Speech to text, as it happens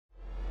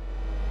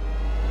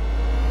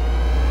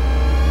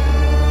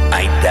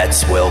That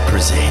Swell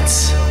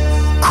presents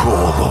Core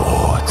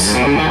Lords.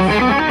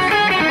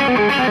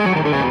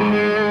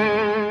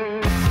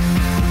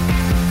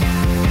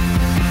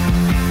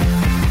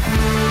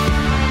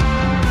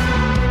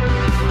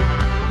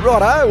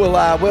 Righto,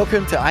 well,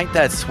 welcome to Ain't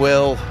That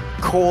Swell,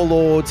 Core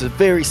Lords. A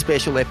very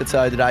special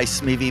episode today,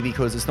 Smithy,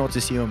 because it's not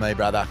just you and me,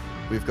 brother.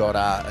 We've got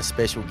a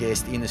special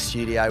guest in the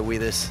studio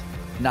with us,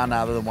 none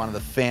other than one of the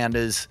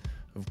founders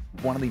of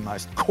one of the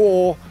most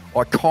core,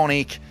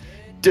 iconic,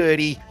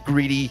 dirty,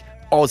 gritty,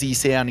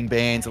 Aussie-sounding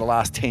bands of the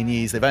last 10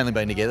 years. They've only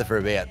been together for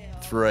about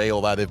 3,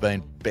 although they've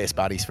been best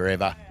buddies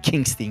forever.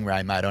 King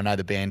Stingray, mate. I know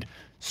the band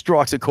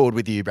strikes a chord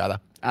with you, brother.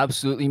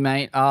 Absolutely,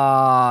 mate.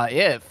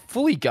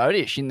 Fully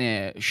goatish in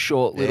their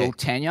short little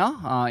tenure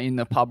in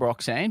the pub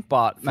rock scene.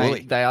 But,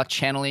 mate, they are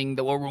channeling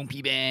the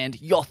Warumpi band,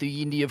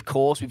 Yolngu Yindi, of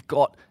course. We've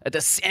got a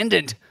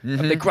descendant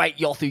of the great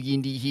Yolngu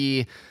Yindi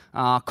here.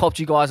 Copped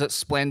you guys at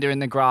Splendour in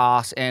the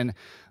Grass. And,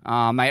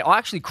 mate, I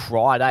actually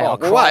cried, I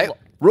cried. Wait.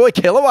 Roy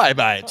Kellaway,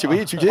 mate. Should we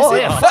introduce him? Oh,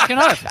 yeah, fucking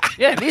oath.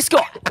 Yeah, this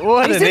guy.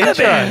 He's in the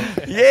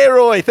band. Yeah,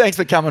 Roy. Thanks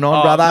for coming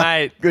on, brother.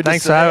 Mate, good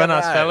thanks for having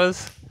us,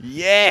 fellas.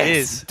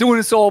 Yes. Doing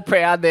us all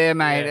proud there,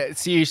 mate. Yeah.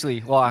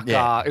 Seriously,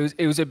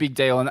 it was a big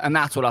deal, and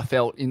that's what I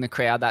felt in the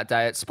crowd that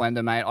day at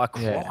Splendour, mate. I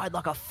cried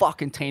like a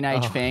fucking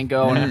teenage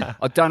fangirl, and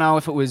I don't know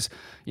if it was,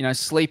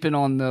 sleeping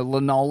on the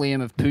linoleum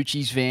of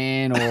Poochie's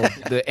van or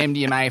the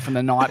MDMA from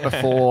the night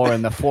before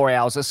and the 4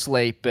 hours of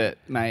sleep, but,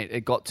 mate,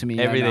 it got to me.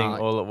 Everything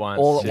all at once.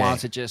 All at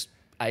once, it just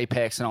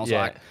apex, and I was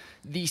like,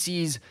 this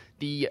is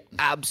the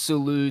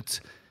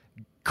absolute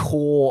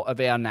core of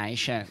our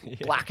nation.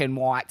 Black and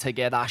white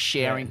together,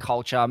 sharing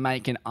culture,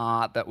 making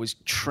art that was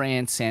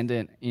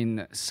transcendent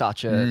in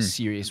such a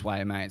serious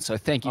way, mate. So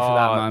thank you for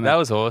that moment. That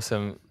was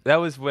awesome. That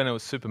was when it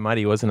was super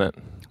muddy, wasn't it?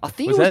 I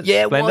think it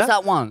was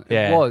that one.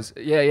 Yeah. It was.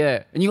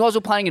 Yeah. And you guys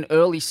were playing an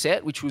early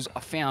set, which was, I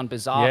found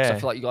bizarre, because I Yeah.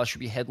 feel like you guys should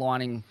be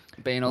headlining,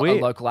 being a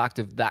local act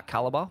of that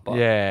caliber. But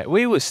Yeah,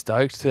 we were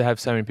stoked to have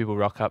so many people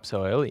rock up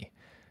so early.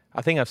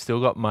 I think I've still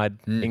got mud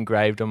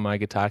engraved on my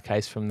guitar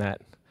case from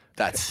that.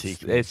 That's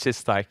sick. It's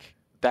just like,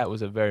 that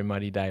was a very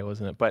muddy day,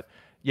 wasn't it? But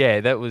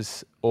yeah, that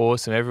was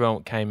awesome.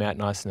 Everyone came out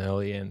nice and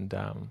early, and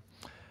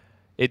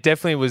it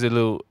definitely was a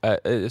little,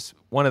 it's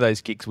one of those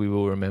gigs we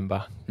will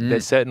remember.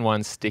 There's certain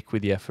ones stick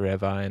with you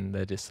forever, and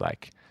they're just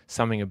like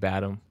something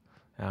about them.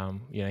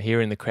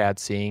 Hearing the crowd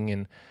sing,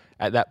 and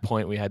at that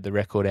point we had the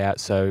record out,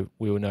 so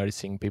we were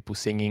noticing people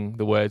singing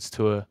the words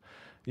to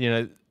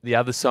the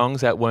other songs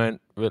that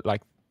weren't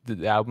like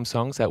the album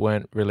songs that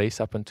weren't released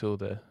up until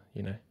the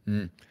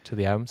to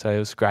the album. So it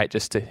was great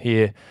just to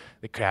hear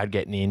the crowd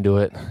getting into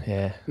it.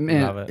 Yeah,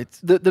 man, love it. It's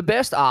the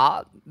best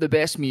art, the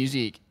best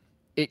music.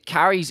 It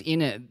carries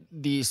in it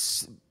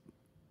this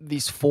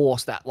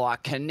force that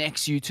like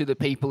connects you to the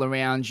people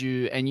around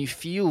you, and you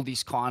feel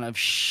this kind of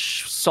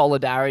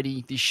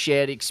solidarity, this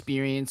shared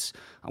experience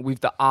with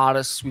the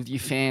artists, with your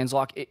fans.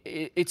 Like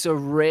it's a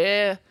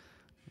rare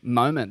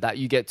moment that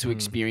you get to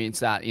experience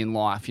that in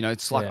life.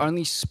 It's like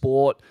only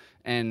sport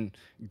and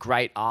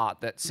great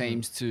art that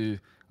seems to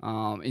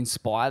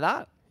inspire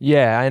that.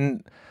 Yeah,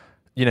 and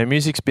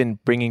music's been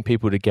bringing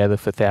people together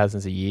for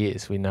thousands of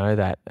years. We know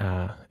that,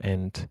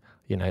 and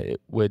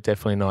we're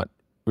definitely not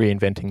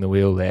reinventing the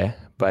wheel there.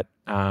 But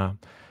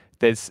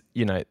there's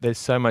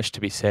so much to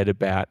be said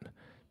about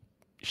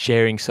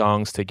sharing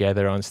songs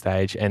together on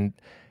stage and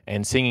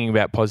singing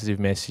about positive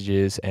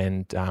messages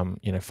and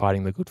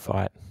fighting the good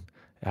fight.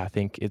 I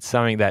think it's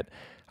something that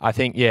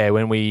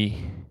when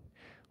we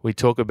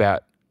talk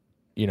about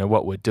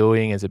what we're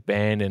doing as a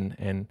band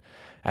and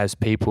as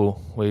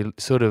people, we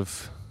sort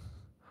of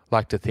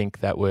like to think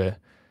that we're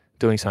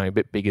doing something a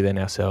bit bigger than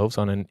ourselves,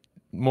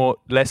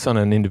 less on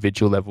an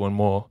individual level and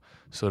more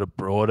sort of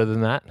broader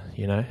than that,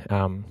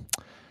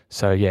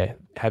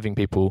 having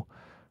people,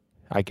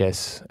 I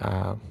guess,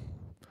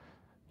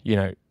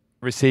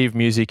 receive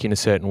music in a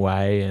certain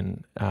way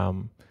and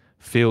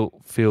feel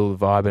the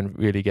vibe and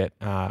really get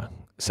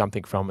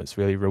something from it's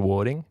really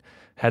rewarding.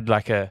 Had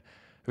like a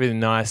really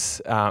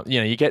nice,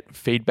 you get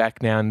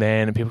feedback now and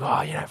then, and people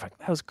go, that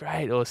was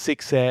great, or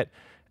sick set,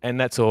 and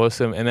that's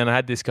awesome. And then I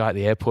had this guy at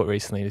the airport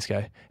recently just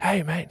go,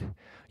 hey, mate,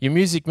 your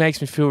music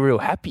makes me feel real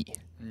happy.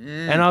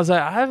 And I was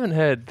like, I haven't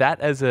heard that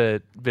as a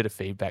bit of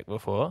feedback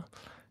before.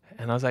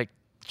 And I was like,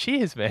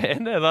 cheers,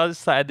 man. And I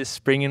just had this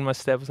spring in my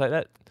step. I was like,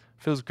 that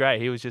feels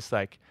great. He was just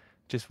like,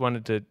 just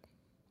wanted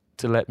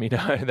to let me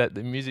know that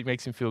the music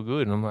makes him feel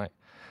good. And I'm like,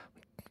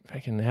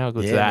 fucking how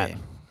good's that?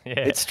 Man.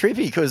 Yeah. It's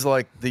trippy because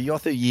like the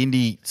Yolngu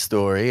Yindi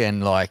story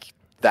and like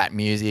that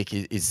music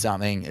is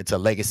something, it's a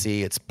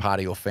legacy, it's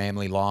part of your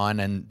family line,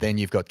 and then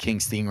you've got King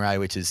Stingray,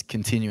 which is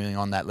continuing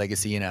on that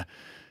legacy in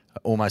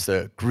almost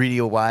a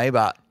grittier way,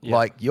 but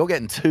like you're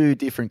getting two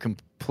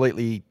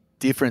completely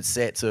different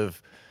sets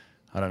of,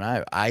 I don't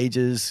know,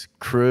 ages,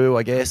 crew,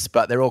 I guess,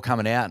 but they're all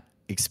coming out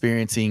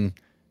experiencing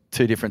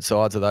two different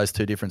sides of those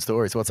two different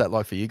stories. What's that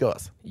like for you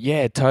guys?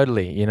 Yeah,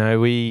 totally.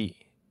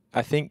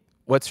 I think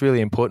what's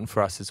really important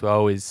for us as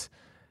well is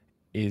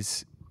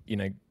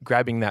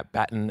grabbing that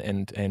baton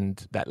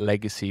and that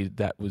legacy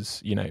that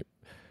was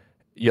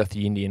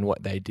Yothu Yindi and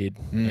what they did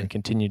and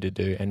continue to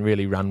do, and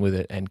really run with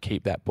it and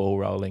keep that ball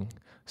rolling.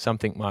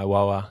 Something my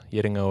wawa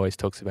Yeringa always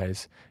talks about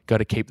is got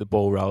to keep the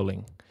ball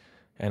rolling,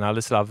 and I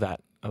just love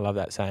that. I love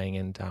that saying,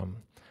 and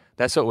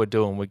that's what we're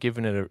doing. We're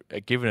giving it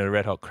a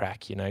red hot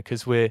crack, you know,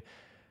 because we're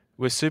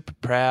super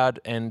proud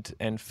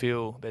and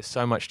feel there's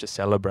so much to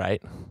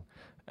celebrate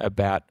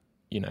about,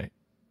 you know,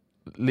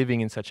 living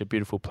in such a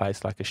beautiful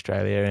place like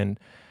Australia. And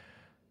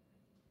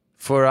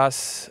for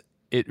us,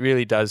 it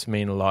really does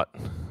mean a lot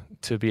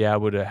to be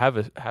able to have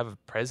a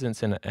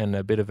presence and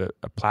a bit of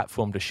a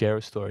platform to share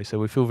a story. So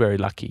we feel very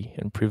lucky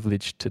and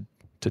privileged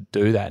to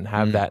do that and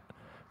have that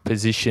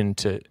position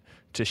to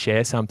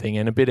share something,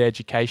 and a bit of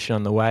education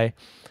on the way.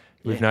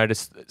 We've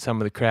noticed that some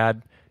of the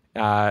crowd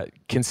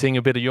can sing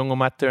a bit of Yolngu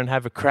Matta and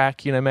have a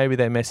crack. You know, maybe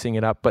they're messing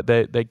it up, but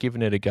they're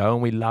giving it a go,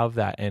 and we love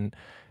that. And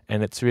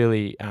it's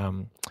really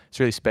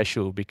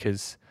special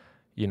because,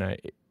 you know,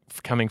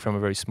 coming from a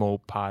very small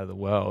part of the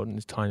world and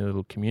this tiny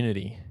little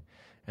community,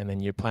 and then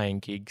you're playing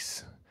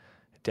gigs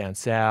down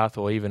south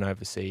or even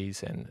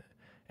overseas,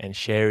 and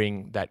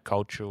sharing that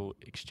cultural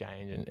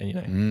exchange and you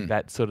know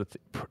that sort of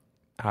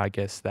I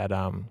guess that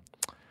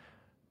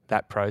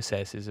that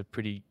process is a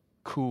pretty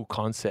cool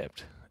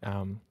concept.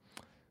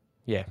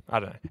 Yeah, I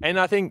don't know. And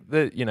I think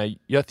that, you know,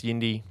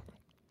 Yothu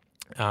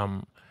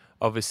Yindi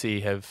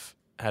obviously have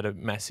had a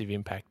massive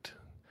impact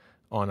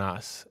on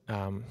us,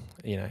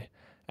 you know,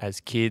 as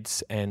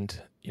kids,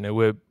 and, you know,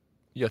 we're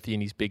Yothu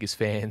Yindi's biggest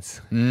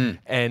fans.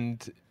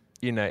 And,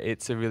 you know,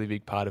 it's a really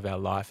big part of our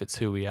life. It's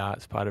who we are.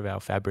 It's part of our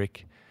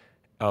fabric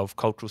of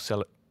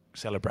cultural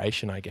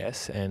celebration, I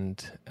guess,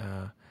 and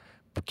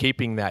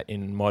keeping that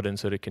in modern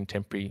sort of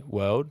contemporary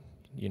world,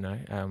 you know,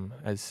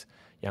 as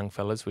young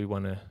fellas, we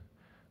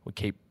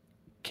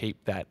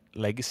keep that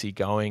legacy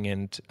going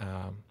and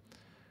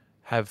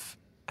have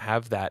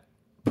that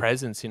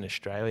presence in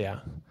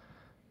Australia,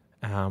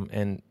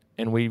 and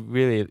we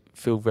really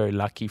feel very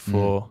lucky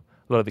for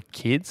a lot of the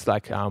kids,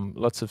 like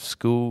lots of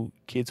school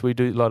kids. We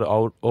do a lot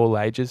of all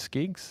ages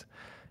gigs.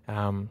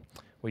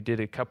 We did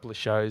a couple of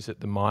shows at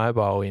the Maya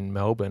Bowl in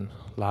Melbourne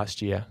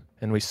last year,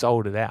 and we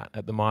sold it out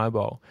at the Maya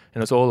Bowl,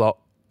 and it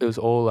was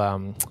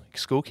all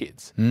school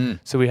kids.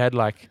 So we had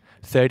like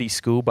 30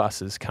 school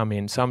buses come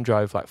in. Some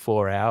drove like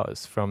 4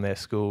 hours from their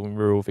school in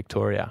rural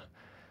Victoria.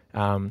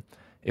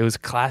 It was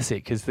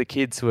classic because the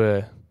kids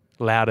were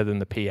louder than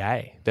the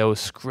PA. They were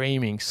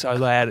screaming so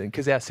loud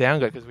because our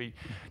sound guy, because we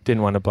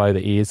didn't want to blow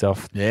the ears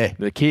off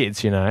the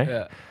kids, you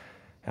know.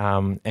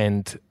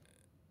 And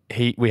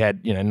we had,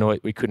 you know, noise.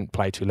 We couldn't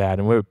play too loud,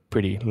 and we're a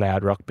pretty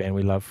loud rock band.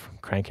 We love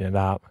cranking it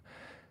up.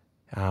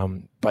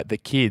 But the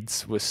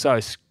kids were so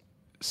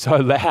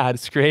loud,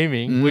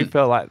 screaming. We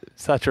felt like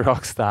such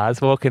rock stars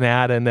walking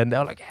out, and then they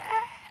were like,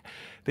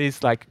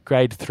 these like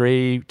grade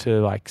 3 to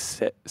like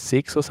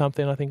 6 or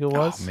something, I think it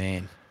was. Oh,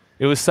 man.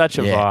 It was such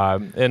a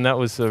vibe, and that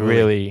was a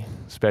really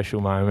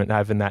special moment,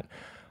 having that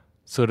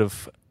sort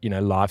of, you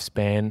know,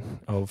 lifespan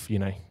of, you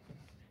know,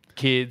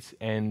 kids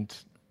and,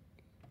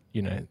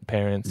 you know,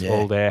 parents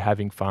all there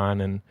having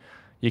fun, and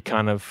you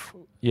kind of,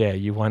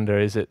 you wonder,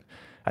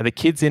 are the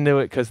kids into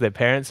it because their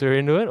parents are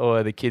into it, or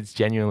are the kids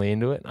genuinely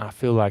into it? And I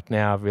feel like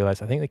now I've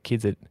realised I think the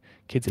kids are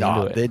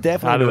into it. They're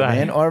definitely into it,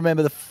 man. I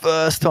remember the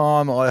first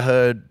time I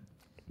heard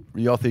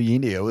Yothu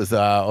Yindi, it was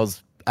I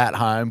was at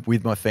home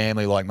with my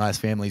family, like most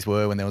families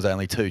were when there was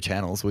only 2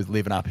 channels. We was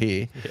living up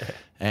here,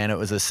 and it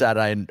was a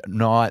Saturday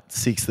night,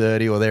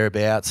 6:30 or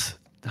thereabouts.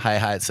 Hey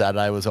It's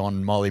Saturday was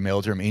on. Molly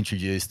Meldrum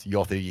introduced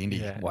Yothu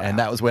Yindi, and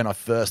that was when I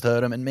first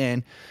heard him. And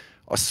man,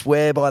 I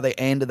swear by the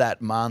end of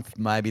that month,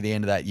 maybe the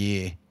end of that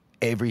year,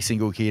 every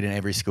single kid in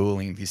every school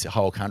in this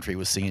whole country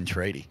was singing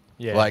Treaty.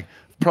 Like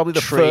probably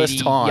the first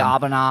time.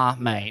 Yabana,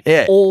 mate.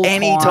 Yeah, all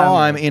any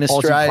time in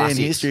Australian classics.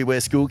 history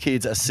where school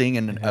kids are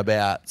singing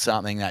about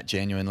something that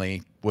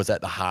genuinely was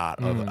at the heart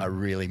of a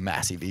really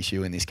massive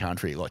issue in this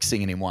country, like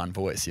singing in one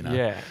voice, you know.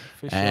 Yeah,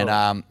 for sure. And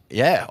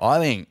I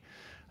think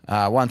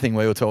one thing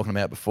we were talking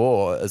about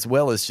before, as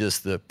well as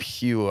just the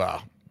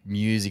pure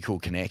musical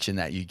connection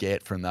that you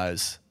get from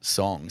those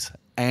songs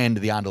and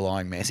the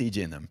underlying message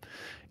in them,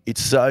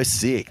 it's so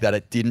sick that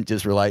it didn't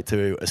just relate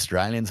to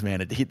Australians,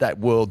 man. It hit that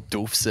world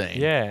doof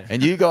scene. Yeah.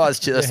 And you guys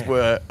just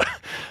were,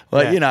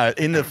 like, you know,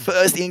 in the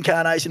first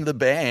incarnation of the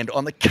band,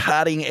 on the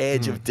cutting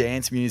edge of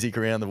dance music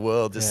around the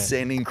world, just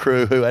sending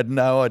crew who had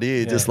no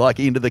idea, just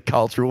like into the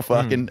cultural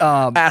fucking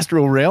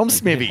astral realm,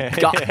 Smithy.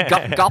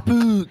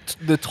 Gapu,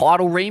 the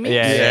title remix.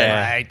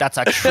 Mate, that's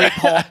a trip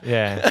hop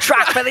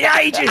track for the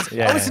ages.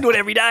 I listen to it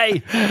every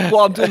day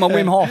while I'm doing my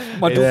Wim Hof,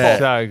 my doof hop.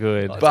 So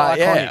good. But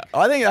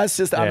I think that's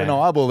just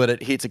undeniable that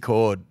it hits a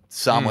chord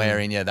somewhere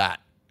in you that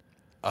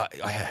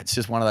it's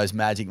just one of those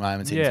magic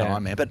moments in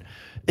time, man. But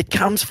it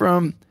comes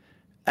from,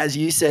 as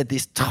you said,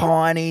 this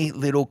tiny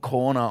little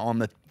corner on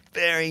the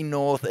very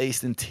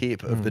northeastern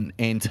tip of the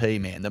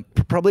NT, man.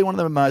 Probably one of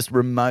the most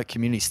remote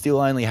communities. Still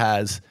only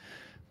has,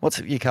 what's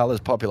your colour's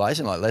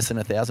population, like less than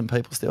 1,000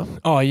 people still?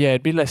 Oh, yeah,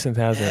 it'd be less than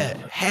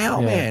 1,000. How,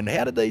 man?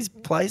 How did these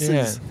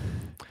places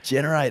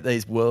generate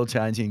these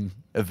world-changing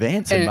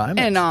events and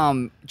moments.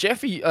 And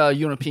Jeffrey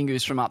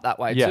Yunapingu's from up that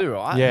way too,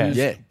 right?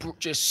 Yeah. Who's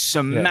just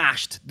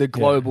smashed the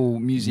global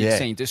music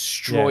scene,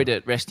 destroyed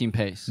it. Rest in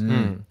peace.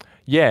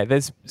 Yeah,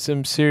 there's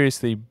some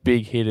seriously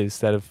big hitters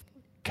that have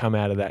come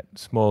out of that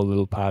small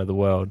little part of the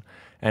world.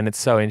 And it's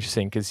so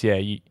interesting because,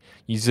 you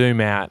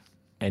zoom out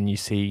and you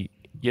see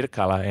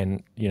Yirrkala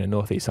and,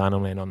 Northeast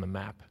Arnhem Land on the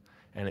map.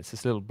 And it's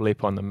this little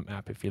blip on the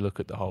map if you look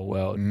at the whole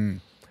world.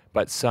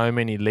 But so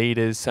many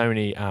leaders, so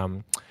many,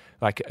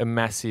 like a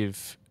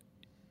massive,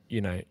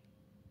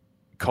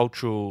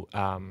 cultural,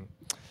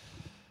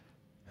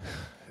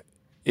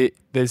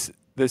 there's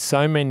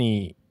so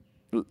many,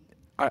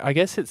 I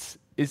guess it's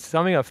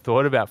something I've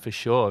thought about for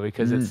sure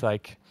because it's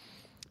like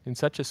in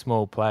such a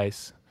small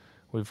place,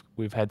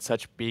 we've had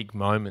such big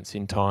moments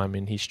in time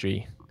in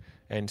history,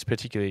 and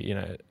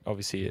particularly,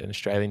 obviously in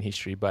Australian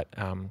history, but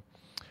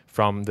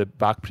from the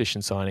Bark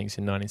Petition signings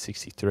in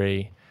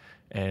 1963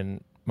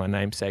 and my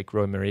namesake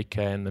Roy Marika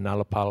and the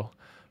Nalapal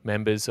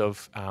members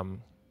of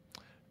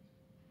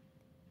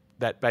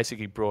that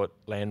basically brought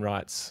land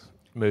rights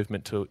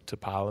movement to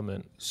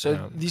Parliament.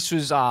 So this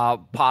was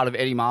part of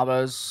Eddie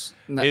Marbo's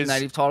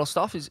native title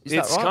stuff, is that right?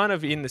 It's kind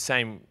of in the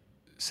same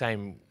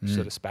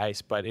sort of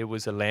space, but it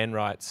was a land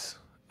rights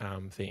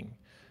thing.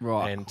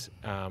 Right.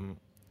 And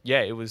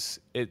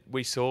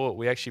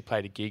we actually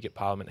played a gig at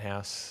Parliament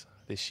House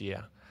this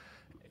year,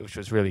 which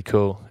was really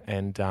cool.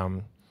 And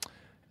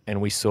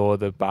we saw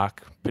the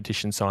Bark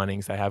petition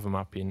signings. They have them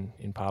up in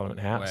Parliament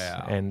House.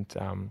 Wow.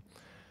 And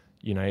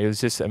it was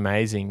just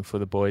amazing for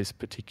the boys,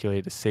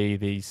 particularly to see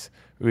these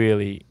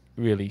really,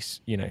 really,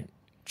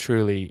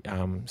 truly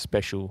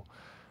special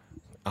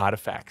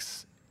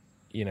artifacts,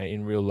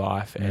 in real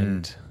life,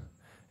 and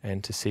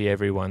to see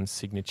everyone's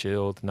signature,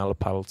 all the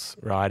Nalapal's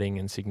writing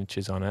and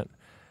signatures on it.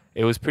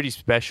 It was pretty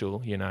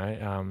special,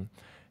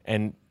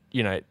 and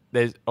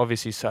there's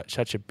obviously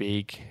such a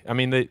big. I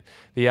mean,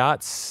 the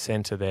arts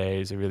centre there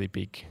is a really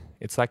big.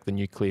 It's like the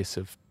nucleus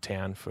of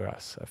town for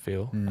us, I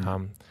feel.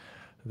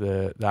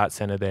 The arts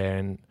centre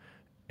there,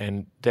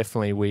 and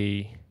definitely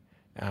we,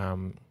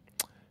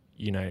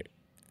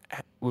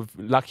 we're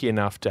lucky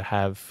enough to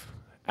have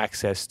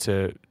access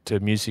to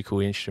musical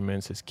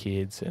instruments as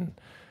kids, and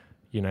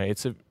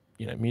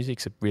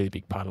music's a really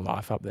big part of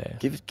life up there.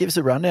 Give us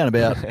a rundown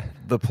about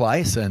the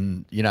place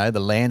and the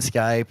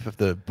landscape of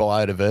the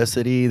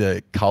biodiversity,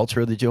 the culture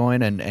of the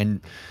joint,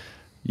 and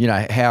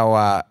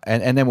how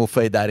and then we'll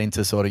feed that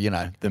into sort of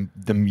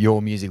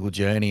your musical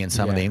journey and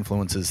some of the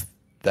influences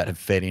that have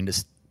fed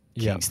into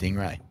King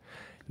Stingray.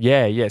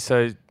 Yeah.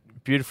 So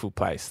beautiful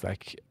place.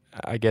 Like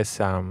I guess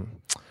a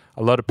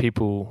lot of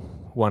people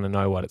want to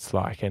know what it's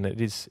like, and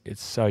it's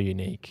so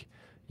unique.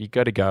 You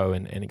got to go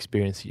and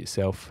experience it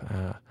yourself,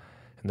 and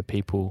the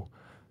people.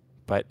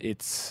 But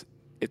it's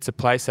a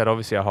place that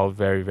obviously I hold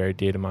very, very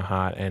dear to my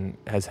heart and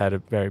has had a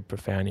very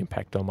profound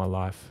impact on my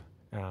life.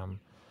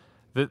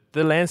 The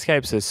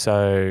landscapes are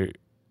so.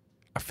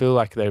 I feel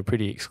like they're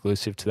pretty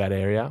exclusive to that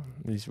area.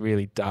 These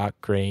really dark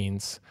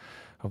greens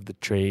of the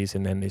trees,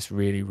 and then this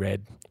really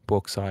red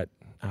bauxite,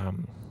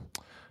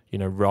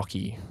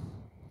 rocky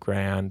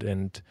ground,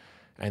 and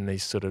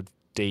these sort of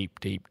deep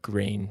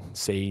green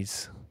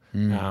seas.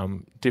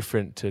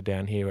 Different to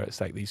down here where it's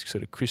like these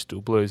sort of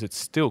crystal blues. It's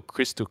still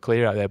crystal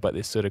clear out there, but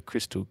this sort of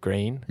crystal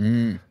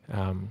green.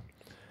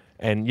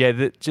 And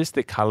just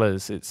the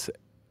colours, it's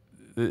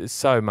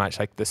so much.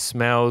 Like the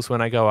smells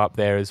when I go up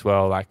there as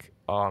well, like,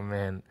 oh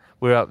man,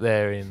 we're up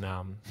there in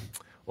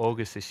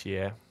August this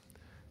year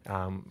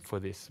for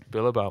this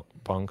Billabong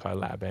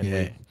Collab, and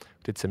we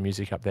did some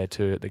music up there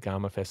too at the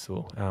Gama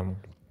Festival.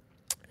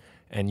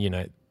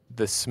 And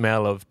the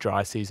smell of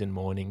dry season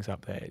mornings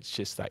up there, it's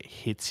just like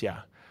hits you,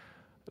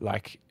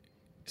 like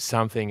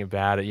something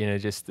about it,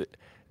 just the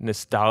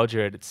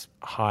nostalgia at its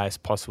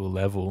highest possible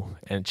level,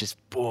 and just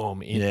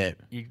boom, you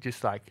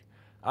just like,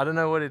 I don't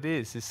know what it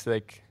is. It's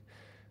like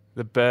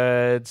the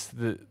birds,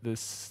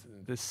 there's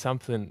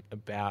something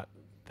about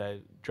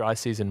the dry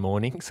season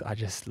mornings I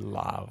just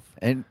love.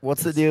 And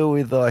what's the deal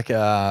with like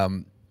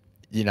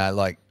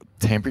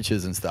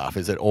temperatures and stuff?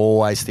 Is it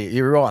always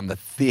you're right in the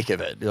thick of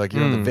it, like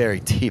you're on the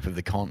very tip of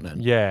the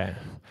continent?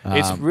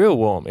 It's real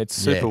warm, it's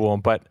super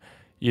warm, but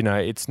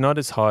it's not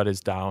as hot as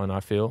Darwin. I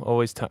feel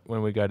always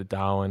when we go to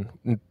Darwin,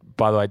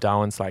 by the way,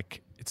 Darwin's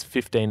like it's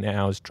 15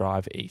 hours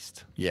drive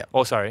east,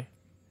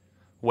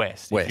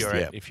 west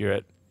if you're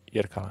at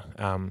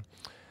Yirrkala,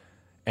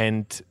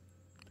 and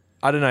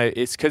I don't know,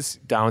 it's because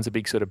Darwin's a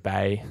big sort of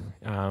bay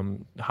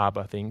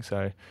harbour thing,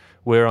 so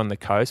we're on the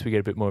coast, we get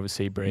a bit more of a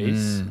sea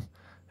breeze.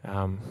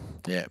 And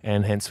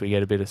hence we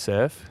get a bit of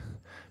surf,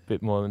 a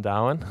bit more than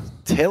Darwin.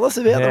 Tell us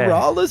about the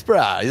rollers,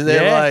 bruh. Is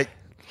there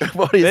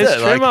what is There's it?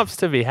 There's trim ups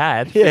to be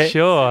had, for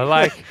sure.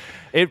 Like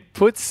it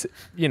puts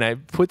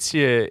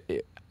you,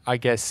 I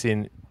guess,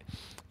 in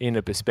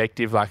a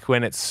perspective. Like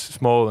when it's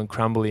small and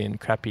crumbly and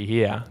crappy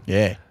here.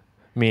 Yeah.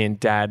 Me and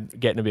Dad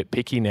getting a bit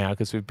picky now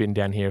because we've been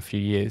down here a few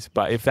years.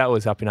 But if that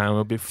was up in Arnhem,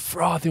 we'd be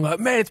frothing like,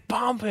 man, it's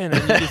pumping,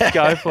 and you just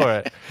go for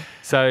it.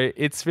 So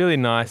it's really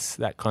nice,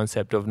 that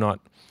concept of not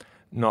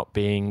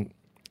being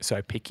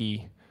so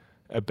picky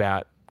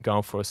about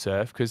going for a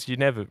surf because you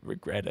never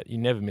regret it. You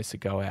never miss a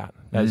go out.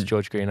 As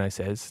George Greeno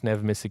says,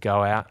 never miss a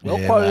go out. Well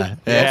quoted.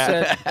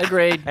 Yeah.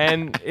 Agreed.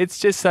 And it's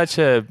just such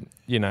a,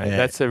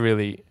 that's a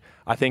really,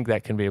 I think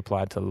that can be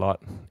applied to a lot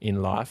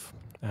in life.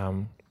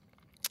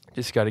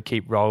 Just got to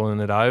keep rolling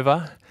it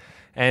over.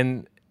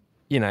 And,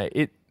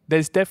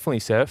 there's definitely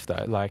surf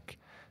though. Like,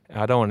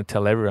 I don't want to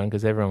tell everyone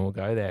because everyone will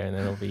go there and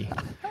then it'll be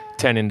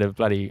turn into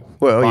bloody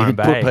Well, Byron you can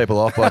Bay. put people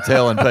off by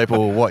telling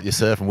people what you're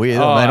surfing with.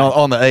 Oh, I mean,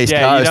 on the East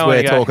yeah, you Coast, don't we're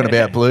wanna go- talking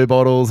about blue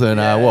bottles and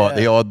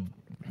the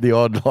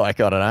odd like,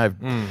 I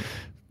don't know,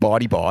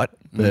 bitey bite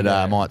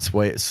that might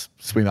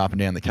swim up and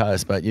down the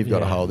coast, but you've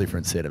got a whole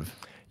different set of...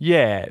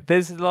 Yeah,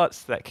 there's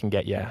lots that can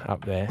get you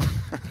up there.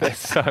 There's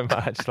so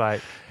much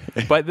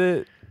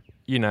but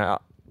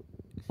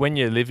when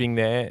you're living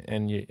there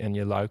and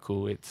you're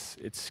local, it's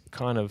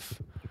kind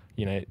of,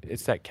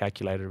 it's that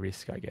calculated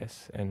risk, I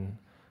guess. And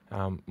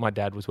my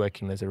dad was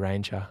working as a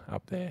ranger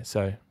up there,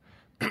 so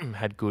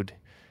had good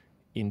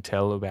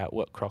intel about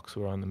what crocs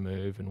were on the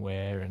move and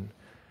where. And,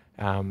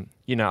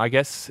 I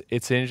guess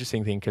it's an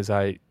interesting thing because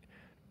I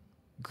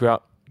grew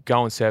up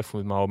going surfing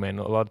with my old man.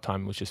 A lot of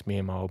time it was just me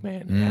and my old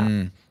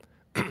man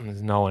out.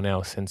 There's no one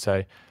else. And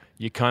so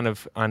you're kind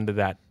of under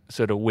that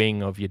sort of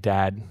wing of your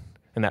dad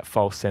and that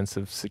false sense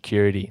of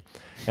security.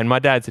 And my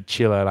dad's a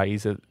chiller, like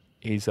he's an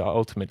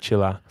ultimate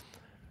chiller.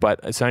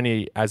 But it's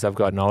only as I've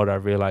gotten older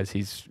I've realised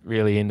he's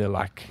really into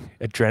like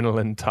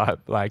adrenaline type.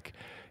 Like,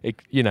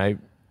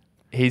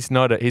 he's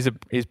a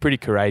pretty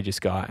courageous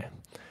guy,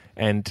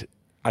 and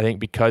I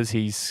think because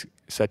he's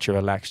such a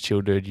relaxed,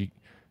 chill dude,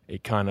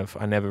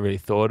 I never really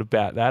thought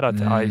about that.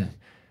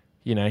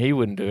 He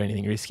wouldn't do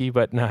anything risky,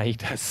 but no, he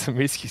does some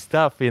risky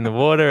stuff in the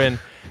water,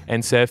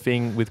 and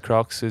surfing with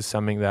Crocs is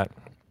something that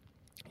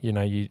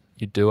you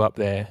do up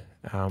there.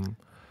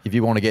 If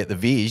you want to get the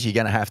viz, you're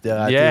going to have to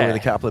deal with a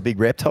couple of big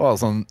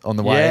reptiles on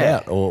the way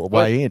out or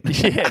way in.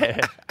 Yeah,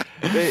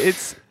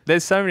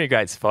 there's so many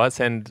great spots,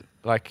 and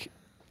like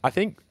I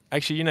think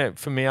actually,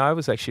 for me, I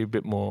was actually a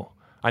bit more.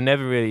 I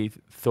never really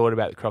thought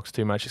about the Crocs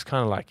too much. It's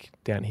kind of like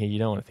down here, you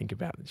don't want to think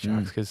about the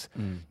sharks because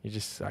you're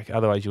just like,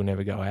 otherwise you'll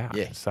never go out.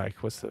 Yeah. It's like,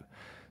 I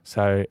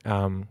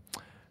don't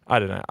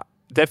know.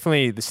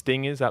 Definitely the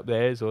stingers up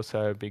there is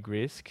also a big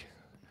risk.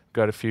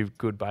 Got a few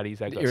good buddies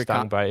that got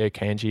stung by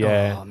irukandji.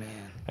 Yeah. Oh, man.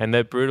 And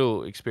they're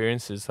brutal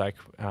experiences. Like,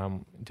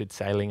 did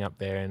sailing up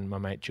there, and my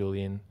mate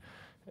Julian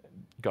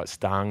got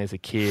stung as a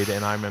kid,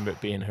 and I remember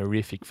it being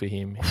horrific for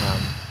him.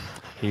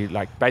 He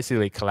like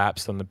basically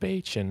collapsed on the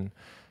beach, and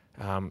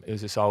it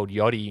was this old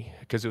yachty,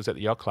 because it was at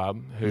the yacht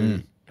club,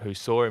 who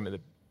saw him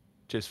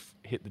just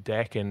hit the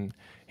deck, and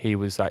he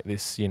was like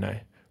this,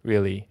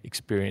 really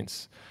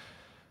experienced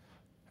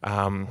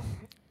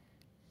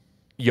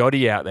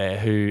yachty out there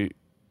who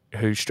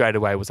straight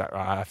away was like,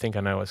 right, I think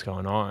I know what's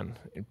going on,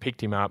 and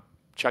picked him up,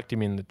 chucked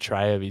him in the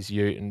tray of his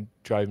ute and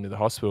drove him to the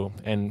hospital.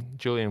 And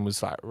Julian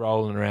was like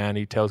rolling around.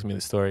 He tells me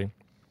the story.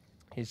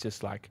 He's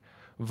just like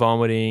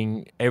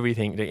vomiting,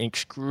 everything,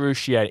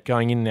 excruciating,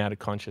 going in and out of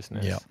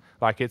consciousness. Yep.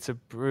 Like, it's a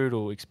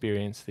brutal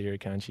experience, the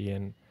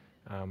irukandji,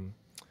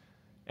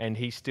 and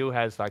he still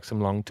has like some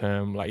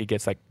long-term, like he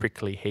gets like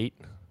prickly heat,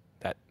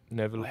 that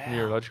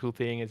neurological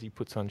thing as he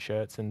puts on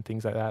shirts and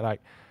things like that.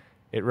 Like,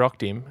 it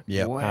rocked him.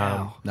 Yeah.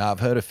 Wow. No,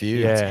 I've heard a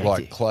few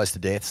like close to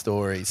death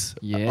stories.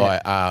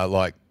 Yeah.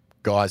 Like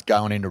guys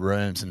going into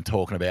rooms and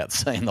talking about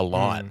seeing the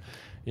light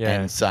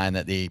and saying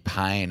that the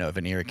pain of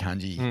an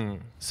irukandji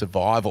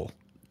survival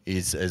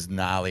is as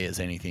gnarly as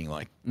anything.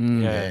 Like,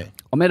 Yeah.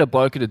 I met a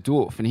bloke at a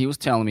doof, and he was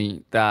telling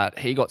me that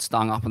he got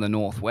stung up in the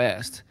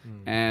northwest,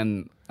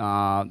 and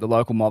the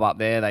local mob up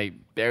there, they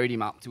buried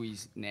him up to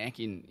his neck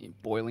in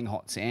boiling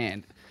hot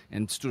sand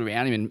and stood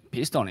around him and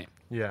pissed on him.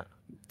 Yeah.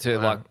 To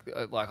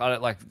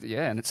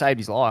and it saved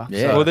his life.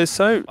 Yeah. Well, there's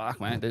Fuck,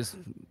 man, there's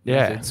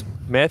methods.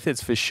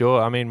 Methods for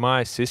sure. I mean,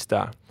 my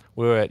sister,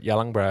 we were at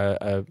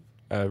Yolngu,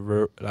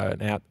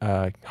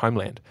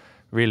 homeland,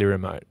 really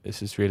remote.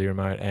 This is really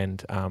remote,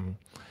 and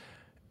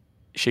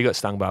she got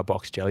stung by a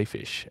box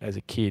jellyfish as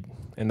a kid,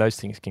 and those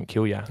things can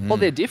kill you. Well,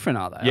 they're different,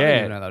 are they? Yeah. I didn't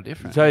even know they were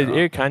different. So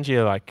irukandji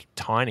are like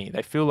tiny.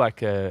 They feel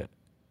like a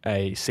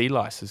sea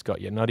lice has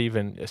got you, not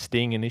even a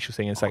sting, initial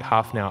sting. It's like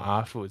half an hour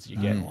afterwards you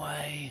get.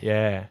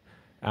 Yeah.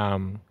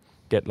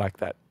 Get like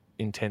that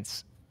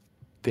intense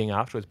thing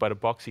afterwards. But a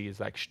boxy is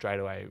like straight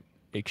away,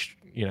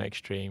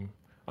 extreme.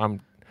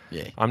 I'm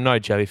no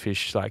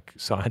jellyfish like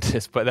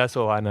scientist, but that's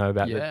all I know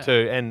about it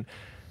too. And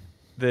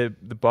the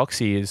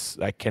boxy is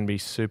like can be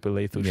super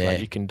lethal. Like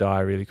you can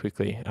die really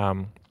quickly.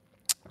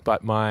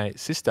 But my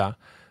sister,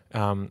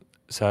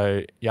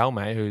 so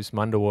Yalme, who's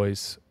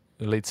Mundawoy's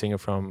the lead singer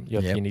from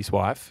Yotki and his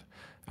wife,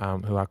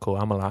 who I call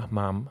Amala,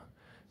 Mum,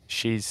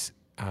 she's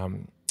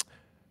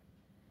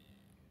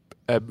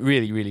a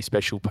really, really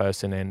special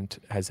person and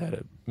has had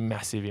a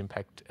massive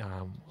impact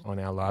on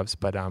our lives,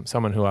 but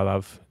someone who I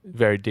love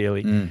very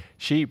dearly.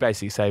 She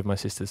basically saved my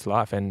sister's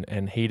life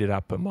and heated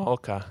up a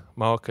mocha.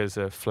 Mocha is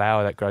a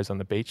flower that grows on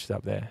the beaches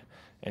up there,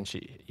 and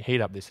she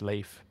heat up this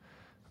leaf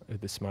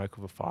with the smoke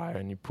of a fire,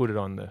 and you put it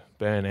on the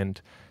burn,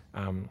 and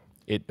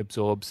it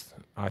absorbs.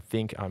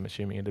 I'm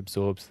assuming it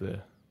absorbs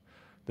the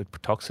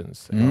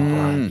toxins.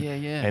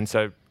 Yeah. And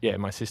so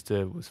my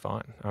sister was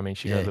fine. I mean,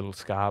 she got a little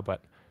scar,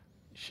 but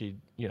she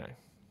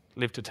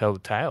lived to tell the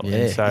tale. Yeah,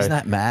 and so isn't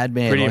that mad,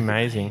 man? pretty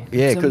amazing.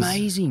 Yeah, it's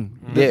amazing.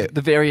 Yeah. The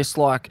various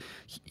like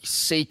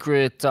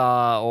secret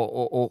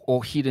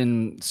or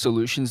hidden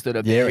solutions that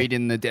are buried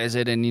in the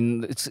desert,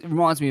 and it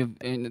reminds me of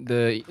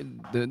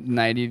the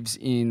natives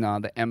in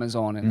the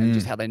Amazon, and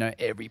just how they know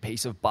every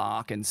piece of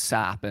bark and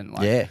sap and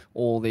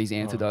all these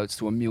antidotes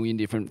to a million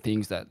different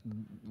things that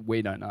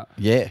we don't know.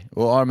 Yeah.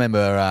 Well, I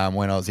remember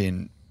when I was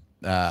in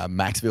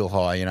Maxville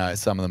High,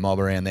 some of the mob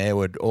around there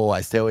would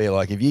always tell you,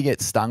 like, if you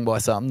get stung by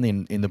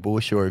something in the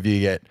bush, or if you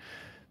get,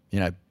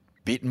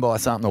 bitten by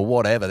something or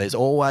whatever, there's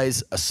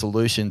always a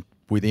solution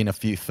within a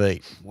few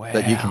feet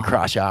that you can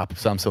crush up,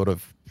 some sort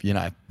of,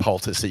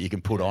 poultice that you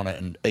can put on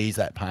it and ease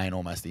that pain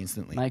almost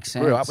instantly. Makes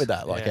sense. Grew up with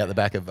that, out the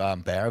back of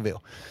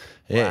Barraville.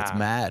 Yeah, wow. It's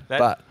mad.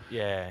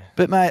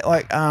 But mate,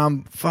 like,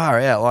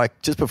 far out,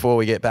 like, just before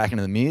we get back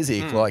into the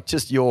music, like,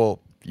 just your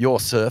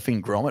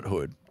surfing grommet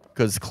hood.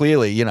 Because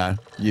clearly,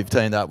 you've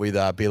teamed up with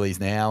Billies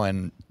now,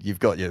 and you've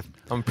got your.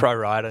 I'm pro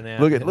rider now.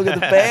 Look at the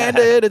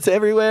bandit; it's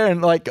everywhere.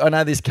 And like, I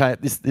know this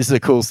is a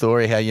cool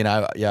story. How you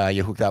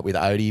hooked up with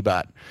Odie,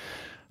 but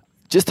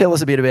just tell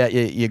us a bit about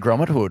your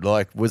grommet hood.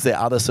 Like, was there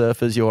other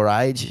surfers your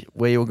age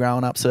where you were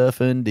growing up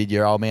surfing? Did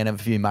your old man have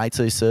a few mates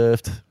who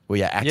surfed? Were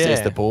you access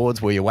the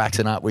boards? Were you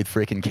waxing up with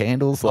freaking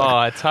candles?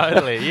 Like,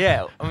 totally.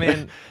 Yeah, I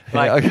mean,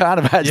 like, I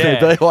can't imagine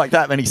there'd be like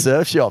that many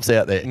surf shops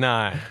out there.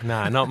 No,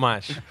 not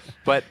much.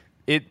 But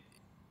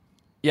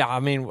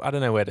I mean, I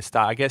don't know where to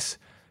start. I guess,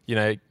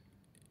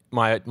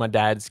 my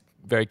dad's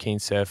very keen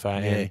surfer,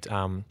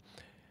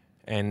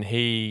 and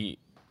he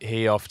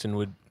often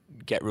would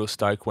get real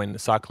stoked when the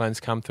cyclones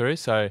come through.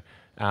 So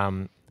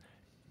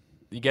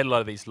you get a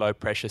lot of these low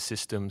pressure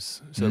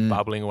systems sort of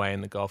bubbling away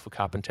in the Gulf of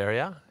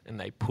Carpentaria, and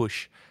they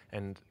push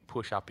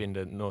up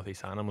into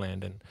northeast Arnhem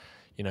Land, and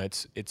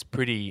it's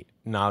pretty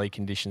gnarly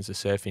conditions of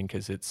surfing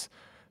because it's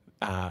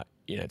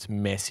it's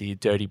messy,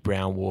 dirty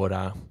brown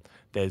water.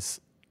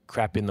 There's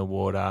crap in the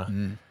water,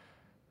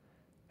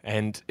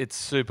 and it's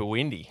super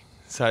windy.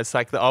 So it's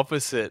like the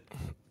opposite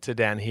to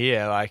down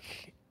here.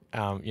 Like,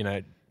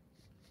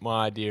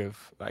 my idea of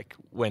like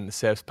when the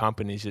surf's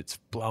pumping is it's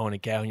blowing a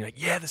gale, and you're like,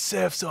 yeah, the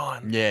surf's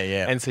on.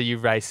 Yeah. And so you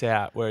race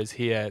out. Whereas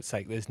here, it's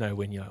like there's no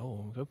wind. You're like,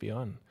 oh, it'll be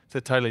on. It's a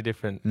totally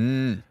different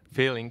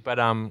feeling. But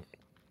I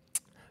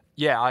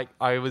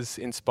was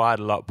inspired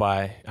a lot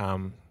by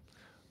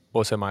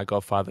also my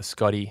godfather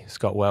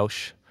Scott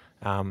Welsh,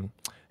 and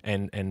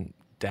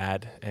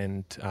Dad,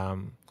 and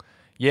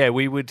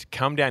we would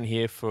come down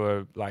here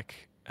for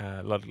like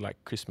a lot of like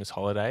Christmas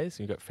holidays.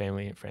 We've got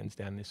family and friends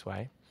down this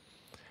way,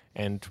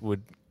 and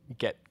would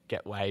get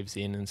waves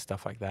in and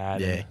stuff like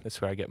that. Yeah, and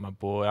that's where I get my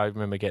board. I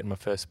remember getting my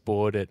first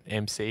board at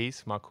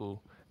MC's,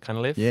 Michael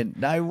Cunliffe. Yeah,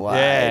 no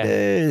way,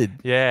 dude.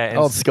 Yeah,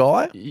 Old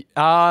Sky.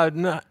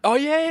 No. Oh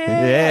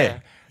yeah.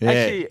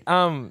 Actually,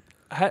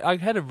 I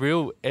had a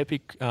real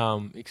epic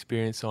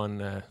experience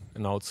on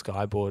an old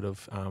Skyboard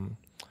of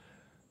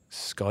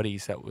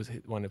Scotty's. That was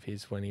one of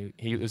his when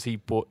he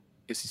bought.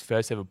 It's his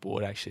first ever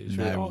board actually. It was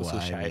really old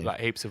school shape, like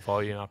heaps of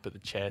volume up at the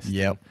chest.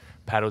 Yep.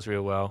 Paddles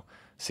real well,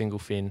 single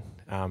fin.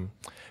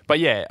 But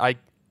yeah,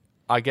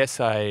 I guess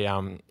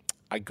I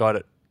got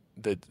it,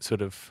 the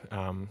sort of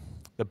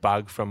the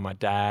bug from my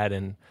dad,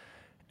 and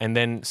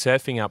then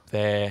surfing up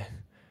there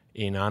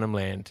in Arnhem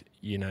Land.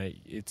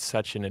 It's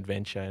such an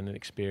adventure and an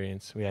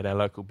experience. We had our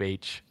local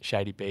beach,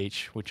 Shady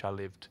Beach, which I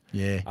lived.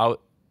 Yeah.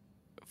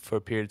 For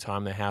a period of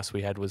time, the house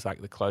we had was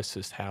like the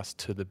closest house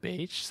to the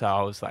beach. So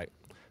I was like,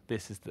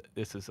 this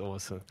is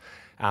awesome.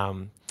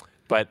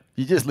 But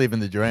you just live in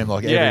the dream,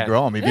 like every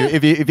grom.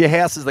 If your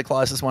house is the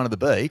closest one to the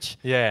beach,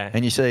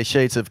 and you see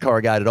sheets of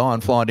corrugated iron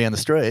flying down the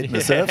street and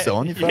the surf's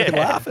on, you're fucking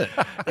laughing.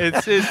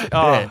 It's just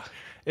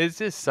it's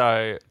just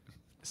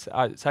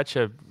such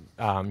a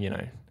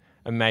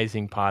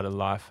amazing part of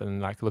life,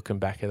 and like looking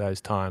back at those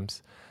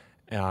times,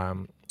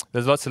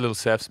 there's lots of little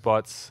surf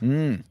spots.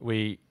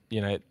 The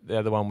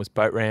other one was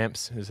boat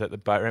ramps. It was at the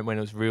boat ramp when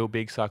it was real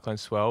big cyclone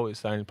swell. It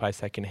was the only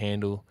place they can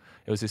handle.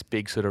 It was this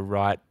big sort of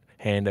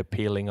right-hander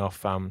peeling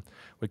off,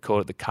 we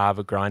call it the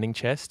carver grinding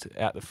chest.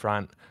 Out the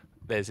front,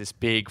 there's this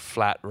big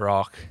flat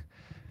rock,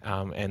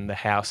 and the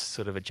house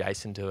sort of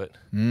adjacent to it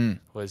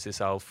was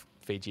this old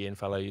Fijian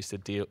fellow who used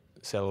to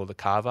sell all the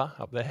carver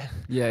up there.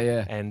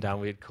 Yeah. And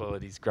we'd call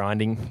it his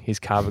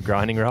carver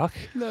grinding rock.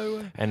 No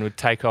way. And we'd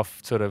take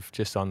off sort of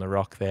just on the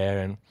rock there,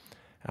 and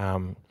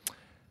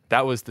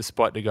that was the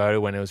spot to go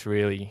to when it was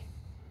really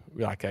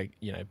like a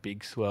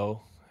big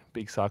swell,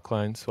 big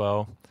cyclone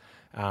swell.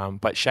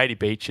 But Shady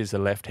Beach is a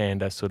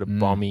left-hander sort of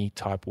bomby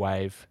type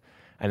wave,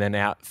 and then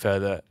out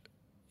further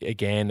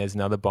again there's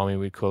another bomby,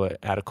 we call it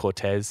out of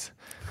Cortez.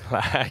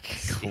 Like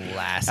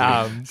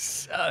classic,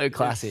 so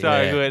classic,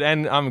 so good.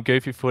 And I'm a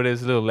goofy footer,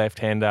 there's a little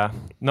left-hander,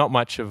 not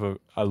much of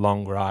a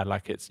long ride.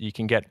 Like you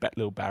can get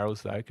little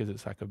barrels though because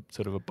it's like a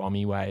sort of a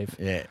bomby wave.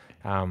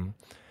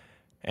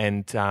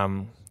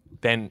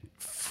 then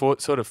for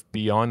sort of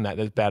beyond that,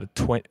 there's about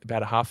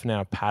a half an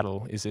hour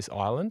paddle is this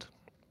island,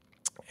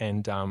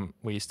 and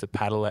we used to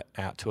paddle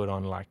out to it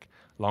on like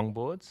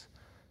longboards,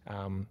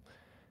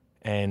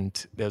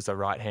 and there was a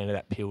right-hander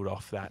that peeled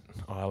off that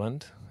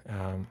island.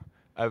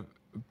 A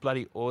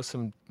bloody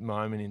awesome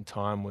moment in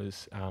time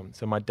was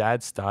so my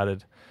dad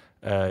started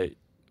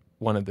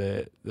one of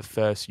the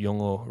first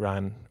Yolngu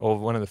run, or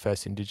one of the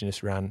first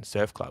Indigenous run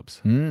surf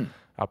clubs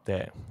up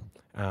there,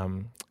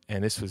 and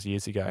this was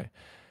years ago.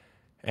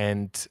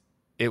 And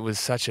it was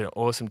such an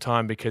awesome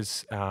time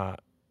because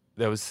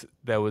there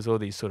was all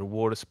these sort of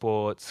water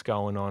sports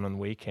going on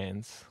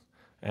weekends,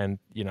 and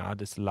I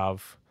just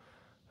love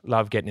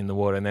getting in the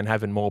water, and then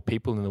having more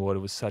people in the water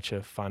was such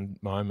a fun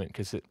moment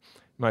because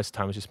most of the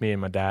time it was just me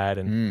and my dad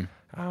and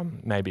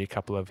maybe a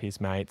couple of his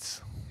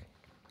mates.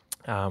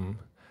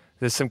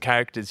 There's some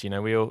characters,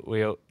 we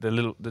all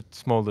the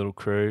small little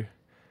crew.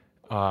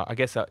 I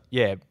guess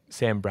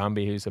Sam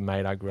Brumby, who's a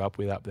mate I grew up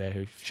with up there,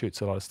 who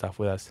shoots a lot of stuff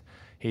with us.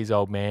 His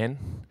old man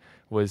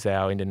was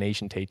our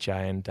Indonesian teacher,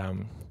 and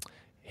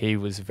he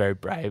was a very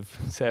brave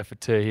surfer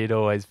too. He'd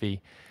always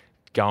be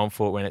going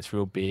for it when it's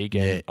real big,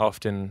 and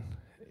often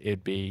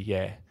it'd be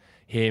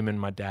him and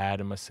my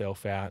dad and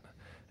myself out,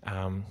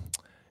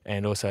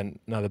 and also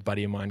another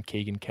buddy of mine,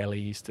 Keegan Kelly,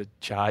 used to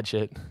charge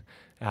it.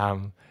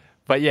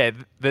 But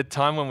the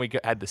time when we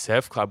had the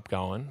surf club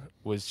going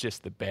was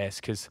just the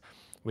best because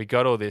we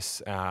got all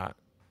this,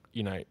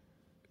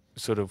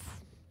 sort of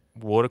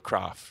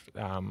watercraft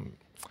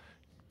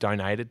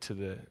donated to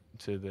the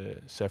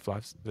surf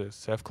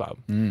club.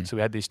 So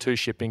we had these 2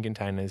 shipping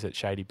containers at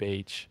Shady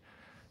Beach,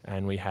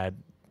 and we had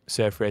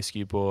surf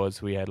rescue boards.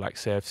 We had like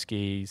surf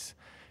skis,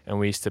 and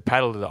we used to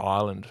paddle to the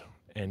island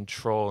and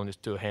trawl and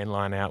just do a hand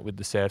line out with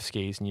the surf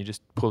skis, and you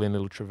just pull in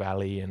little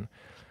trevally,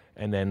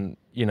 and then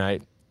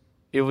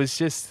it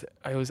was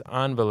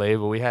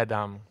unbelievable. We had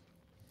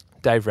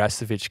Dave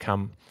Rastovich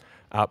come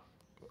up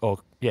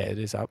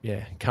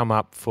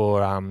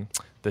for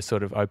the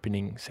sort of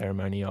opening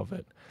ceremony of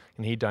it,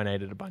 and he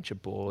donated a bunch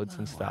of boards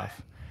and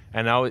stuff.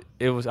 And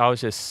it was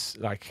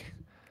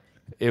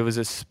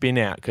a spin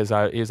out because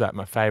he was like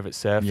my favourite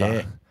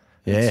surfer.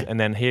 And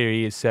then here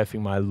he is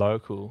surfing my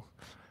local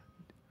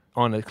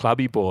on a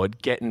clubby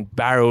board, getting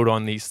barreled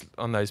on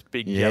those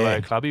big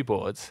yellow clubby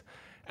boards,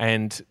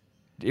 and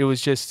it was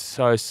just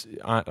so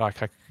I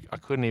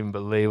couldn't even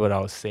believe what I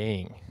was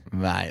seeing.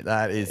 Mate,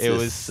 that is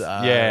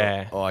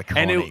iconic.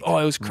 And it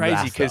was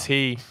crazy because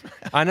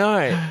I know,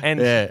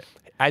 and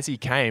as he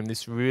came,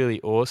 this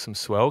really awesome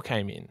swell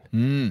came in,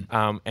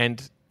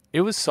 and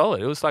it was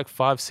solid. It was like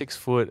 5-6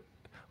 foot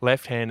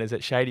left-handers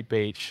at Shady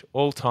Beach,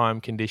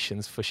 all-time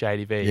conditions for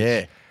Shady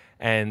Beach,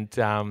 and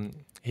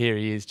here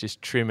he is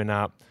just trimming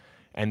up,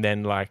 and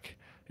then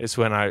it's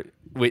when I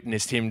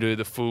witnessed him do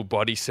the full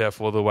body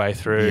surf all the way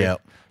through,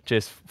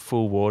 just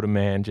full water,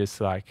 man,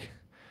 just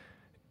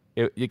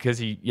because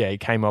he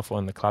came off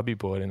on the clubby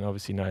board and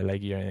obviously no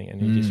leggy or anything,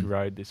 and he just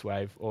rode this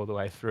wave all the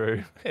way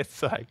through.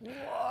 It's like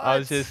I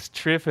was just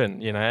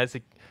tripping, as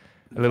a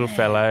little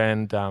fellow,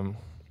 and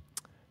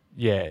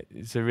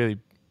it's a really,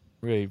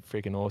 really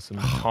freaking awesome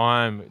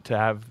time to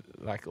have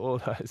all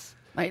those.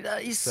 Mate,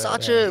 that is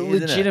such a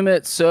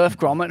legitimate surf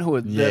grommet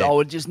hood that I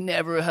would just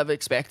never have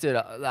expected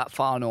that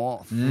far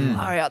north.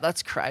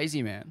 That's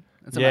crazy, man.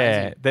 That's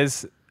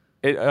amazing.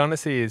 It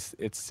honestly is.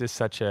 It's just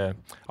such a.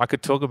 I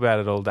could talk about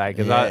it all day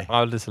because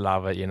I just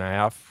love it.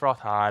 I froth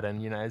hard,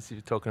 and as you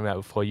were talking about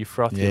before, you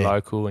froth your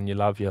local and you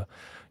love your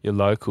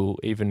local,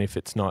 even if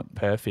it's not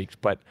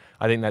perfect. But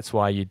I think that's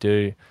why you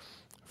do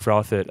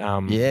froth it.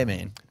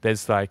 Man.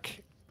 There's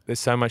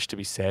so much to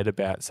be said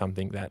about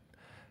something that,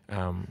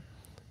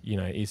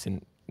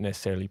 isn't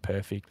necessarily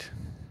perfect.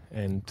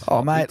 And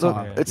mate,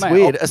 look, it's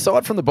weird.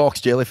 Aside from the box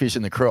jellyfish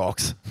and the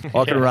Crocs,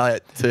 I can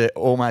relate to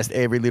almost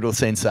every little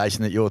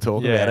sensation that you're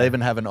talking about. I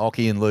even having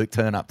Ockie and Luke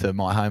turn up to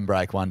my home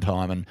break one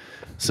time and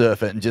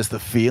surf it, and just the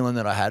feeling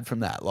that I had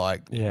from that,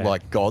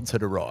 like gods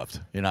had arrived.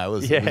 It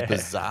was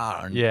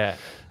bizarre,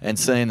 and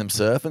seeing them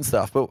surf and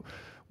stuff. But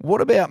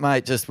what about,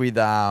 mate, just with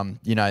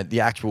the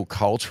actual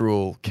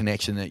cultural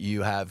connection that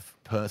you have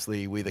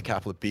personally with a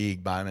couple of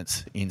big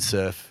moments in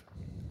surf,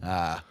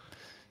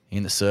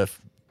 in the surf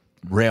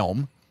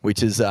realm,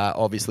 which is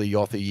obviously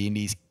Yothu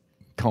Yindi's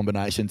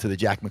combination to the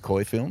Jack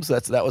McCoy films.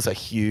 That was a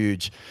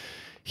huge,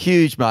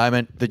 huge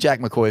moment. The Jack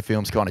McCoy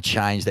films kind of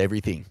changed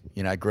everything.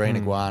 Green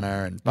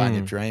Iguana and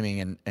Bunyip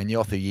Dreaming, and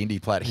Yothu Yindi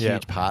played a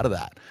huge part of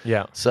that.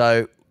 Yeah.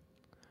 So,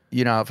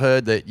 I've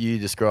heard that you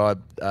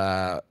describe,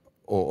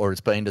 or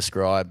it's been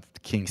described,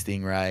 King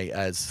Stingray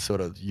as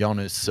sort of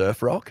Yolngu's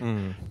surf rock.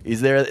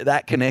 Is there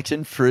that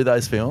connection through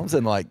those films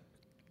and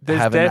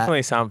There's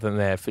definitely something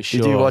there for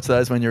sure. Did you watch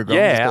those when you were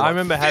growing up? Yeah, I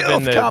remember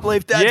having I can't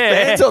believe Dad's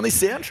band's on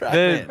this soundtrack,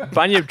 the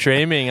Bunyip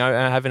Dreaming,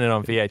 having it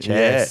on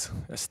VHS.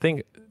 I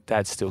think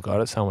Dad's still got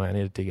it somewhere. I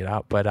need to dig it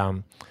up. But,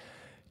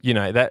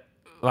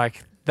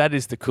 that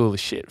is the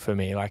coolest shit for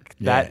me.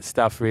 That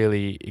stuff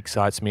really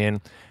excites me.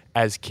 And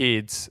as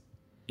kids,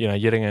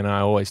 Yering and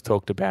I always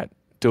talked about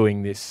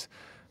doing this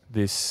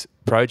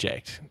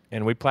project.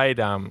 And we played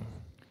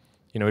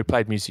we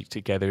played music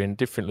together in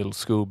different little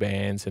school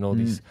bands and all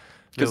these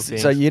little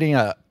things. So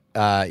Yiddinger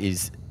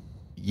is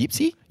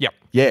Yipsy? Yep.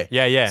 Yeah.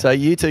 Yeah. So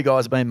you two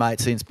guys have been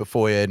mates since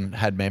before you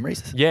had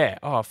memories? Yeah.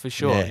 Oh, for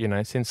sure.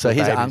 Yeah. Since so the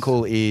his babies.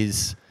 uncle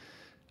is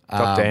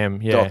Dr.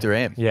 M. Yeah. Dr.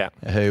 M. Yeah.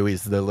 Who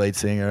is the lead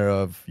singer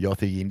of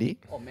Yothu Yindi.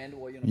 Oh,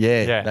 Mandalay.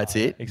 Yeah, that's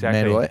it.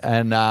 Exactly. Mandalay.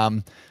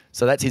 And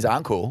so that's his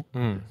uncle.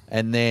 Mm.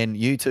 And then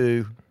you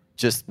two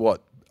just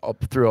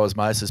through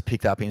osmosis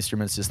picked up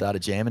instruments, just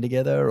started jamming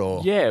together,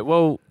 or? Yeah,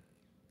 well,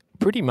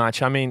 pretty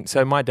much. I mean,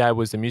 so my dad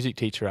was the music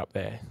teacher up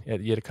there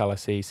at Yirrakala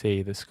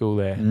CC, the school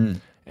there.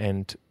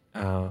 And,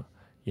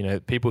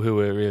 people who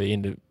were really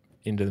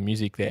into the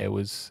music there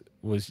was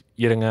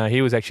Yiranga.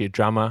 He was actually a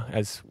drummer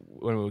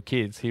when we were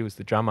kids. He was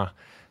the drummer.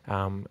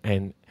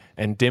 And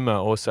Dimmer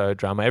also a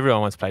drummer.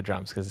 Everyone wants to play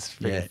drums because it's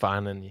pretty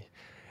fun. And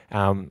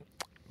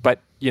but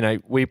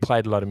we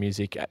played a lot of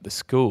music at the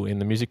school in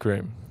the music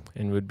room,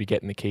 and we'd be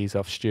getting the keys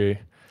off Stu.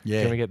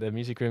 Yeah. Can we get the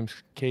music room's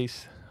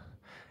keys?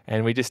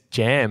 And we just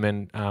jam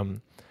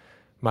and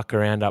muck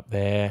around up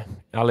there.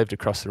 I lived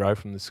across the road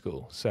from the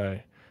school, so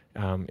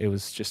it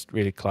was just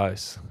really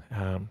close.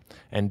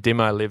 And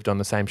Dimmer lived on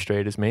the same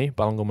street as me,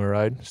 Ballangulma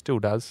Road, still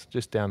does,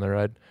 just down the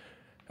road.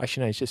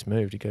 Actually, no, he's just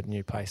moved. He got a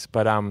new place.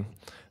 But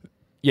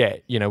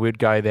we'd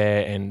go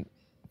there and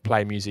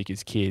play music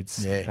as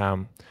kids. Yeah.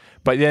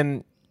 But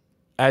then,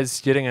 as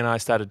Yiding and I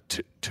started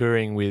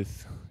touring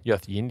with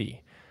Yoth Yindi,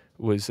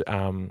 was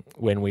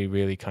when we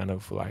really kind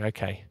of were like,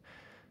 okay,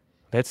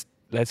 let's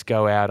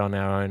go out on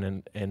our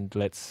own and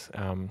let's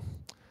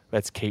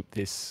keep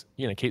this,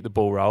 keep the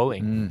ball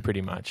rolling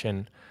pretty much.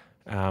 And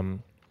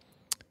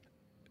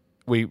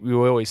we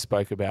always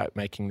spoke about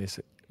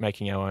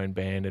making our own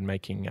band and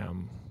making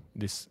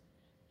this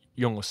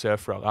Yolngu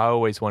surf rock. I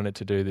always wanted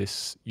to do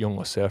this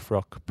Yolngu surf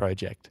rock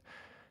project,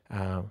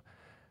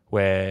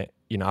 where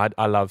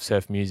I love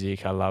surf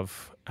music. I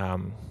love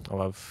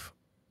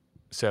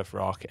surf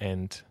rock,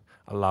 and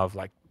I love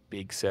like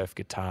big surf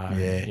guitar.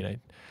 Yeah.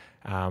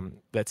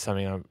 That's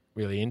something I'm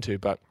really into.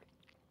 But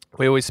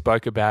we always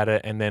spoke about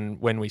it, and then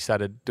when we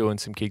started doing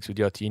some gigs with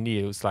Yoth Yindi,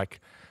 it was like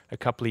a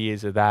couple of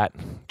years of that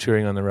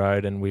touring on the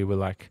road, and we were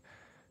like,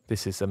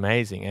 this is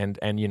amazing.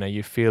 And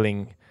you're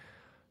feeling.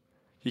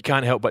 You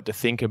can't help but to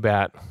think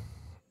about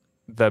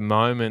the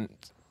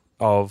moment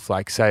of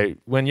so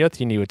when Yoth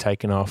Yindi were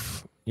taken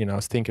off, I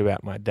was thinking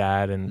about my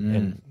dad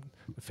and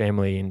the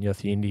family in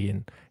Yoth Yindi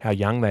and how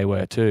young they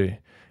were too.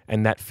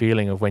 And that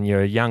feeling of when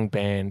you're a young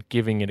band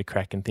giving it a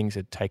crack and things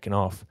had taken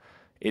off,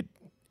 it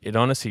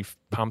honestly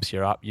pumps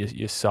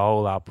your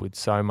soul up with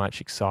so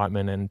much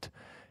excitement, and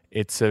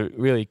it's a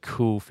really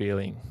cool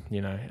feeling,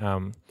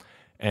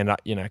 and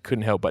I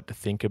couldn't help but to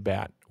think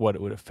about what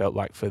it would have felt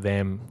like for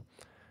them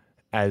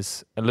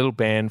as a little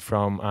band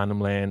from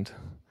Arnhem Land.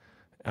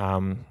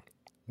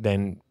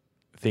 Then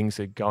things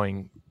are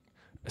going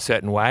a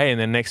certain way, and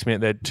then next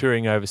minute they're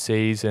touring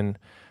overseas and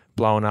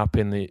blowing up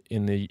in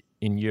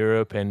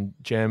Europe and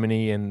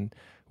Germany and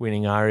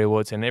winning ARIA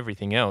awards and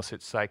everything else.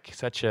 It's like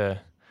such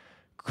a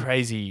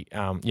crazy,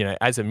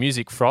 as a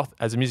music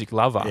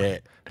lover,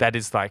 that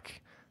is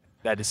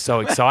so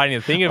exciting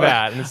to think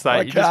about, and it's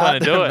like you just want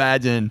to do it.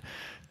 Imagine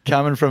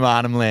coming from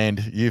Arnhem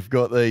Land, you've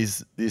got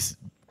this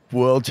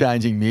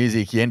world-changing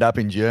music. You end up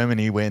in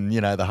Germany when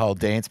the whole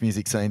dance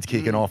music scene's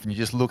kicking off, and you're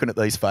just looking at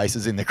these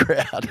faces in the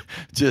crowd,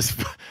 just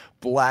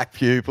black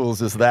pupils,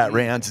 just that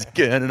round, just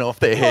gurning off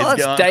their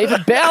heads. That's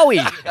David Bowie.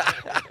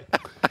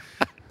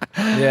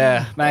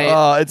 Yeah, mate.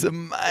 Oh, it's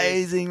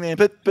amazing, man.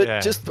 But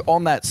just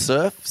on that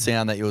surf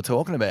sound that you were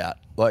talking about,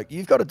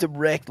 you've got a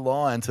direct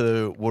line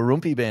to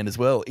Warumpi Band as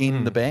well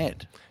in the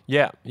band.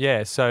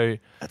 Yeah. So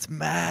that's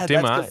mad.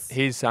 Dimmer,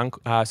 his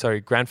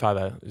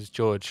grandfather is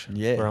George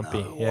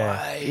Warumpi. No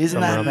way. Isn't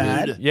that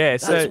mad? Yeah,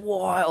 that's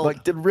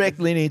wild. Direct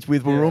lineage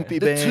with Warumpi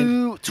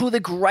Band. Two of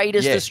the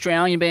greatest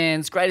Australian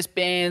bands, greatest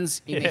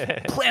bands in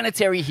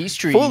planetary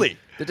history. Fully.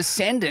 The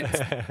Descendants,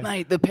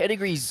 mate. The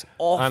pedigree's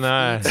off. I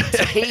know.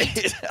 Its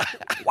teeth.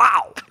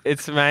 Wow.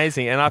 It's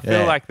amazing, and I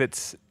feel like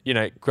that's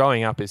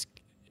growing up as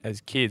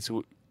kids.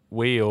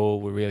 We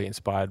all were really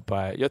inspired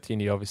by Yoth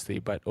Yindi, obviously,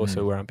 but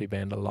also Warumpi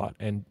Band a lot,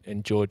 and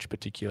George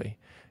particularly.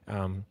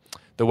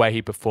 The way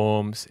he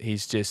performs,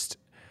 he's just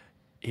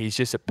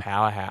a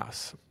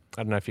powerhouse.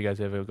 I don't know if you guys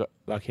ever got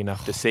lucky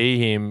enough to see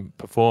him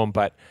perform,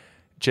 but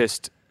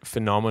just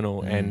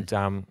phenomenal. And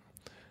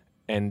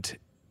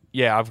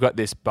I've got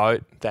this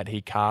boat that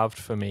he carved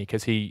for me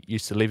because he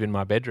used to live in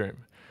my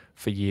bedroom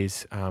for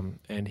years,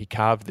 and he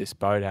carved this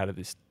boat out of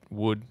this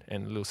wood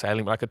and a little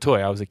sailing, like a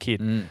toy. I was a kid,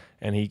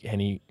 and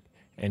he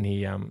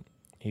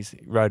he's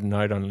wrote a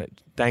note on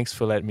it. Thanks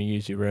for letting me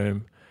use your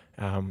room,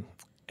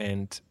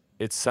 and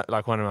it's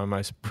like one of my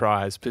most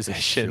prized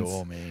possessions.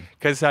 Sure, man.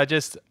 Because I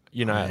just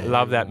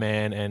love that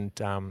man,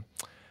 and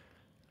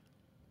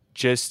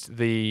just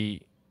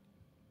the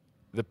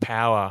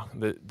power,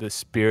 the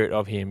spirit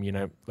of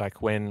him.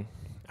 Like when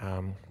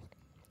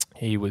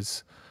he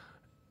was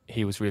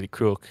really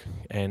crook,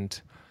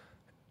 and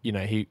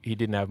he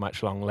didn't have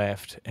much long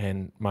left,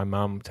 and my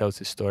mum tells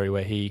this story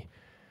where he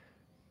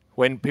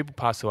when people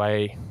pass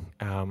away,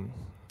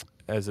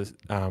 as a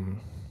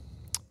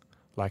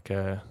like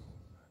a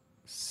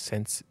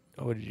sense,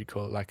 what did you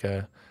call it? Like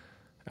a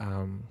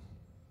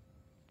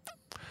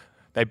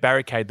they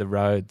barricade the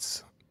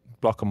roads,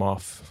 block them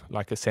off,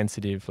 like a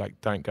sensitive, like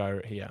don't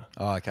go here.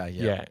 Oh, okay,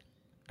 yeah.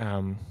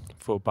 Yeah,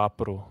 for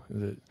Bapuru,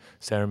 the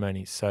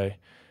ceremony. So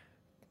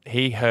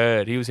he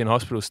was in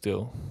hospital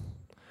still,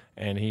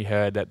 and he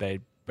heard that they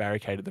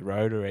barricaded the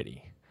road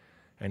already,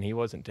 and he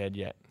wasn't dead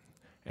yet,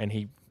 and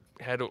it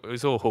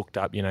was all hooked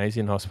up. You know, he's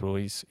in hospital.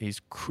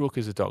 He's crook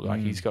as a dog.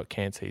 Like he's got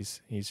cancer.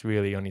 He's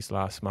really on his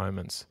last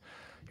moments.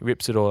 He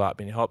rips it all up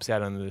and he hops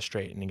out onto the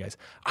street and he goes,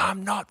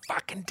 "I'm not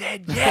fucking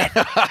dead yet."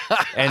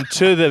 And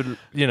to the,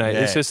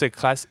 it's just a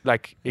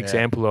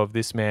example of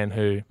this man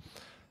who,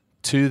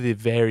 to the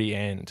very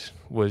end,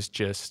 was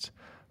just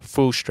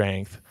full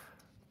strength.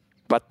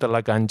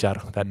 Battala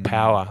Ganjar, that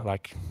power,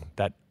 like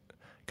that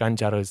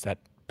Ganjar is that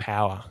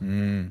power,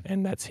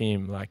 and that's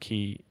him. Like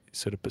he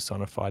sort of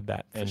personified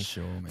that. And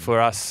for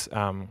us,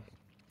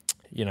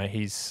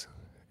 he's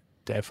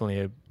definitely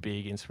a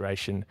big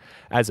inspiration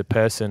as a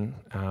person,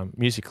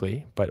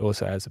 musically, but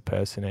also as a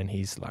person, and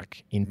he's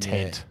like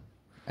intent.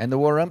 Yeah. And the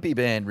Warumpi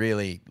band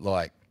really,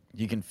 like,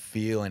 you can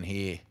feel and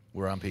hear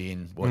Warumpi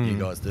in what you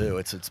guys do.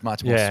 It's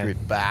much more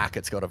stripped back.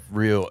 It's got a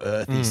real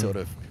earthy sort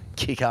of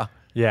kicker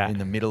in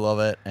the middle of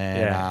it,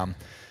 and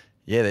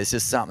there's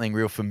just something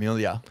real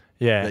familiar.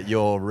 Yeah, that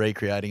you're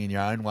recreating in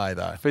your own way,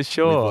 though. For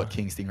sure, with what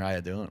King Stingray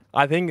are doing.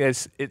 I think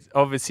it's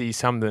obviously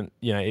something.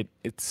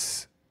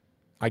 It's.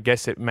 I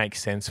guess it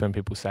makes sense when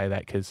people say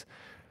that because,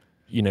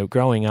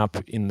 growing up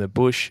in the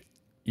bush,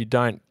 you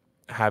don't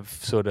have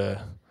sort of.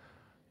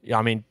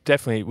 I mean,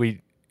 definitely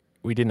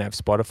we didn't have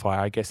Spotify.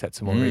 I guess that's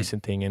a more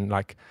recent thing, and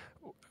like,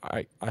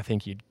 I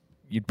think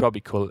you'd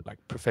probably call it like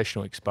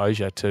professional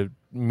exposure to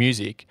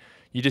music.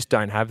 You just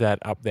don't have that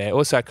up there.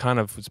 Also, I kind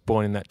of was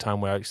born in that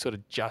time where I sort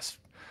of just.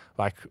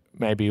 Like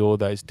maybe all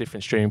those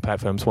different streaming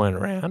platforms weren't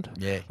around.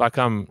 Yeah. Like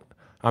I'm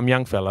a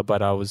young fella,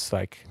 but I was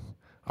like,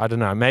 I don't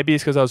know. Maybe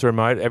it's because I was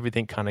remote.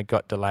 Everything kind of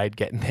got delayed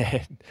getting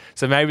there.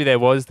 So maybe there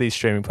was these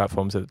streaming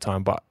platforms at the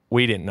time, but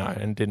we didn't know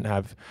and didn't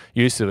have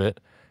use of it.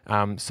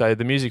 So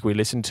the music we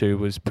listened to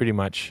was pretty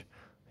much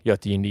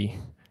Yoti Indie,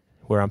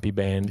 Warumpi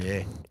Band.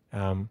 Yeah.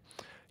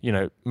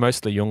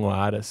 Mostly Yolngu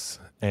artists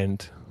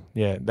and.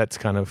 Yeah, that's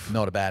kind of...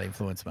 Not a bad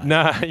influence, mate.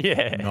 No,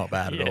 yeah. Not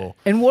bad at all.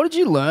 And what did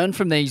you learn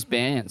from these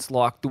bands,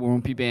 like the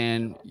Warumpi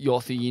Band,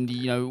 Yothu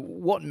Yindi?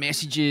 What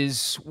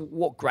messages,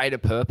 what greater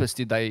purpose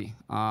did they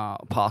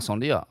pass on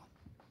to you?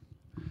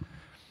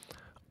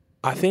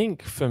 I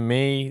think for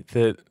me,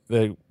 the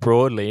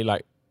broadly,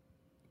 like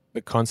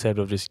the concept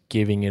of just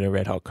giving it a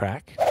red hot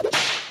crack.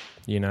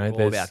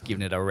 All about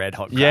giving it a red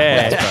hot crack.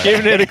 Yeah,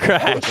 giving it a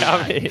crack.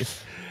 I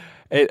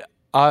mean,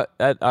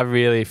 I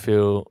really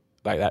feel...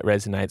 like that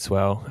resonates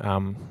well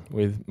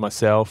with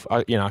myself.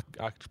 I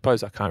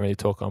suppose I can't really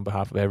talk on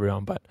behalf of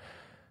everyone, but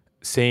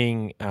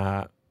seeing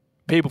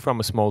people from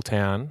a small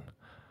town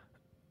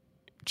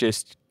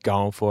just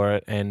going for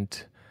it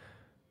and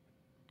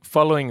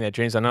following their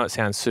dreams. I know it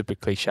sounds super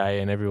cliche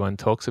and everyone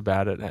talks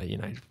about it.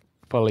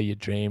 Follow your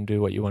dream,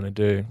 do what you want to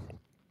do.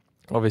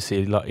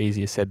 Obviously, a lot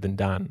easier said than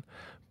done,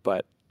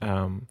 but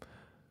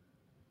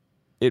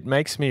it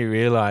makes me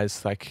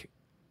realize like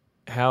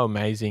how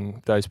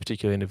amazing those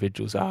particular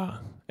individuals are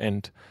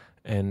and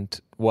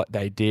what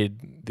they did,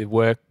 the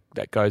work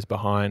that goes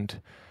behind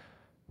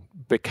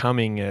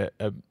becoming a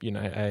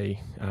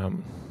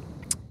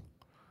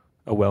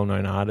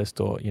well-known artist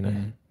or,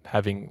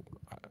 having,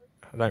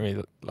 I don't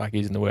really like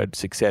using the word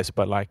success,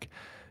 but like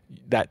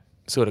that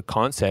sort of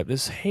concept,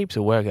 there's heaps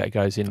of work that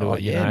goes into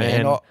it.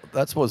 Man.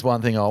 That was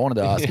one thing I wanted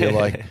to ask you,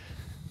 like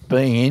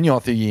being in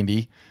Yothu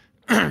Yindi,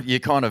 you're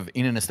kind of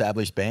in an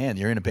established band.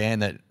 You're in a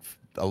band that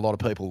a lot of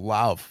people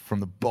love from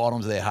the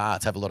bottoms of their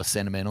hearts, have a lot of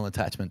sentimental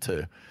attachment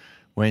to.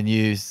 When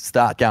you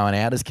start going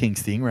out as King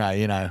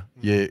Stingray,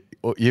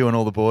 you and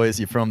all the boys,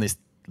 you're from this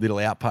little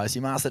outpost.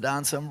 You must have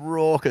done some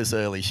raucous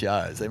early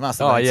shows. They must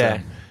have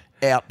done some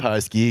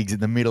outpost gigs in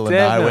the middle of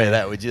nowhere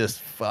that were just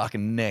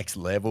fucking next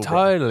level.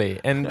 Totally,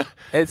 bro. And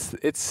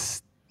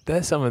it's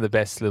they're some of the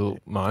best little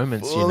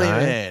moments. Fully,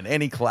 man.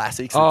 Any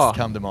classics that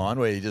come to mind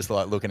where you're just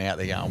like looking out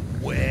there going,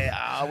 "Where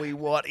are we?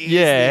 What is this?"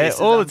 Yeah,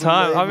 all the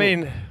time. I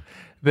mean.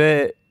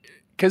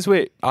 Because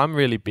I'm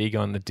really big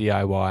on the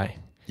DIY,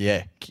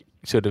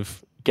 sort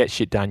of get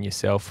shit done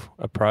yourself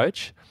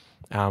approach.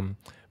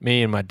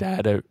 Me and my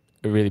dad are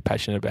really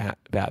passionate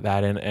about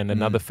that, and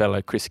another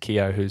fellow, Chris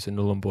Keogh, who's a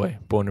Nullan boy,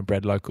 born and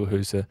bred local,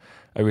 who's a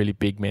really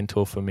big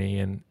mentor for me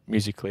and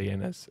musically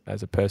and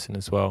as a person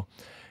as well.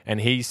 And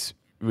he's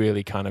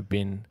really kind of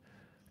been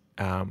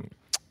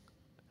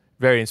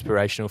very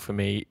inspirational for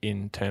me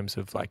in terms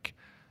of like,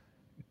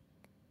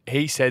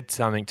 he said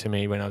something to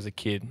me when I was a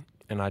kid.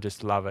 And I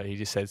just love it. He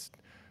just says,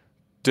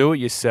 do it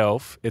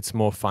yourself. It's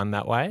more fun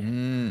that way.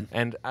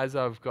 And as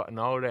I've gotten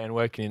older and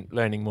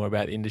learning more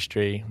about the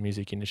industry,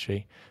 music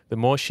industry, the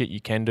more shit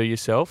you can do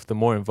yourself, the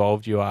more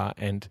involved you are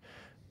and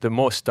the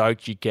more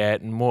stoked you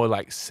get and more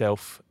like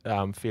self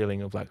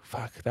feeling of like,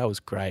 fuck, that was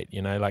great,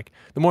 you know, like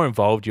the more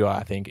involved you are,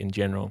 I think, in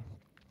general.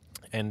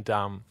 And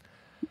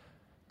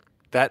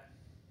that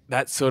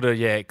sort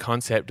of,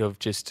 concept of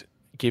just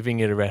giving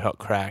it a red hot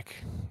crack.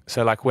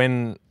 So like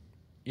when,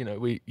 you know,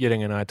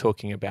 Yeding and I are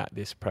talking about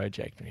this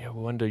project, we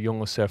want to do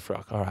Yolngu surf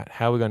rock. All right,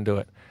 how are we going to do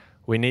it?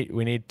 We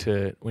need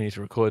to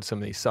record some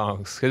of these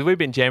songs, because we've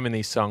been jamming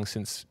these songs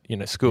since, you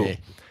know, school. Yeah.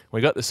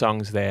 We got the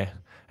songs there.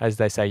 As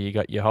they say, you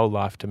got your whole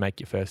life to make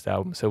your first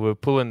album. So we're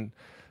pulling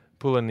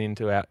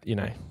into our, you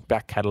know,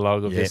 back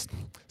catalogue of just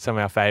some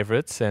of our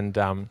favourites. And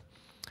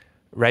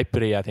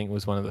Raperi, I think,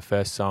 was one of the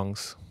first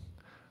songs.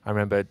 I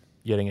remember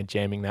getting a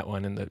jamming that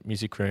one in the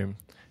music room,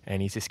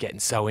 and he's just getting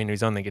so in.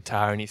 He's on the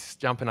guitar and he's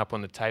jumping up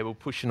on the table,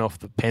 pushing off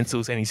the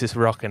pencils, and he's just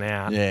rocking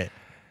out. Yeah.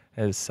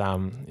 As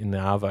in the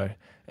Arvo.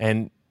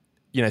 And,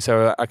 you know,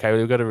 so, okay,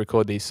 we've got to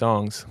record these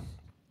So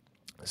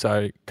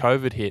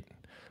COVID hit,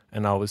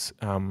 and I was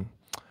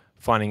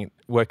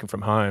working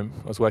from home.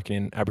 I was working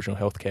in Aboriginal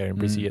healthcare in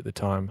Brizzy at the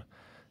time,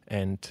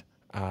 and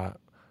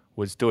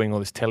was doing all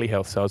this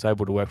telehealth, so I was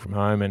able to work from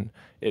home, and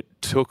it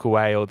took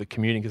away all the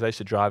commuting, because I used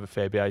to drive a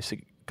fair bit. I used to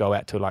go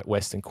out to like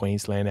Western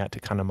Queensland, out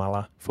to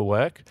Cunnamulla for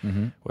work,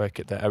 work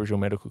at the Aboriginal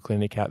Medical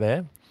Clinic out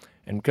there.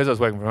 And because I was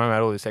working from home, I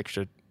had all this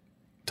extra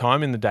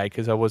time in the day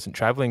because I wasn't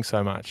travelling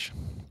so much.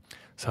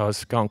 So I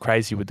was going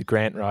crazy with the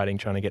grant writing,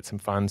 trying to get some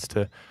funds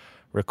to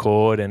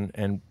record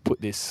and put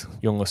this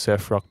Yolngu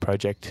surf rock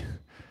project,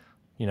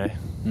 you know,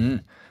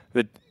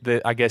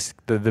 I guess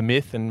the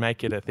myth, and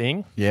make it a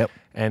thing. Yep.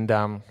 And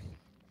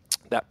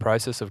that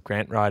process of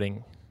grant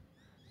writing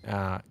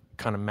kind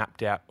of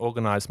mapped out,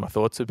 organised my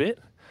thoughts a bit.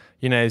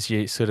 You know, as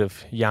you sort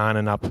of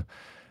yarning up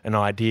an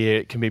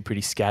idea, it can be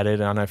pretty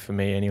scattered. I know for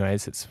me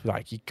anyways, it's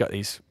like you got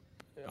these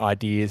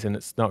ideas and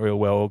it's not real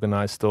well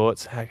organised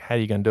thoughts. How are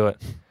you going to do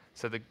it?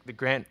 So the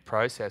grant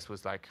process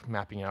was like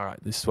mapping, all right,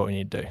 this is what we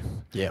need to do.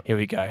 Yeah. Here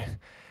we go.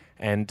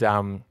 And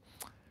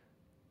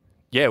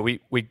we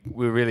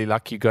were really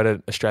lucky. Got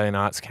an Australian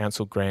Arts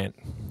Council grant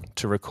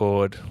to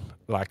record,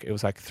 like it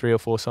was like 3 or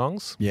 4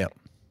 songs. Yeah.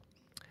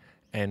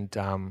 And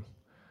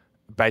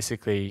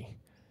basically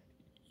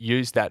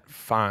used that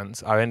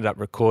funds. I ended up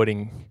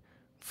recording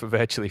for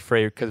virtually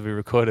free, because we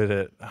recorded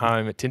at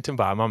home at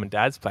Tintinbar, Mum and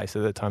Dad's place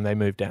at the time. They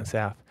moved down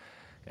south,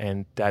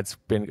 and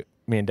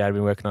me and Dad have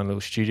been working on a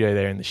little studio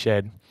there in the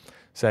shed.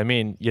 So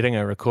me and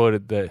Yedinga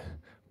recorded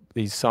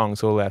these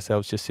songs all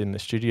ourselves just in the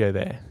studio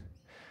there.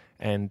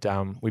 And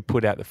we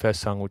put out the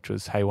first song, which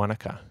was Hey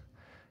Wanaka.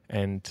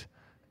 And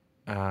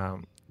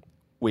I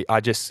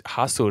just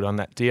hustled on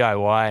that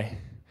DIY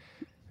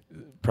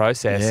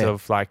process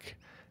of like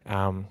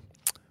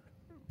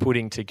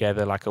putting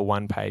together like a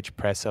 1-page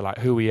presser, like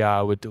who we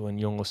are, we're doing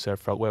Yolngu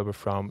surf rock, where we're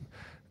from,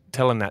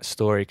 telling that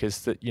story,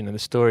 because the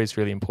story is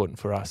really important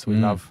for us. We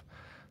love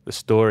the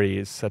story,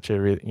 is such a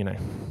really,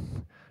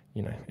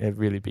 a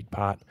really big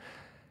part.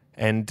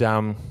 And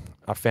I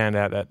found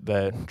out that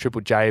the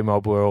Triple J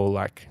mob were all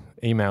like,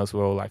 emails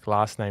were all like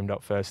last name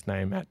dot first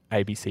name at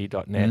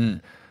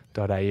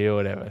abc.net.au or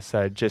whatever.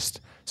 So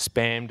just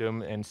spammed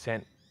them and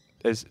sent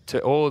to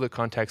all the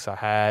contacts I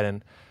had,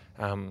 and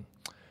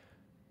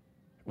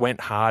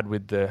went hard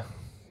with the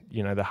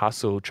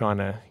hustle, trying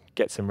to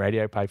get some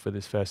radio play for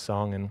this first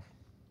song. And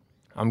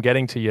I'm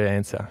getting to your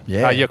answer.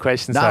 Yeah. Your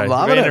question. No, I'm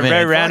loving it, in a man.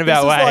 very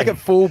roundabout way. This is like a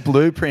full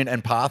blueprint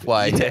and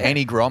pathway to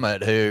any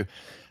grommet who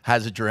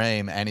has a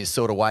dream and is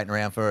sort of waiting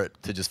around for it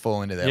to just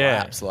fall into their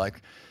laps.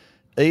 Like,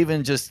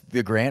 even just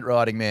the grant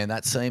writing, man,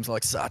 that seems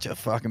like such a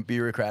fucking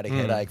bureaucratic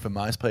headache for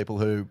most people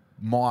who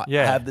might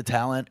have the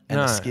talent and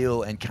the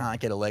skill and can't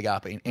get a leg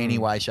up in any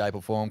way, shape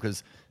or form,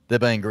 because they're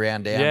being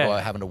ground down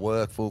by having to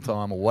work full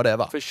time or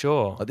whatever. For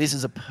sure. Like, this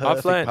is a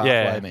perfect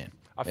pathway, man.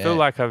 I feel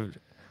like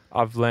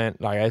I've learned,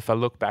 like, if I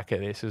look back at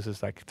this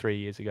is like 3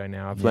 years ago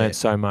now, I've learned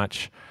so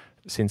much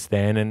since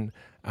then. And,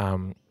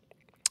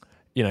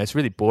 it's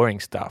really boring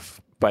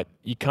stuff, but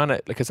you kind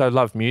of, because I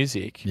love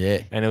music.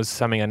 Yeah. And it was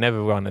something I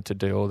never wanted to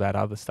do, all that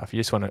other stuff. You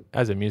just want to,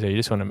 as a musician, you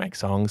just want to make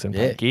songs and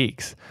play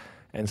gigs.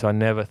 And so I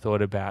never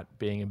thought about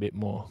being a bit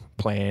more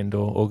planned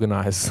or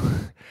organised.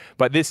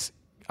 But this,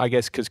 I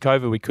guess, because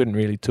COVID, we couldn't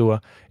really tour.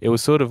 It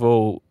was sort of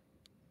all,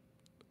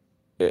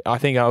 I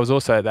think I was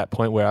also at that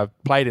point where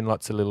I've played in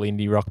lots of little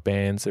indie rock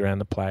bands around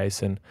the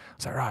place, and I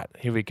was like, right,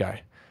 here we go.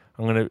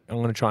 I'm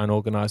gonna try and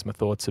organise my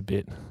thoughts a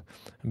bit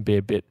and be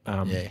a bit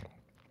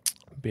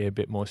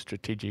more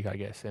strategic, I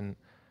guess. And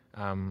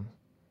and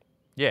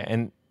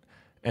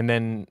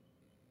then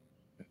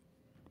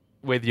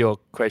with your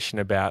question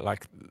about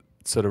like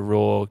sort of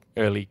raw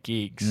early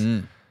gigs,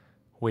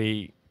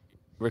 we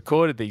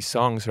recorded these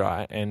songs,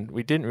 right? And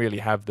we didn't really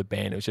have the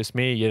band. It was just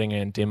me, Yedinga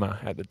and Dimmer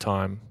at the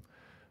time,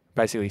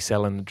 basically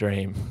selling the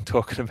dream,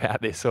 talking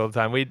about this all the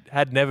time. We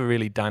had never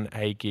really done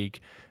a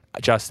gig,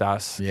 just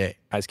us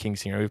as King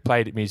Singer. We've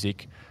played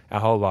music our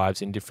whole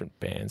lives in different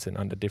bands and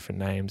under different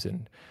names,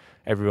 and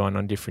everyone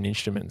on different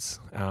instruments.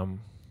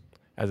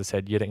 As I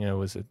said, Yedinga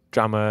was a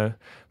drummer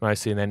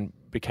mostly, and then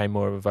became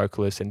more of a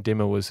vocalist, and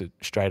Dimmer was a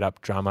straight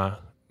up drummer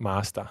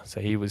master.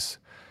 So he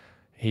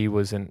he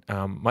wasn't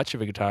much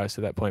of a guitarist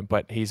at that point,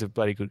 but he's a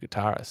bloody good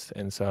guitarist.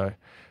 And so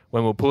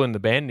when we're pulling the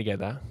band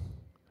together,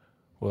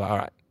 we're like, all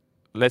right,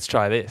 let's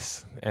try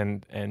this.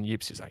 And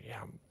Yips is like,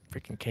 yeah, I'm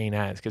freaking keen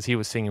as, because he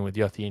was singing with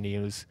Yothi and he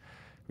was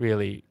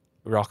really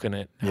rocking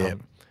it. Yeah.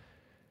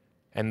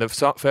 And the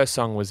first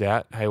song was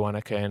out, Hey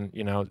Wanaka, and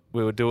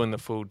we were doing the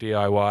full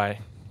DIY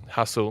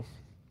hustle.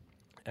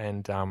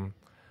 And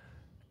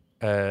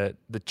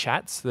the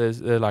Chats,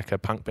 they're like a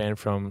punk band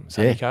from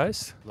Sunny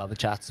Coast. Love the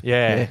Chats.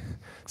 Yeah.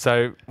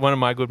 So one of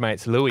my good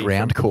mates, Louis.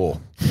 Groundcore.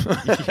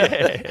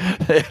 Yeah.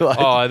 They're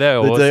like They're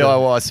awesome. The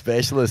DIY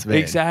specialist, man.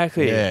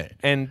 Exactly. Yeah.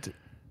 And,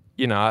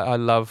 I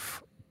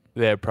love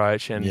their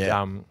approach, and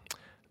Yeah.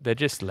 they're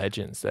just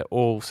legends. They're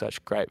all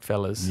such great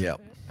fellas. Yep.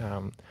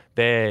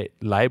 Their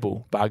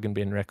label, Bargain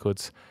Bin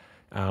Records,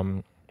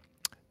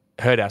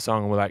 heard our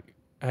song and were like,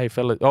 hey,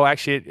 fellas. Oh,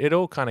 actually, it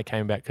all kind of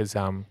came back because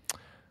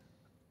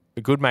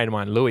a good mate of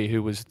mine, Louis,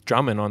 who was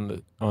drumming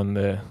on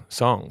the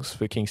songs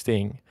for King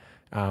Sting,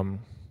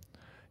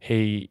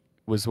 he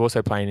was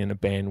also playing in a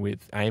band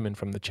with Eamon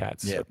from the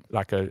Chats,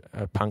 like a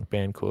punk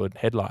band called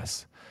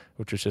Headlice,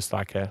 which was just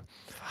like a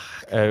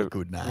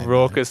good name,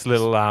 raucous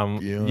little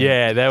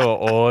yeah, they were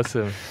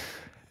awesome.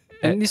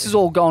 And this is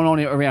all going on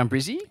around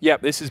Brizzy?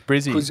 Yep, this is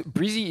Brizzy. Because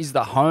Brizzy is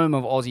the home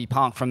of Aussie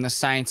punk from the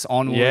Saints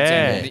onwards.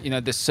 Yeah.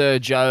 And, the Sir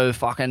Joe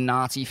fucking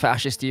Nazi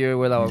fascist era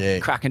where they were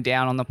cracking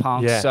down on the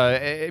punks. Yeah. So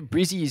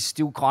Brizzy is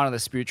still kind of the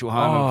spiritual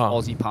home of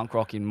Aussie punk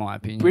rock, in my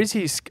opinion.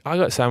 I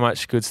got so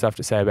much good stuff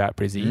to say about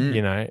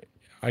Brizzy.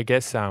 I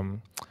guess,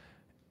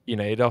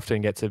 it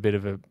often gets a bit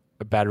of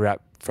a bad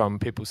rap from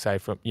people say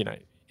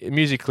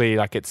musically,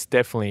 like it's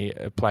definitely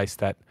a place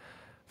that,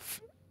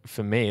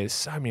 for me, there's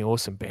so many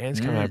awesome bands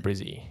coming out of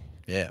Brizzy.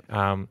 Yeah.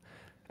 And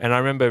I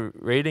remember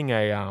reading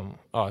sorry,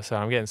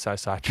 I'm getting so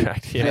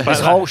sidetracked. This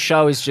whole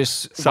show is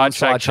just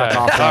sidetrack show.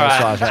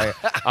 after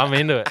sidetrack. I'm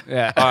into it.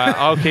 Yeah. All right,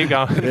 I'll keep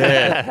going.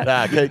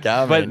 Keep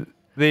going, But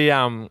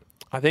man.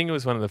 I think it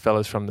was one of the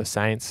fellas from the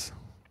Saints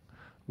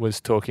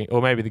was talking,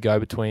 or maybe the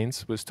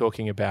Go-Betweens was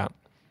talking about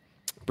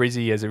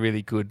Brizzy as a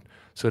really good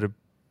sort of,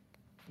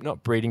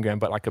 not breeding ground,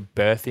 but like a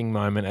birthing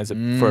moment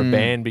for a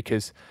band,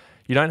 because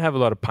you don't have a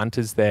lot of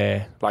punters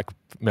there like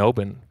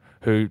Melbourne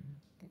who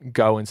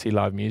go and see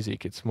live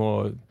music. It's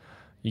more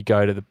you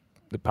go to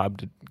the pub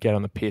to get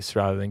on the piss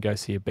rather than go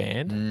see a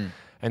band.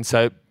 And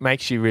so it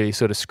makes you really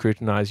sort of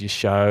scrutinise your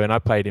show. And I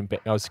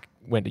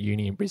went to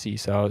uni in Brizzy,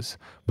 so I was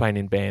playing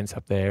in bands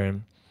up there,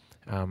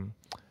 and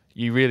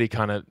you really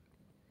kind of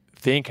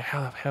think,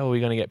 how the hell are we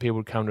going to get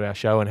people to come to our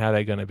show and how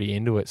they're going to be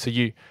into it? So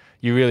you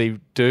really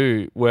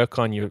do work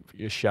on your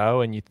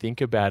show, and you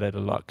think about it a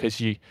lot, because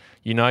you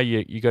got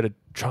to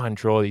try and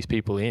draw these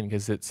people in,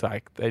 because it's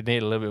like they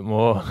need a little bit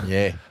more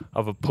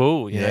of a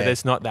pull. You know,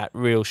 there's not that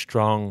real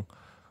strong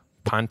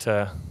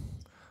punter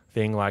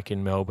thing like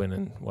in Melbourne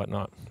and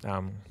whatnot.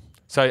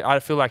 So I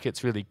feel like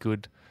it's really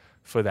good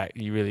for that.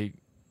 You really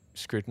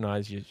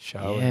scrutinise your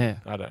show. Yeah. And,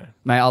 I don't know.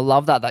 Mate, I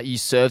love that you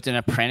served an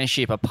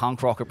apprenticeship, a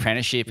punk rock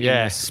apprenticeship in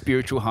the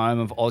spiritual home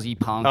of Aussie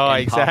punk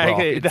and punk rock.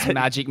 It's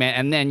magic, man.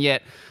 And then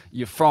yet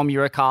you're from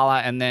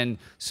Yirrkala, and then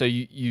so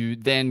you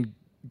then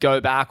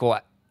go back,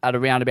 or at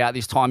around about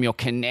this time you're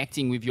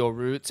connecting with your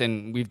roots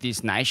and with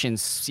this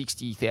nation's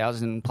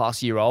 60,000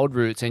 plus year old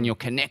roots, and you're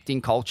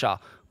connecting culture,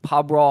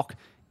 pub rock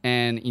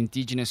and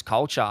Indigenous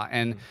culture.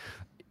 And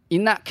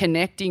in that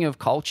connecting of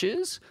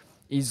cultures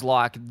is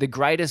like the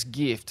greatest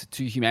gift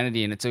to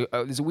humanity, and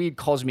there's a weird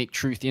cosmic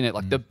truth in it.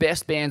 Like the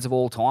best bands of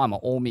all time are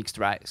all mixed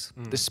race.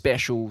 The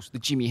Specials, the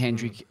Jimi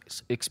Hendrix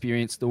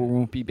Experience, the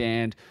Warumpi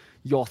Band,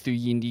 Yothu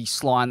Yindi,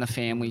 Sly and the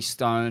Family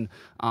Stone.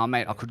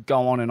 Mate, I could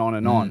go on and on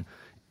and on.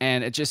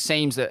 And it just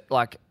seems that,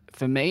 like,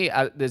 for me,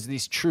 there's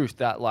this truth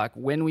that, like,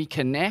 when we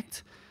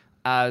connect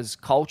as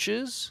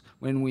cultures,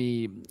 when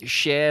we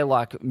share,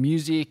 like,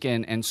 music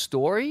and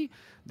story,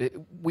 that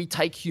we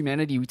take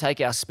humanity, we take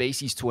our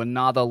species to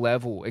another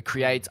level. It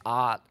creates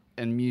art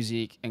and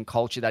music and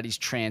culture that is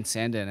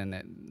transcendent.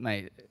 And,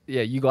 mate,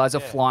 you guys are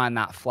flying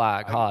that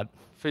flag hard.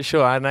 For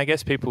sure. And I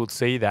guess people would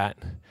see that.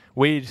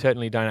 We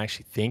certainly don't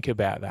actually think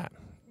about that,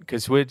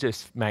 because we're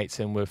just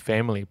mates and we're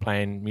family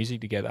playing music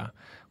together.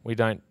 We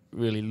don't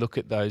really look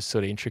at those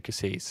sort of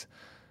intricacies.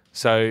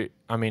 So,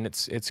 I mean,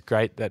 it's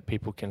great that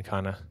people can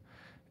kind of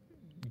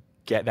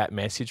get that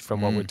message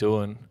from what we're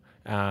doing.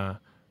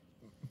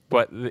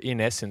 But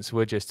in essence,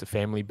 we're just a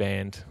family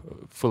band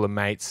full of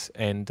mates,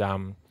 and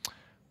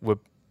we're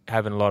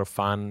having a lot of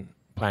fun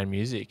playing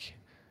music.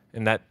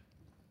 And that,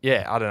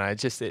 I don't know,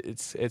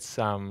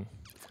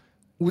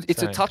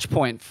 it's a touch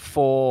point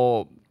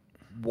for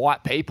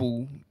white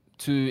people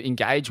to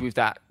engage with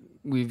that,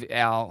 with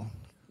our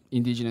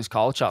Indigenous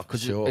culture,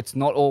 because it's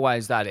not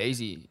always that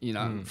easy,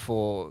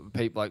 for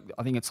people. Like,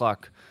 I think it's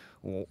like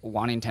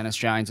 1 in 10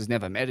 Australians has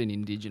never met an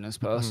Indigenous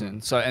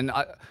person. So, and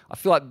I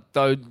feel like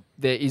though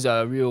there is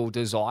a real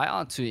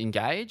desire to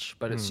engage,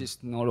 but it's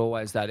just not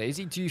always that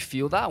easy. Do you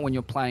feel that when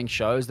you're playing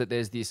shows, that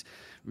there's this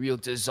real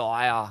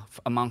desire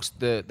amongst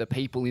the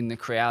people in the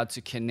crowd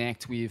to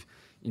connect with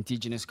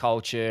Indigenous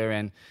culture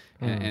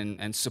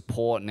and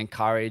support and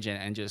encourage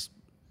and just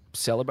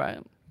celebrate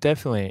it?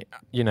 Definitely.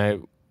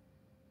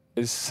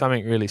 There's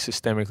something really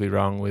systemically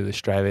wrong with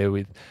Australia,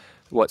 with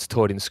what's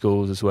taught in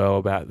schools as well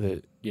about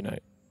the,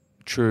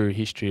 true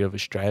history of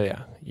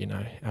Australia,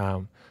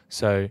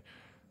 So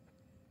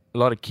a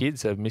lot of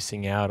kids are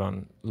missing out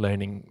on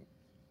learning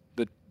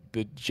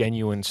the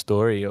genuine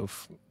story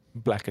of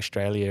Black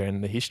Australia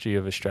and the history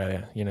of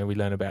Australia. We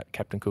learn about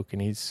Captain Cook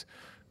and his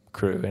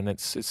crew, and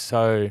it's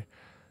so,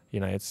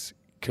 it's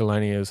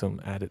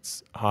colonialism at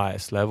its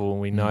highest level,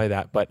 and we know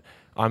that. But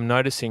I'm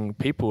noticing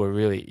people are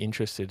really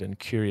interested and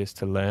curious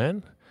to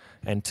learn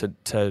and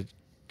to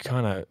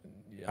kind of,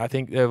 I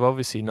think they've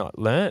obviously not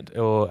learnt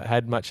or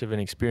had much of an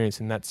experience,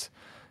 and that's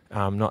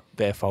not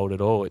their fault at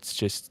all. It's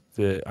just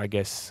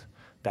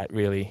that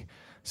really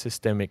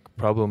systemic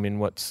problem in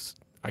what's,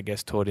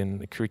 taught in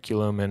the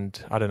curriculum,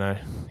 and I don't know,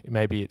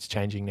 maybe it's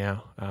changing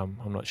now.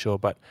 I'm not sure,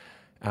 but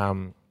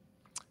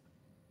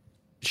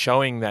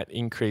showing that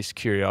increased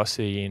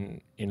curiosity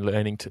in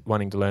wanting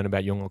to learn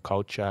about Yolngu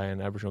culture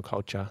and Aboriginal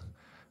culture,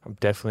 I'm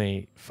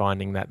definitely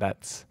finding that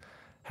that's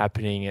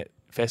happening at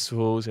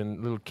festivals,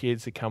 and little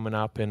kids are coming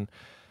up, and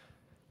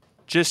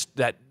just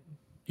that,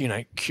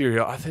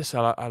 curiosity.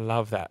 I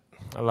love that.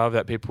 I love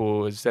that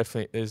there's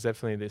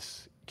definitely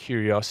this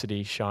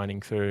curiosity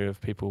shining through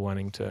of people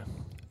wanting to.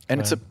 And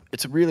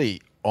it's a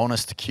really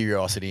honest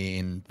curiosity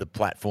in the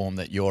platform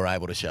that you're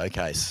able to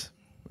showcase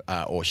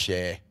or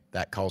share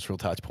that cultural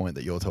touch point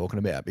that you're talking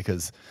about,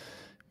 because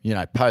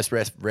post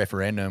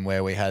referendum,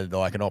 where we had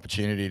like an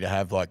opportunity to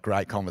have like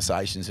great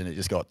conversations, and it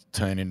just got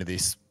turned into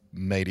this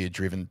media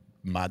driven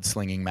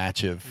mudslinging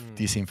match of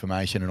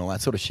disinformation and all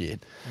that sort of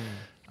shit.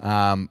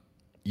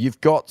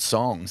 You've got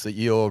songs that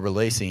you're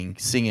releasing,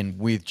 singing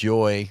with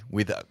joy,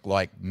 with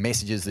like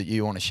messages that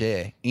you want to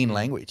share in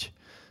language.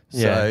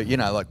 So,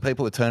 like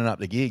people are turning up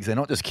to gigs, they're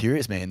not just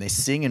curious, man. They're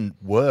singing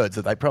words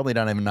that they probably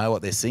don't even know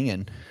what they're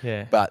singing.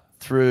 Yeah. But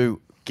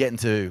through getting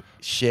to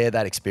share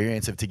that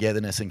experience of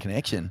togetherness and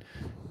connection,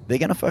 they're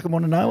going to fucking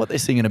want to know what they're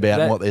singing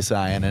about and what they're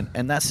saying.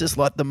 And that's just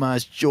like the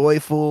most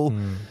joyful,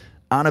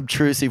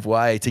 unobtrusive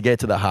way to get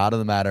to the heart of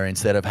the matter,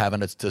 instead of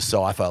having to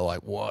decipher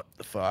like what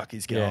the fuck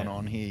is going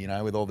on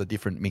here, with all the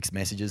different mixed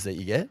messages that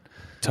you get.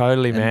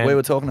 Totally, man. We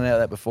were talking about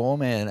that before,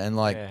 man. And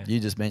like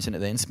you just mentioned it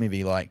then,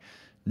 Smithy, like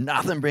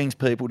nothing brings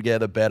people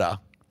together better.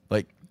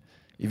 Like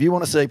if you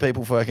want to see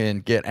people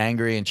fucking get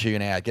angry and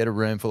tune out, get a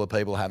room full of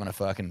people having a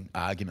fucking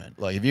argument.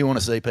 Like if you want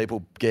to see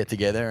people get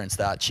together and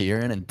start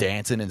cheering and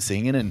dancing and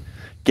singing and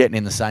getting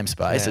in the same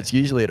space, it's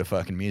usually at a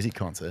fucking music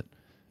concert.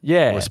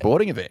 Yeah. Or a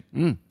sporting event.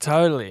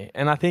 Totally.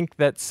 And I think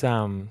that's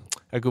a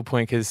good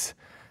point, because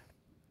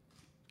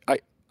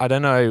I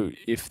don't know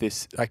if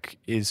this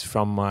is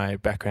from my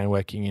background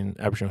working in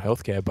Aboriginal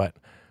healthcare, but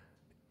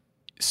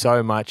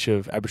so much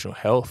of Aboriginal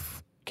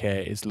health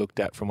care is looked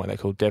at from what they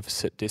call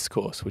deficit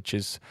discourse, which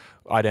is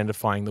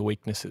identifying the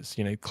weaknesses.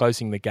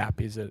 Closing the gap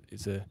is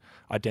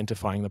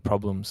identifying the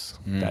problems,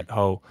 that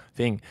whole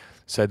thing.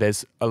 So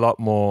there's a lot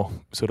more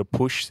sort of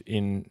push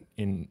in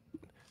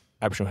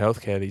Aboriginal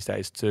healthcare these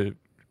days to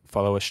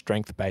follow a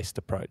strength-based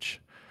approach.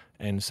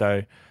 And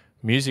so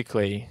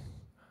musically,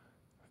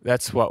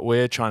 that's what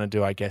we're trying to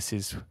do, I guess,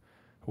 is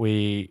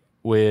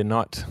we're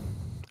not...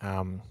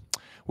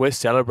 we're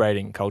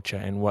celebrating culture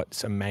and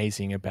what's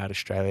amazing about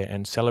Australia,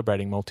 and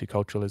celebrating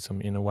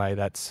multiculturalism in a way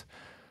that's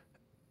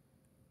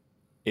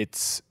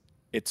it's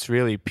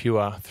really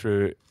pure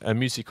through a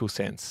musical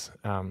sense.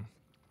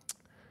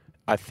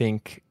 I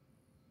think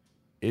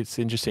it's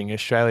interesting.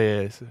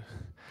 Australia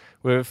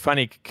we're a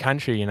funny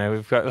country,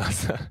 we've got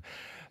lots of,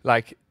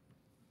 like,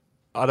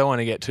 I don't want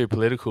to get too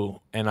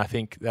political, and I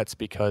think that's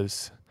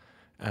because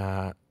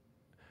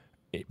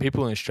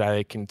people in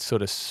Australia can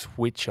sort of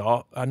switch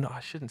off. No, I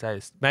shouldn't say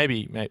this.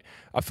 Maybe.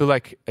 I feel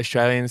like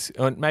Australians,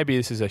 or maybe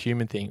this is a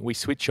human thing, we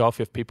switch off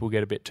if people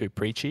get a bit too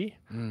preachy.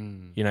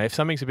 If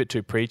something's a bit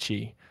too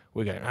preachy,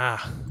 we go,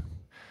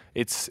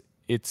 It's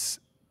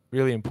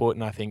really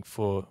important, I think,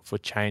 for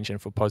change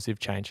and for positive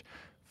change,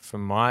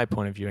 from my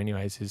point of view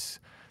anyways, is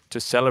to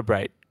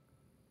celebrate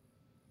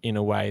in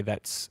a way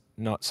that's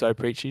not so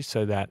preachy,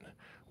 so that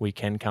we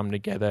can come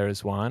together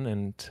as one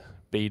and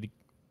be,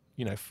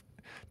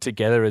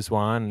 together as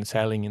one and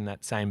sailing in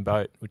that same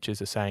boat, which is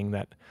a saying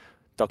that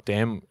Dr.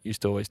 M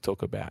used to always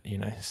talk about,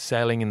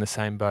 sailing in the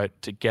same boat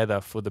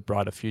together for the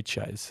brighter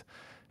future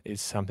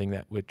is something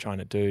that we're trying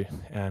to do.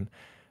 And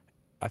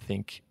I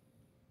think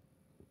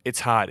it's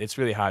hard. It's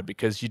really hard,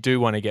 because you do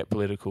want to get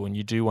political and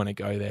you do want to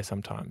go there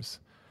sometimes.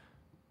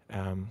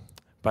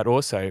 But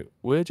also,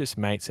 we're just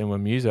mates and we're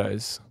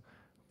musos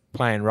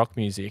playing rock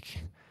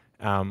music.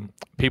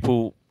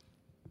 People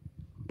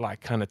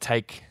kind of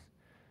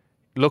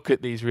look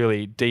at these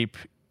really deep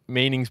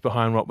meanings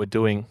behind what we're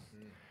doing,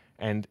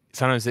 and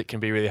sometimes it can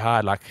be really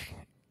hard,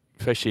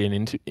 especially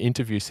in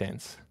interview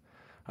sense.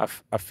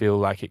 I feel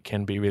like it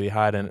can be really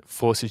hard, and it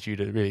forces you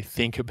to really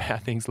think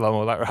about things a lot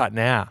more, like right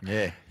now.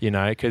 Yeah.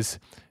 Because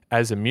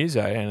as a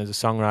muso and as a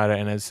songwriter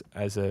and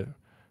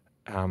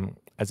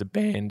as a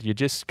band, you're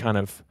just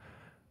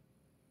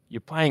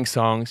you're playing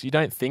songs, you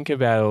don't think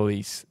about all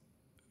these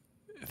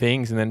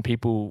things, and then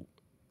people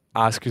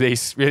ask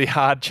these really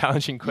hard,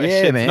 challenging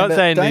questions. Yeah, man. Not but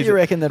saying don't these you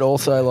reckon that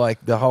also, like,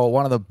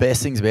 one of the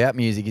best things about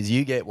music is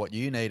you get what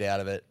you need out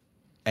of it,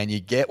 and you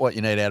get what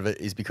you need out of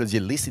it is because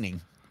you're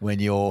listening when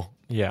you're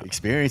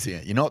experiencing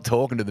it. You're not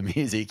talking to the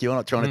music. You're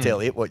not trying to tell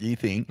it what you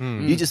think.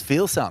 You just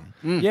feel something.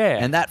 Yeah.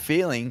 And that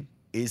feeling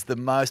is the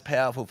most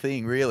powerful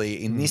thing,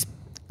 really, in this,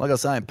 like I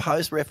was saying,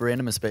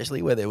 post-referendum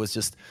especially, where there was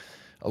just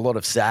a lot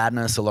of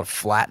sadness, a lot of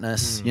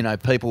flatness. You know,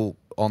 people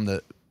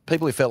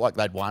who felt like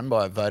they'd won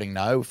by voting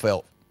no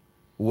felt,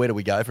 where do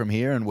we go from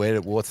here, and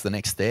what's the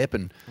next step?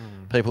 And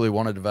people who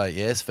wanted to vote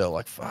yes felt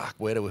like, fuck,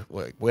 where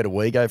do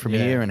we go from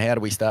here, and how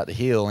do we start to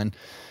heal? And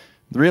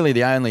really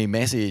the only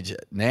message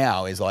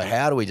now is like,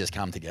 how do we just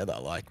come together?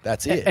 Like,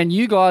 that's it. And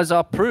you guys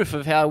are proof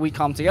of how we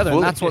come together.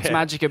 Fully, And that's what's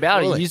magic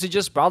about it. You're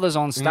just brothers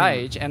on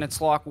stage, and it's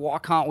like, why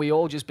can't we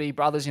all just be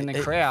brothers in the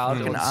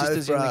crowd or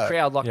sisters in the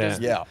crowd? Like,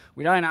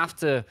 we don't have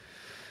to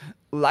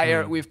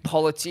layer it with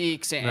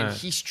politics and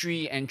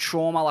history and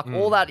trauma. Like,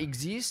 all that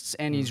exists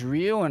and is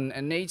real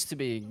and needs to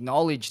be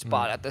acknowledged.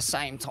 But at the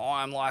same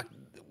time, like,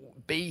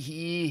 be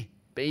here,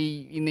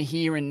 be in the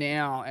here and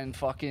now, and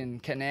fucking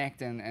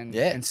connect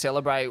and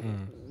celebrate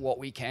what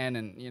we can.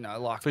 And, you know,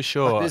 like, for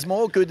sure, there's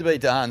more good to be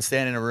done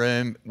standing in a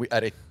room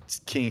at a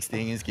King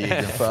Stingers gig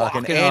than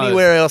fucking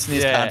anywhere else in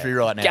this country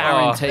right now.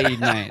 Guaranteed,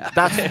 mate.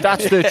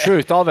 That's the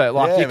truth of it.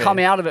 Like, you come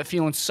out of it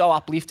feeling so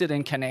uplifted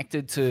and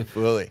connected to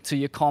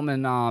your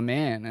common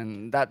man,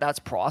 and that's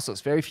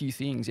priceless. Very few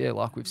things,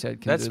 like we've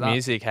said, can do that.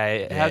 Music,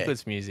 hey. How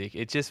good's music?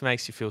 It just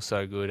makes you feel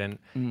so good, and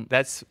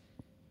that's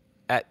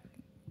at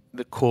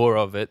the core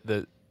of it.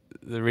 The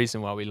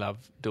reason why we love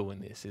doing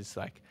this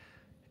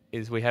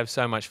is we have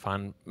so much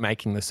fun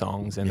making the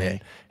songs and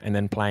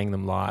then playing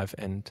them live,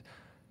 and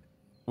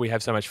we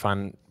have so much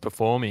fun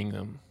performing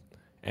them,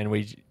 and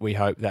we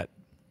hope that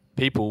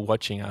people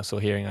watching us or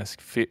hearing us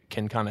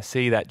can kind of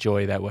see that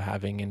joy that we're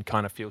having and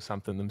kind of feel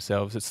something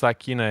themselves. It's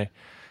like, you know,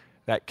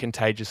 that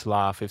contagious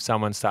laugh. If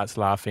someone starts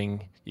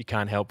laughing, you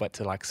can't help but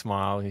to like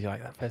smile, and you're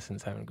like, that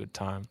person's having a good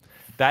time.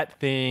 That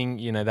thing,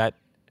 you know, that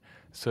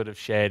sort of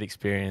shared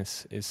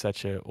experience is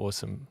such an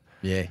awesome.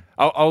 Yeah.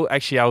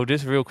 I'll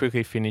just real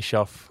quickly finish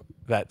off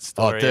that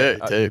story.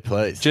 Oh, do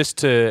please. Just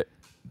to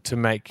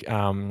make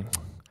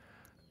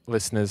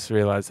listeners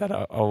realise that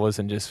I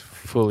wasn't just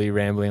fully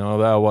rambling,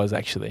 although I was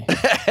actually.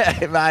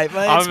 mate,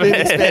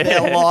 we spend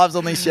our lives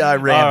on this show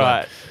rambling. All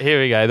right, here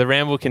we go. The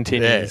ramble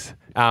continues.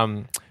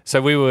 Yeah.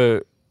 So we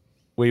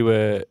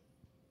were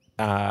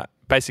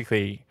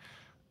basically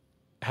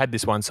had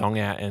this one song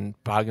out, and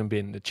Bargain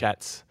Bin, the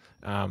Chats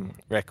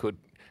record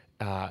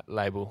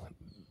label,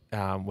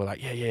 were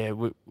like,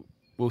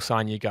 we'll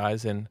sign you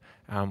guys, and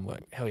we're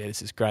like, hell yeah,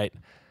 this is great.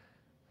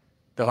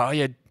 They're like, oh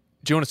yeah, do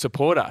you want to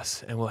support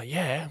us? And we're like,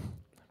 yeah.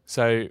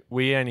 So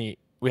we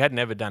had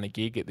never done a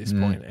gig at this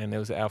point, and it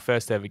was our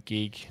first ever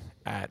gig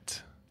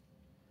at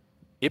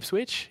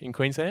Ipswich in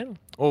Queensland,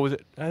 or was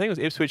it? I think it was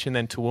Ipswich and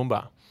then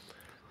Toowoomba.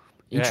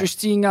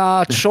 Interesting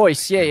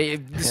choice. Yeah,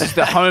 this is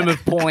the home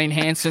of Pauline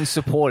Hanson's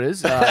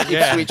supporters.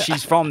 Ipswich,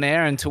 she's from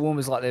there, and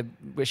Toowoomba's like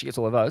where she gets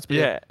all the votes.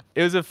 But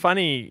it was a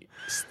funny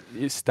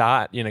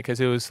start, you know, because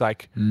it was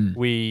like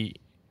we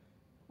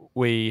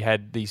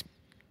had this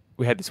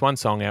one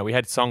song out. We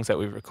had songs that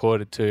we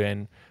recorded too,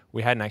 and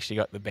we hadn't actually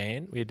got the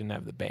band. We didn't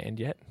have the band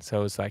yet, so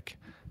it was like,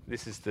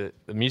 this is the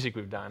music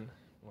we've done.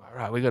 All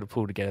right, we got to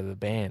pull together the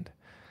band,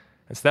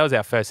 and so that was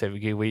our first ever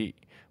gig.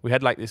 We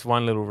had like this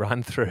one little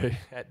run through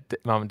at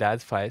Mum and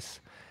Dad's place,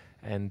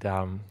 and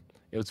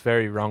it was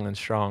very wrong and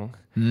strong.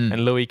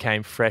 And Louis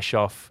came fresh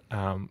off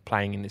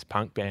playing in this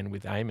punk band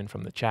with Eamon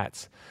from the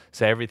Chats,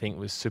 so everything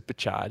was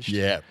supercharged.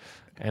 Yeah,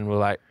 and we're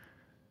like,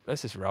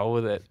 let's just roll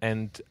with it.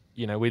 And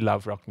you know, we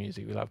love rock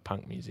music, we love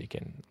punk music,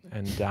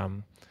 and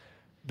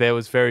there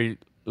was very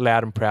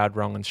loud and proud,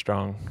 wrong and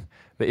strong.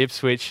 The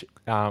Ipswich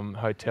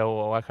hotel,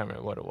 or I can't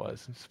remember what it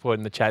was,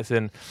 supporting the Chats,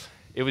 and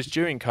it was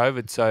during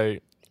COVID, so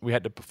we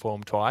had to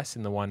perform twice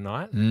in the one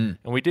night. And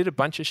we did a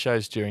bunch of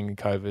shows during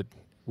COVID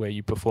where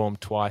you perform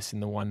twice in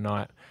the one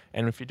night.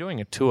 And if you're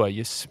doing a tour,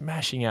 you're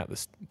smashing out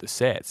the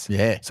sets.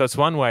 Yeah. So it's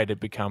one way to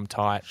become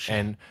tight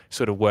and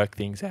sort of work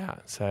things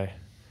out. So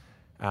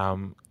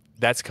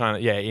that's kind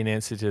of, in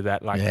answer to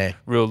that, like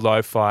real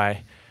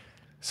lo-fi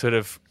sort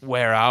of,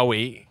 where are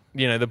we?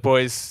 You know, the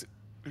boys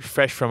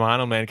fresh from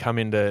Arnhem come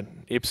into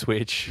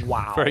Ipswich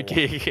for a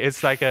gig.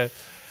 It's like a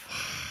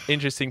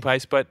interesting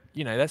place, but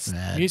you know, that's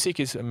music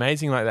is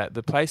amazing like that.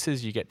 The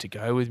places you get to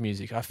go with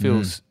music, I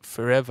feel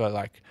forever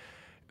like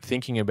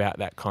thinking about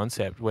that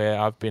concept where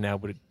I've been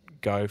able to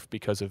go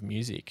because of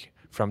music,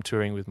 from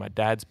touring with my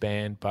dad's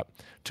band, but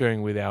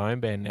touring with our own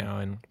band now.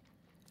 And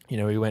you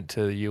know, we went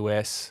to the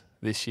US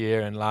this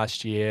year and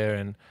last year,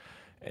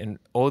 and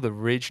all the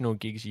regional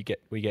gigs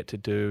we get to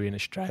do in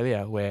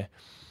Australia, where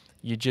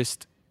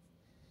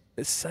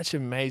it's such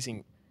an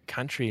amazing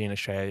country in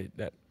Australia,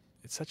 that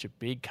it's such a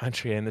big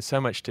country and there's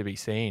so much to be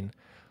seen.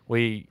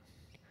 We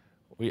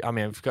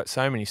we've got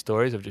so many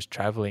stories of just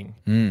traveling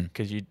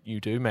because you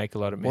do make a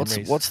lot of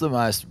memories. What's the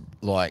most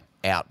like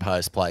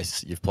outpost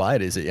place you've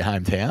played? Is it your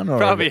hometown? Or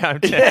Probably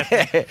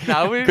hometown. Yeah.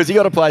 No, Because you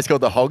got a place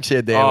called the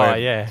Hogshed there. Oh, where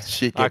yeah.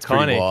 shit gets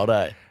pretty Iconic. wild,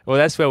 eh? Well,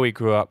 that's where we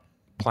grew up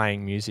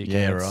playing music.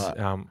 Yeah, and it's,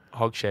 right.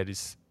 Hogshed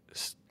is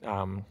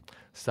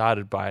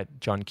started by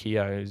John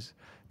Keogh, who's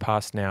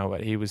passed now,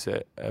 but he was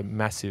a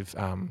massive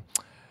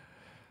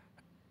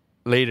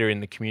leader in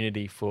the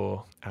community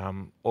for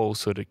all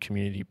sort of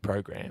community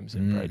programs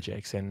and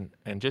projects, and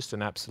just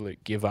an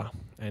absolute giver.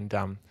 And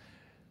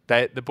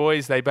the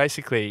boys, they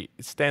basically,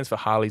 it stands for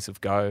Harleys of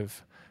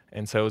Gove,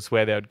 and so it's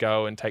where they would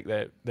go and take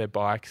their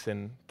bikes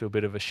and do a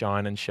bit of a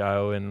shine and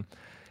show, and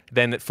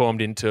then it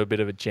formed into a bit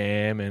of a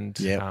jam, and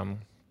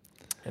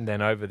and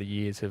then over the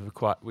years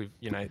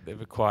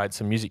they've acquired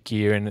some music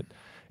gear, and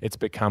it's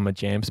become a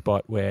jam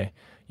spot where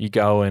you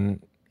go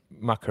and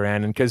muck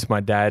around. And because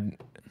my dad,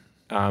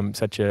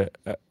 such a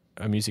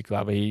music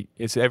lover,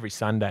 it's every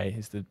Sunday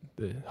is the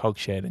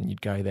Hogshed, and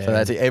you'd go there. So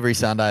that's it. Every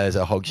Sunday there's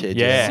a Hogshed.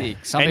 Yeah. Sick.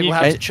 Some And people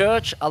have the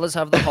church, others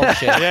have the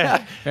Hogshed.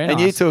 Yeah. Very And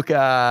nice. you took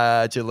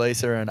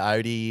Jaleesa and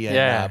Odie and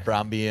Yeah.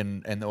 Brumby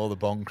and all the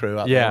Bong crew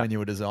up Yeah. there when you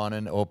were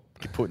designing or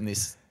putting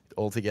this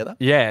all together?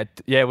 Yeah,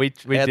 we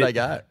How'd did. they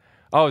go?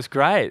 Oh, it was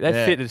great. They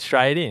Yeah. fitted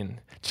straight in.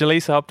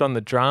 Jaleesa hopped on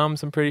the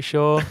drums, I'm pretty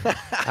sure.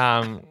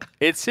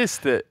 It's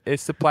just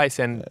it's the place,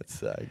 and That's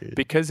so good.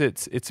 because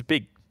it's a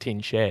big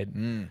tin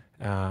shed,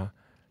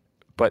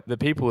 but the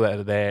people that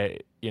are there,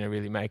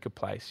 really make a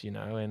place,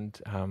 and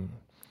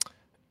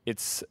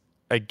it's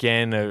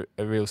again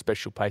a real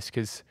special place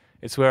because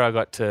it's where I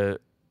got to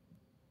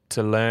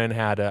learn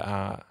how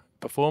to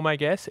perform, I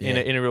guess,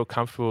 in a real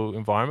comfortable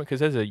environment.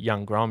 Because as a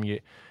young grom, you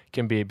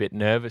can be a bit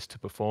nervous to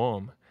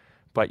perform,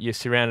 but you're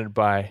surrounded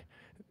by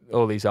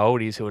all these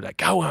oldies who are like,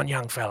 "Go on,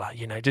 young fella,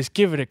 just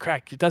give it a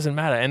crack. It doesn't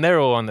matter." And they're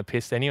all on the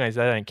piss anyways.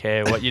 They don't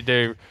care what you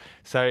do.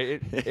 So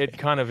it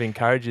kind of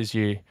encourages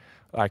you.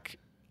 Like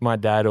my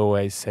dad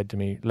always said to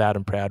me, "Loud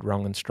and proud,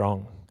 wrong and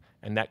strong."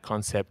 And that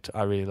concept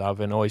I really love,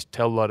 and always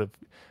tell a lot of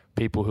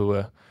people who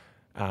are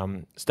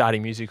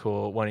starting music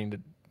or wanting to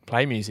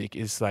play music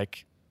is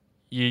like,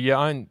 you're your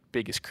own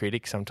biggest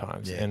critic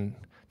sometimes. Yeah. And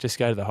just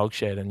go to the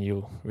Hogshed and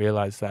you'll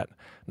realise that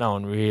no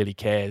one really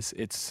cares.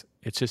 It's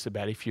just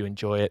about if you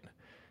enjoy it,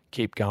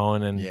 keep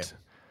going, and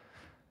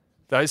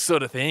those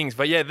sort of things.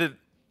 But yeah, the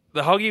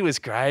Hoggy was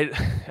great.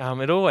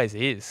 It always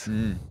is.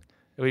 I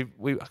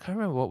can't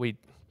remember what we.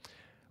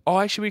 Oh,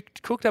 actually, we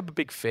cooked up a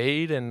big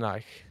feed, and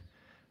I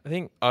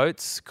think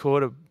Oates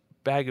caught a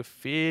bag of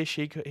fish.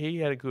 He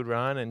had a good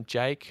run, and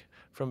Jake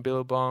from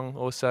Billabong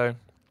also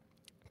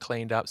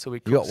cleaned up. So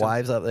we You got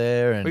waves up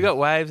there. And We got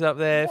waves up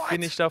there.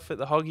 Finished off at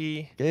the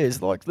Hoggy. Yeah,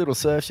 it's like little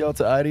surf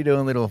shots at Odie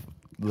doing little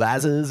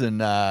lazzers. And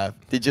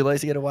did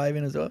Jaleesa get a wave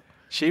in as well?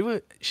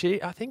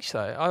 I think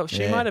so. Oh,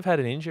 she might have had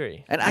an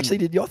injury. And actually,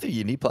 did Yothu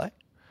Uni play?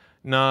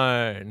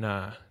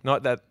 No,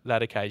 not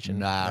that occasion.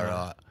 Nah,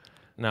 right.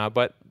 No,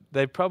 but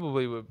they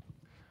probably were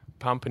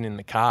pumping in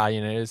the car,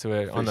 as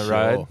we're on the For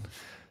road. sure.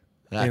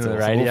 That's In the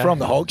awesome. radio. Well, from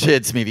the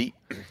Hogshed, Smithy,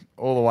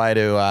 all the way to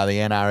the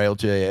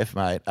NRLGF,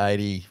 mate.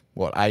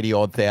 80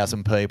 odd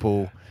thousand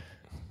people,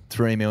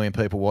 3 million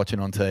people watching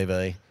on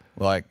TV.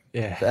 Like,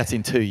 that's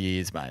in 2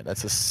 years, mate.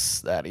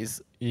 That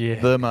is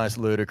the most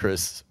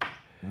ludicrous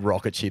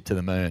rocket ship to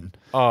the moon.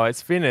 Oh,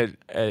 it's been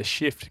a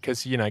shift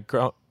because,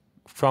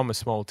 from a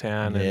small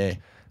town and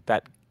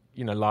that,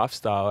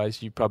 lifestyle,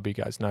 as you probably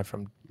guys know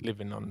from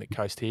living on the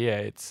coast here,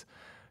 it's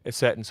a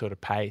certain sort of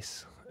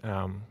pace.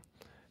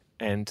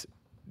 And,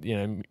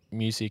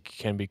 music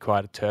can be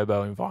quite a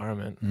turbo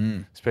environment,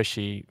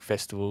 especially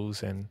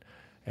festivals,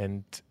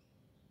 and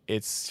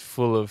it's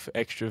full of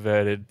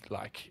extroverted,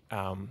 like,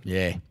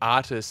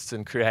 artists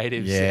and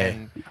creatives.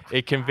 And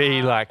it can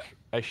be like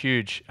a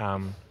huge,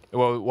 it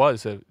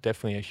was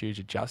definitely a huge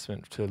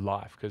adjustment to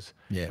life because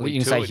Well,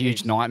 you can say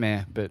huge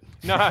nightmare, but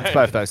No. it's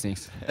both those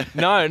things.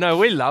 No,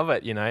 we love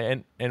it,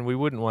 and we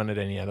wouldn't want it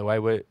any other way.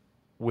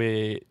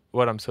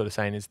 What I'm sort of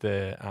saying is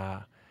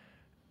the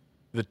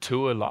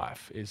tour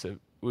life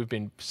we've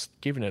been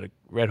giving it a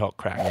red hot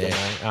crack.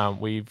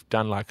 We've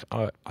done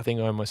I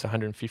think almost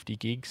 150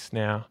 gigs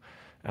now,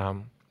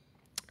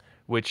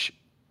 which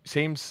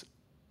seems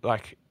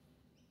like,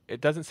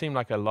 it doesn't seem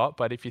like a lot,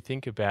 but if you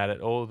think about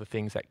it, all the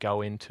things that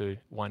go into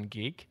one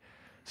gig,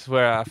 this is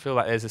where I feel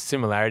like there's a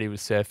similarity with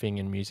surfing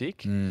and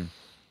music.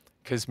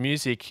 Because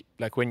music,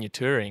 like when you're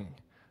touring,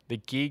 the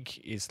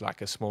gig is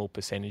like a small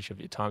percentage of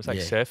your time. It's like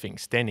surfing,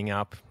 standing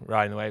up,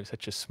 riding the wave is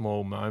such a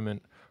small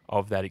moment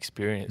of that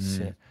experience.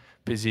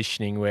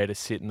 Positioning, where to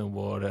sit in the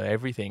water,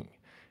 everything,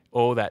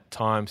 all that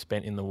time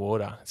spent in the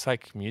water. It's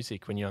like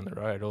music when you're on the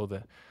road, all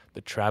the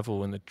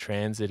travel and the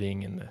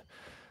transiting and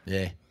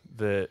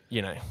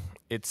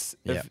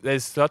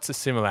there's lots of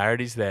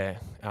similarities there,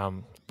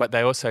 but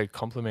they also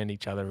complement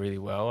each other really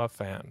well, I've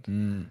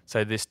found.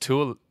 So this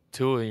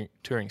touring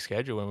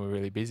schedule, when we're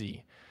really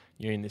busy,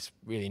 you're in this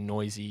really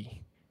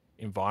noisy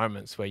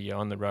environments where you're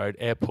on the road,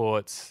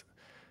 airports,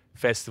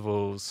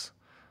 festivals,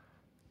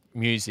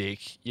 music,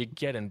 you're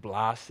getting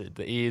blasted.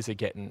 The ears are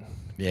getting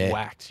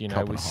whacked, you know,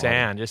 Copping with a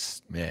sound.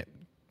 Yeah.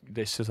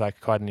 This is like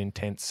quite an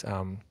intense,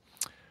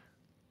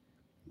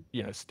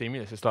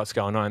 stimulus. There's lots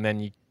going on. And then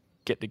you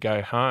get to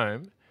go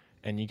home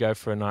and you go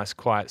for a nice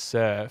quiet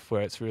surf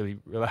where it's really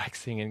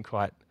relaxing and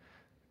quite,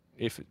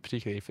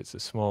 particularly if it's a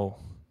small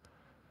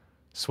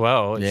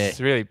swell,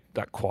 it's really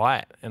like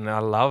quiet. And I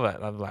love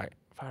it. I'm like,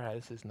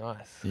 this is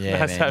nice. Yeah,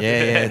 Nice man.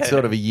 Yeah. It's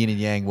sort of a yin and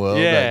yang world.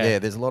 Yeah.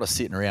 But there's a lot of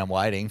sitting around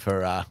waiting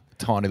for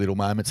tiny little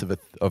moments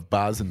of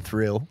buzz and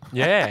thrill.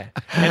 Yeah,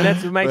 and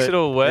that's what makes it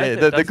all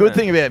worth it. The good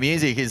thing about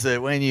music is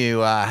that when you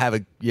have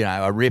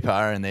a ripper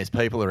and there's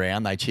people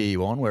around, they cheer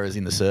you on. Whereas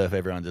in the surf,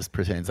 everyone just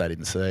pretends they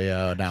didn't see.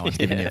 No one's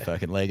giving you a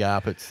fucking leg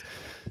up.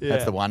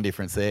 That's the one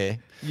difference there.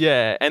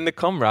 Yeah, and the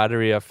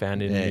camaraderie I've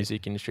found in the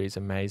music industry is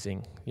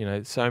amazing. You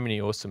know, so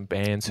many awesome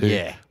bands who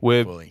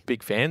we're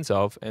big fans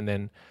of, and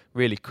then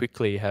really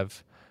quickly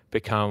have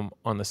become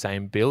on the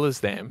same bill as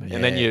them.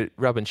 And then you're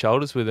rubbing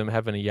shoulders with them,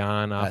 having a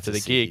yarn after the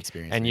gig,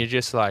 and you're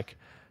just like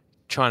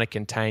trying to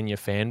contain your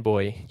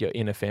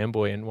inner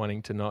fanboy, and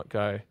wanting to not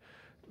go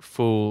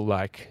full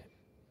But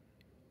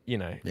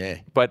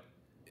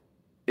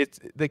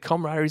the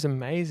camaraderie is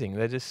amazing.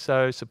 They're just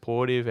so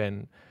supportive,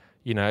 and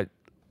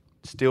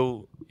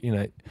still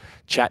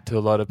chat to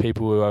a lot of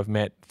people who I've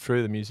met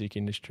through the music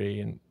industry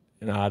and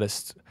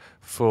artists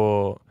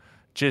for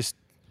just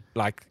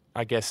like,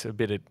 I guess, a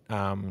bit of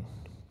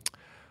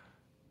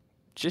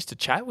just to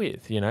chat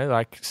with,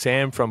 like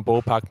Sam from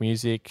Ballpark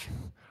Music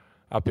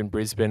up in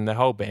Brisbane, the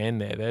whole band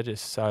there, they're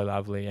just so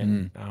lovely,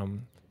 and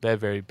they're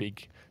very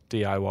big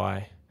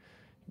DIY,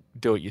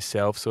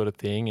 do-it-yourself sort of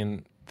thing,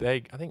 and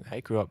I think they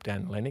grew up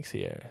down in Lennox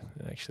here,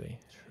 actually.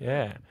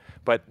 Yeah,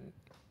 but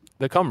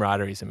the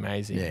camaraderie is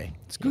amazing. Yeah,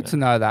 it's good to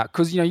know that,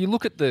 because you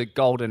look at the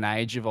golden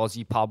age of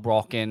Aussie pub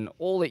rock, and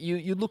all that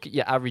you look at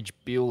your average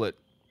bill at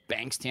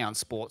Bankstown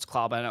Sports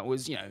Club, and it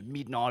was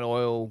Midnight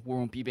Oil,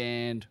 Warumpi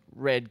Band,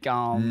 Red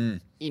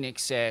Gum, In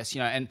Excess,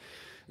 and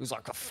it was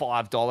like a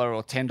 $5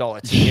 or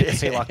 $10 ticket to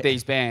see like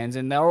these bands,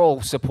 and they were all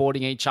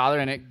supporting each other,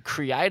 and it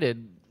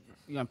created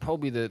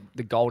probably the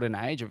golden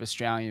age of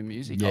Australian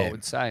music, I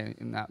would say,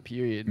 in that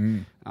period.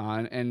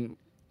 And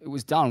it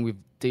was done with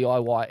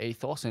DIY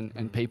ethos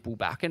and people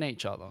backing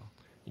each other.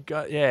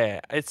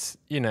 It's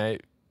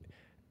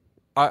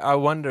I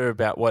wonder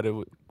about what it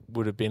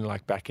would have been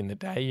like back in the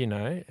day,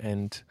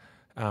 and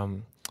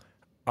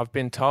I've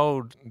been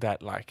told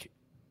that like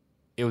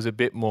it was a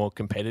bit more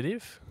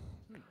competitive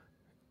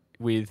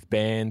with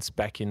bands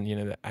back in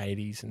the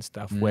 80s and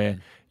stuff, where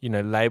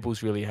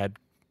labels really had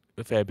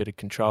a fair bit of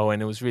control,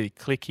 and it was really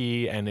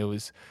cliquey, and it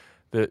was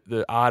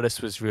the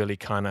artist was really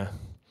kind of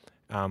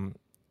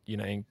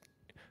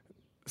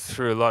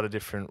through a lot of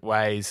different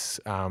ways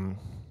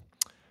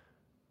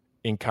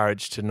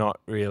encouraged to not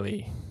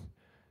really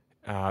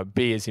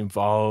be as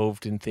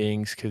involved in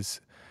things,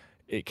 because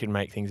it can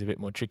make things a bit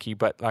more tricky.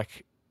 But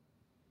like,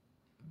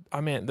 I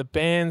mean, the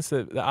bands,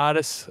 the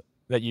artists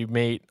that you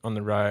meet on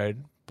the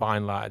road, by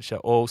and large, are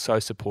all so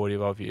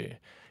supportive of you,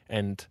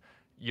 and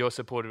you're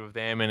supportive of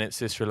them, and it's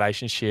this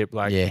relationship.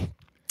 Like, it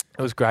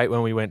was great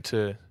when we went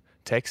to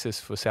Texas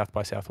for South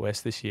by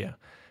Southwest this year,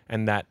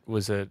 and that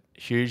was a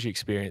huge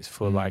experience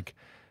for like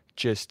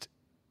just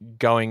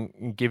going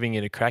and giving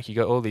it a crack. You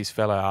got all these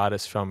fellow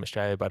artists from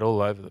Australia, but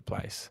all over the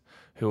place,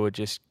 who are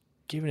just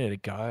giving it a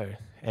go.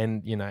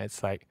 And,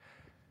 it's like,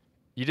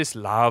 you just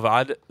love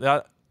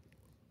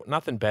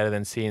nothing better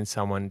than seeing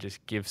someone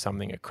just give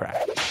something a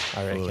crack,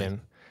 I reckon. Fully.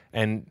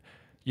 And,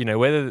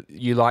 whether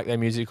you like their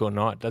music or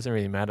not, doesn't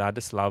really matter. I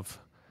just love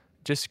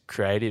just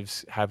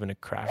creatives having a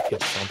crack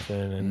at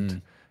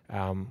something.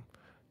 And,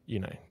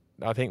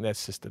 I think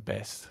that's just the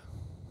best.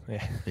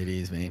 Yeah. It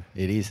is, man.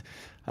 It is.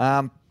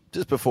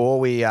 Just before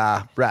we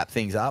wrap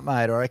things up,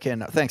 mate, I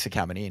reckon, thanks for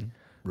coming in.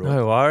 Roy.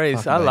 No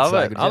worries. I love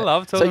it. I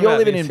love talking about So you're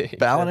living music. in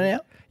Ballina now?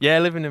 Yeah,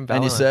 living in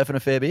Ballina. And you're surfing a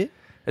fair bit?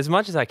 As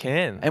much as I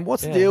can. And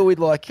what's the deal with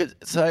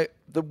so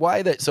the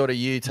way that sort of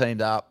you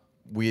teamed up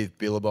with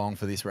Billabong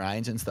for this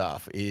range and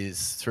stuff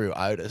is through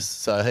Otis.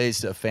 So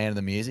he's a fan of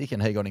the music,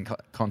 and he got in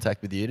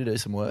contact with you to do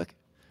some work?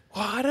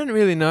 Well, I don't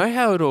really know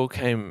how it all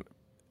came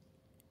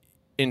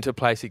into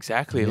place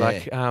exactly. Yeah.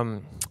 Like,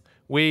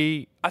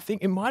 I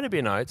think it might have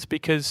been Oates,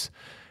 because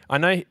I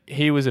know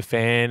he was a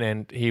fan,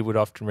 and he would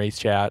often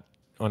reach out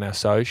on our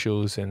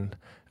socials and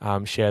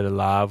share the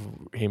love,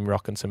 him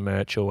rocking some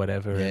merch or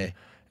whatever. Yeah.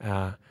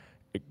 And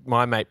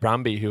my mate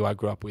Brumby, who I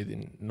grew up with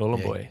in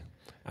Nhulunbuy.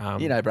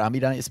 You know Brumby,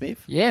 don't you,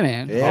 Smith? Yeah,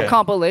 man. Yeah. I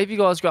can't believe you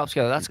guys grew up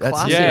together. That's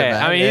classic. Yeah,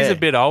 man. I mean, Yeah. he's a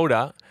bit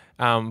older,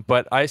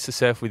 but I used to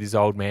surf with his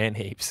old man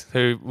heaps,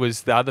 who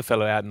was the other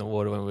fellow out in the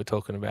water when we were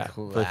talking about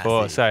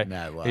before. So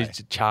No way.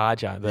 he's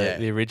Charger,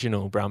 the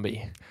original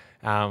Brumby.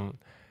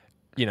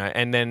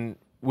 And then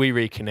we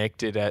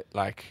reconnected at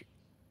like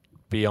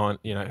beyond,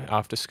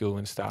 after school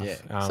and stuff.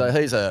 Yeah. So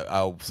he's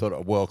a sort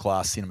of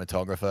world-class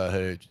cinematographer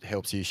who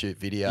helps you shoot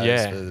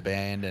videos for the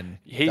band, and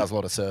he does a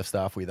lot of surf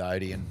stuff with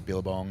Odie and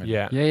Billabong. And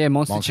Yeah,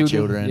 Monster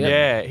Children.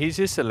 Yeah, he's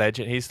just a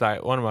legend. He's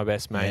like one of my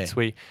best mates.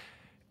 Yeah.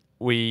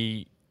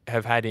 We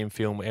have had him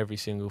film every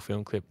single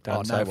film clip done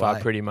no so far,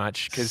 way. pretty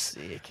much, because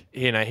Sick.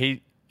 you know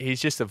he's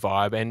just a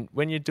vibe. And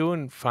when you're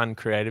doing fun,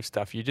 creative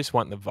stuff, you just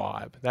want the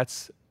vibe.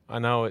 I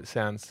know it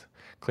sounds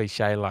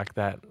cliche like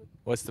that.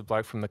 What's the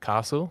bloke from the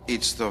castle?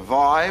 It's the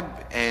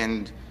vibe,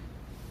 and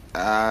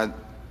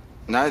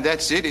no,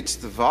 that's it. It's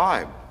the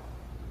vibe.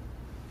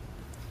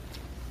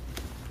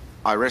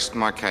 I rest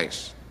my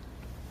case.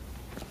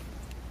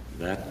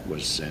 That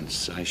was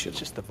sensational. It's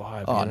just the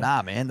vibe. Oh, you know?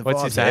 nah, man. The What's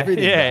vibe's his name?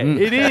 everything. Yeah, bro.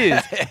 it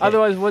is.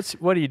 Otherwise,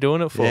 what are you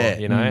doing it for? Yeah.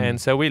 You know. And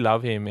so we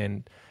love him,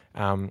 and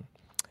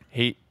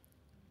he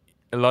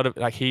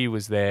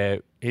was there.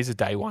 He's a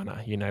day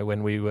oneer. You know,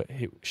 when we were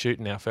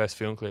shooting our first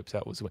film clips,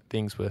 that was when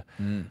things were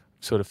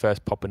sort of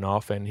first popping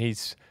off, and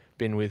he's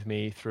been with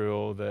me through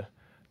all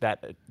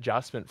that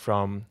adjustment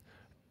from,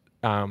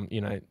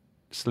 you know,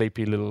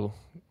 sleepy little,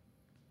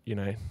 you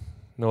know,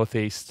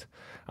 northeast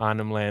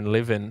Arnhem land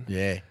living.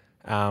 Yeah.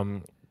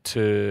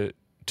 To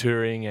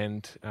touring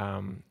and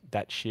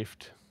that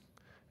shift.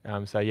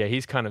 So yeah,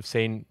 he's kind of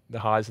seen the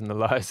highs and the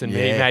lows, and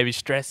me maybe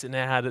stressing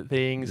out at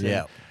things. Yeah.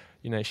 And,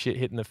 you know, shit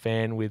hitting the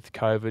fan with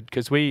COVID,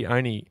 because we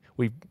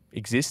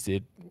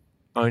existed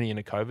only in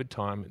a COVID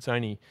time. It's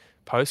only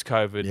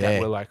post-COVID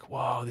that we're like,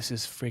 wow, this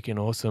is freaking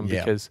awesome,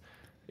 because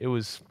it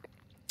was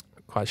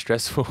quite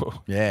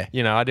stressful. Yeah.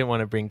 You know, I didn't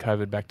want to bring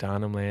COVID back to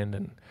Arnhem Land,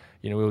 and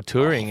you know, we were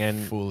touring,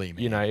 and fully,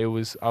 man. you know,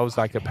 I was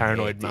like a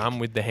paranoid mum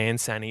with the hand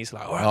sannies,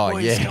 like, all right,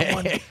 boys, yeah.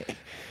 come on,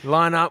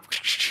 line up.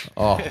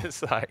 Oh.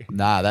 It's like,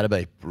 Nah, that'd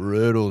be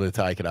brutal to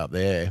take it up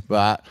there.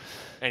 But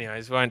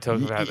anyways, won't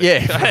talk about it.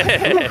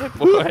 yeah,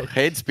 Boy.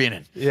 head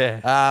spinning.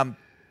 Yeah.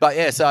 But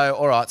yeah, so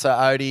all right, so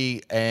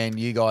Odie and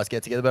you guys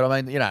get together. But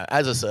I mean, you know,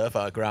 as a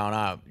surfer growing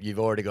up, you've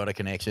already got a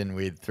connection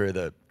through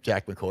the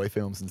Jack McCoy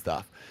films and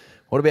stuff.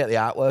 What about the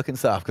artwork and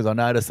stuff? Because I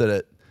noticed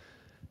that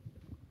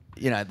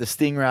you know, the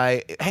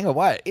Stingray. Hang on,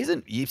 wait,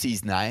 isn't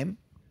Yipsy's name?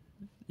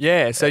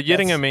 Yeah. So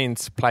Yidinga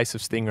means place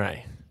of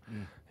Stingray.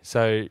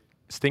 So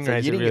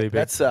Stingray's a really big.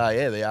 That's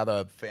the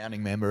other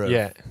founding member of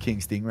King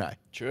Stingray.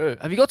 True.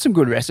 Have you got some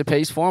good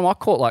recipes for them? I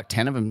caught like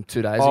 10 of them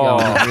 2 days ago Oh.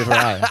 on the river.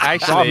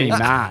 Actually, Drive me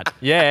mad.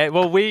 Yeah.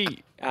 Well,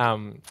 we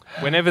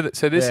whenever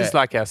so this is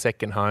like our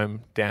second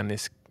home down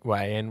this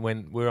way, and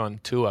when we're on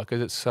tour,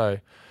 because it's so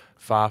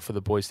far for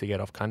the boys to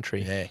get off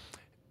country. Yeah.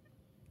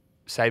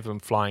 Save them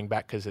flying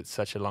back because it's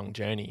such a long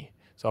journey.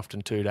 It's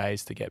often 2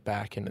 days to get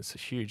back, and it's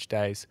huge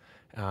days.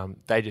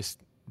 They just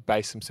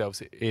base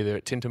themselves either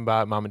at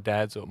Tintumbar, mum and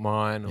dad's, or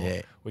mine,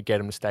 or we get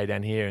them to stay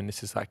down here. And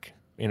this is like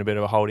in a bit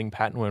of a holding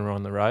pattern when we're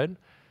on the road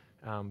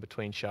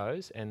between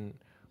shows. And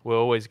we're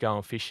always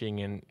going fishing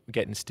and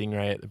getting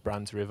stingray at the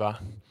Bruns River.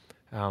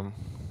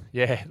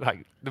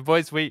 Like the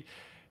boys,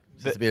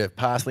 Just a bit of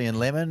parsley and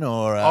lemon,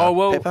 or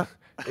pepper.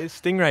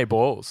 It's stingray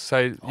balls.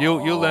 So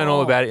you'll learn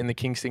all about it in the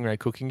King Stingray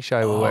cooking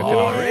show we're working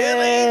on.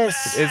 Really?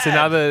 It's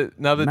another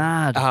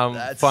Mad.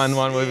 fun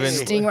one we've been.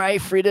 Stingray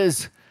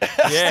fritters.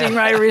 Yeah.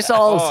 Stingray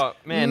rissoles. Oh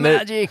man,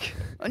 Magic.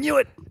 I knew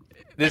it.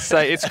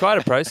 it's quite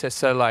a process.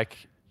 So like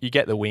you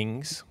get the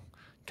wings,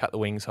 cut the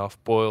wings off,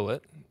 boil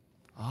it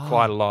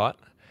quite a lot,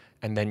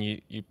 and then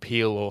you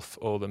peel off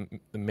all the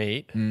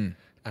meat,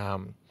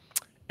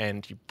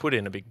 and you put it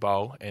in a big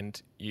bowl,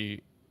 and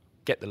you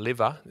get the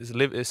liver.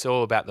 It's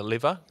all about the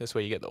liver. That's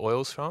where you get the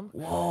oils from.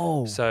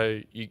 Whoa. So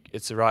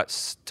it's the right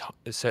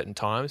certain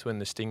times when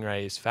the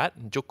stingray is fat,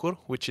 and jukur,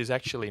 which is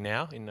actually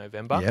now in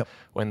November,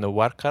 when the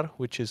warkar,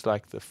 which is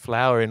like the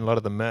flower in a lot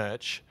of the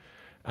merch,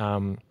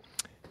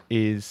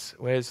 is,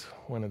 where's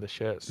one of the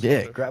shirts?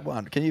 Yeah, grab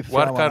one. Can you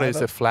throw one Warkar is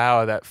over? a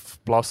flower that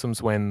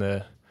blossoms when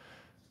the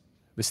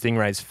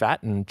stingray's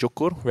fat and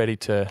jukur, ready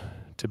to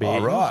be Oh,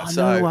 eaten. right. Oh,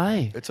 So no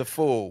way. it's a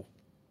full.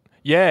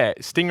 Yeah,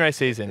 stingray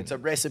season. It's a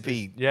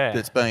recipe Yeah.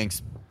 that's being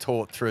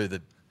taught through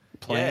the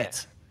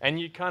plants. Yeah. And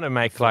you kind of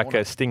make like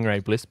a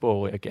stingray bliss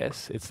ball, I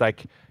guess. It's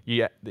like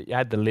you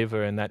add the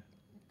liver, and that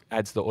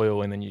adds the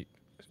oil, and then you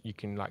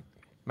can like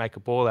make a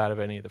ball out of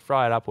it and either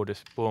fry it up or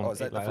just boom. Oh, is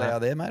that eat the like flour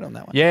that. there, mate, on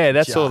that one? Yeah,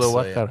 that's all the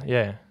Just so wakar.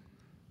 Yeah.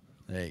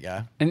 There you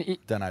go. And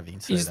Don't know if you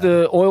can see is that.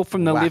 the oil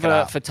from the Whack it liver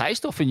up. for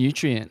taste or for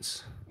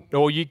nutrients?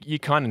 Or you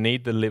kind of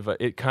need the liver.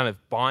 It kind of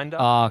binder.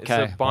 Oh, It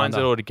okay. binds Binder.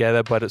 it all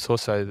together, but it's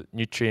also the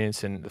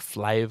nutrients and the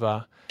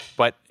flavour.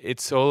 But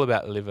it's all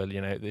about the liver.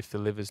 You know, if the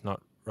liver's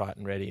not right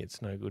and ready, it's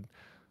no good.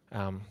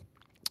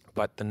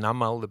 But the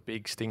nummal, the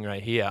big stingray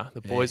here,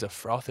 the boys are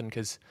frothing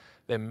because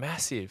they're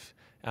massive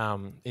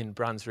in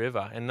Bruns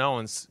River, and no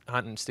one's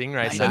hunting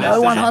stingray. So no there's-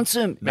 one hunts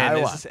them. Man, No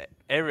there's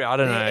I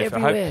don't know. They're If I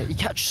everywhere. hope, You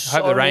catch I so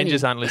hope the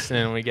Rangers many. aren't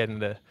listening and we get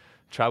into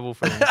trouble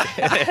from them.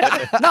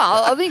 No,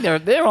 I think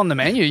they're on the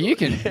menu. You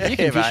can fish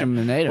mate. them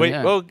and eat them.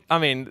 Yeah. Well, I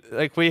mean,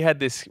 like we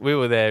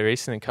were there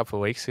recently, a couple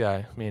of weeks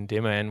ago, me and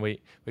Dimmer, and we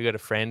got a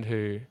friend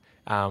who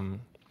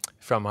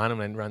from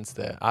Arnhem runs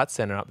the art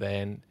centre up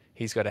there, and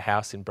he's got a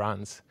house in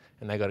Bruns,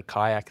 and they got a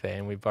kayak there,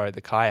 and we borrowed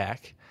the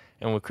kayak,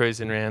 and we're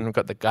cruising around. We've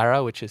got the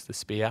gurra, which is the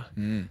spear,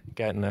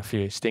 getting a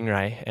few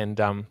stingray, and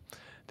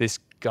this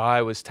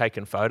guy was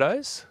taking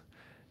photos,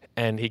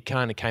 And he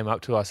kind of came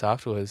up to us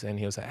afterwards and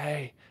he was like,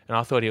 hey, and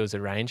I thought he was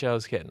a ranger. I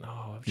was getting,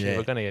 oh, shit,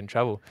 we're going to get in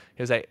trouble.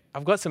 He was like,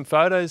 I've got some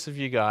photos of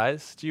you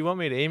guys. Do you want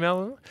me to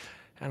email them?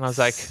 And I was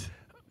like,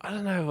 I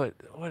don't know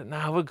what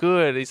no, we're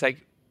good. He's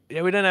like,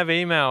 yeah, we don't have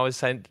email. I was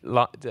saying,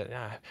 no.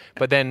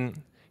 But then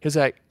he was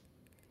like,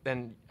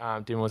 then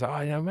Dim was like,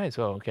 oh, you know, may as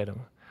well get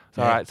him.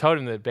 So I told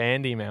him the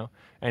band email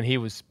and he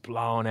was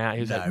blown out.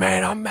 He was like,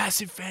 man, I'm a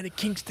massive fan of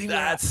King Stingray.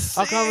 That's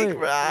sick, bro.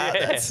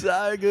 That's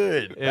so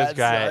good. It was That's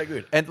great. so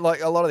good. And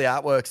like a lot of the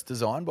artwork's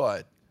designed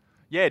by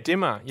Yeah,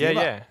 Dimmer. Yeah,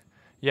 Dimmer. yeah.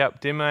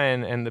 Yep, Dimmer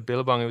and the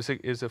Billabong.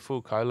 It was a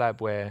full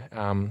collab where,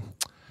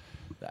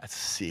 That's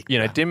sick. you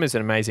know, bro. Dimmer's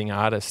an amazing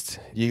artist.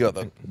 You got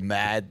the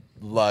mad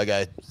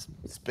logo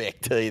spec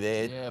tee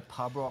there. Yeah,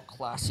 pub rock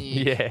classic.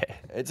 Yeah.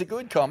 It's a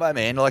good combo,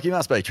 man. Like, you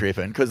must be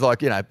tripping because,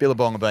 like, you know,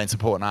 Billabong have been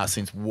supporting us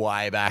since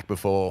way back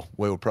before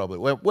we were probably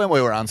when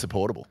we were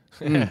unsupportable.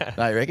 Don't you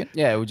reckon?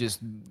 Yeah, we're just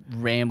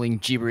rambling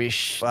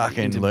gibberish.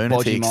 Fucking into bodgy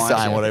lunatics minds,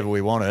 saying yeah. whatever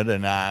we wanted,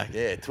 and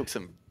it took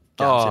some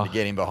gumption Oh. to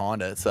get him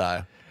behind it.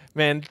 So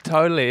Man,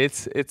 totally.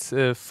 It's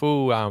a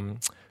full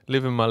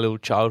living my little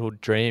childhood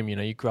dream. You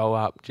know, you grow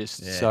up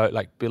just so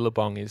like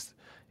Billabong is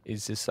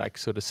just like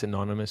sort of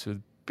synonymous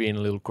with being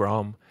a little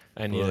grom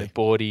and you know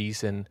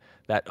boardies and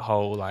that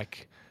whole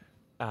like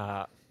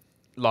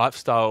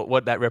lifestyle,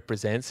 what that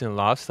represents in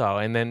lifestyle,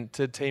 and then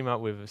to team up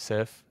with a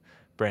surf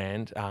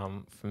brand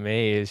for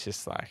me is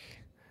just like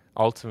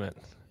ultimate.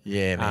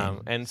 yeah, man.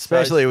 And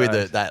especially so with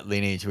stoked. that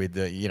lineage with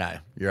the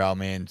your old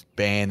man's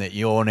band that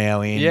you're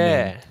now in.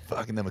 Yeah. and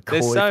fucking the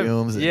There's McCoy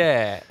films. And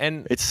yeah,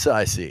 and it's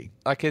so sick.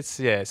 like it's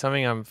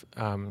something I'm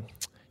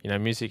you know,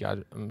 music.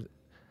 I'm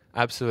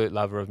absolute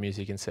lover of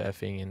music and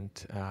surfing,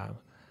 and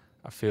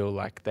I feel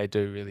like they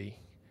do really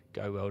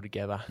go well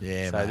together.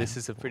 Yeah, so man. this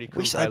is a pretty cool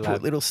Wish they collab.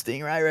 put little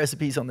Stingray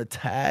recipes on the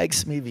tag,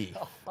 Smithy.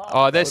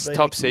 Oh, that's That would be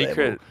top next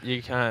secret. level.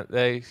 You can't.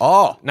 They.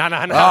 Oh. No.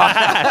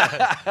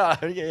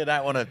 You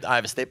don't want to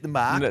overstep the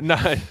mark.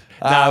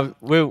 No.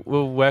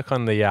 We'll work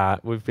on the.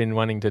 We've been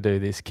wanting to do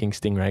this King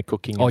Stingray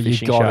cooking and Oh, you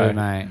fishing got show. it,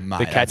 mate. Mate,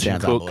 The that catch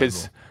and sounds cook, because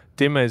unbelievable.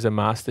 Dimmer is a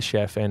master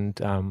chef, and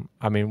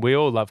I mean we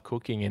all love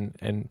cooking,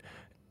 and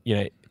you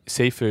know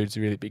seafood's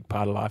a really big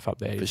part of life up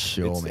there. For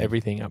sure, it's man.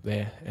 everything up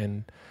there,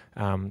 and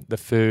the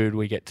food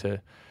we get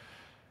to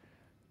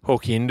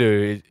hook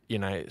into, you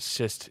know, it's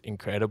just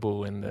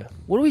incredible, and the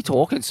What are we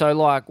talking? So,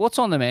 like, what's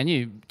on the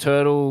menu?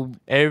 Turtle.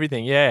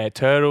 everything, yeah,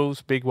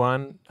 turtles, big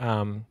one,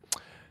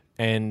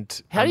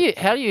 and How do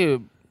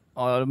you?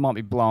 Oh, it might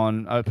be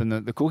blowing open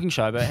the cooking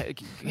show, but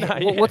yeah.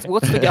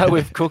 what's the go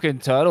with cooking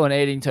turtle and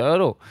eating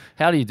turtle?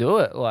 How do you do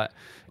it? Like,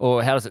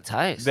 or how does it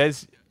taste?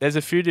 There's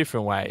a few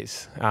different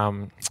ways.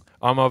 I'm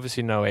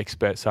obviously no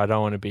expert, so I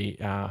don't want to be,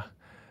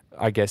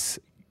 I guess,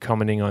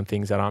 commenting on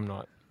things that I'm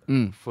not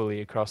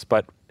fully across.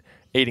 But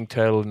eating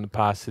turtle in the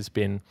past has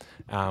been,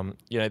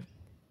 you know,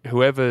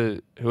 whoever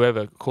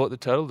caught the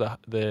turtle,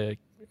 the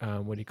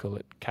what do you call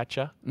it,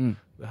 catcher,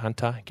 the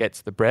hunter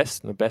gets the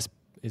breast, and the best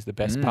is the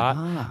best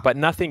part. But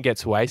nothing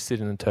gets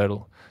wasted in the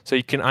turtle, so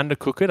you can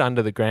undercook it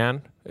under the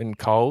ground in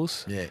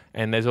coals. Yeah.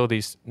 And there's all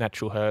these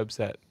natural herbs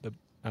that the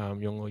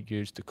Yolngu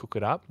use to cook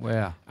it up.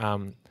 Wow.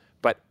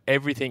 But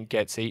everything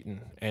gets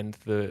eaten, and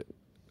the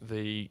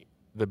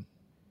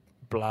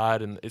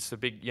blood, and it's the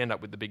big. You end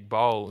up with the big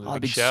bowl, the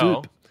big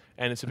shell, soup.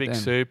 and it's a big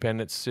Damn. soup,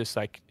 and it's just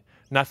like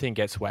nothing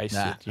gets wasted.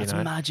 Nah, you That's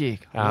know.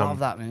 magic. I love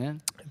that,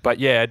 man. But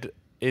yeah,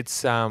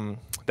 it's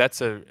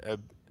that's a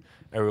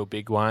real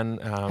big one.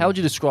 How would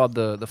you describe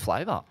the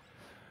flavour?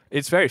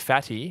 It's very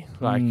fatty.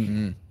 Like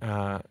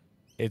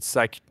it's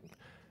like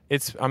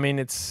I mean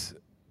it's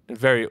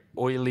very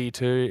oily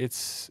too.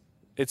 It's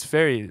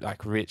very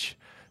like rich.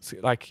 It's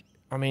like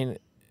I mean,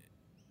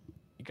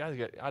 you guys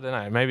I don't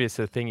know. Maybe it's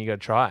a thing you got to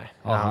try.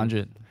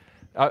 100.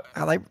 Are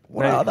they?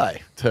 What Maybe. are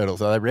they?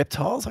 Turtles? Are they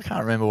reptiles? I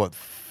can't remember what.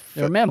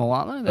 They're a mammal,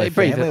 aren't they? They They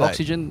breathe family,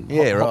 oxygen.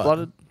 Yeah, right.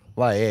 Hot-blooded.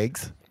 Lay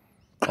eggs.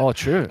 Oh,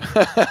 true.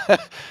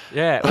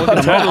 Yeah, well,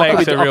 the turtle I could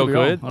eggs be- are I real could be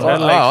wrong. good. Oh,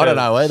 Turtle I eggs don't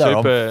know are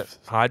either. super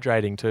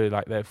hydrating too.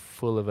 Like they're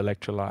full of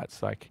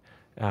electrolytes. Like,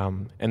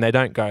 and they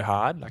don't go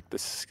hard. Like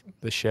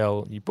the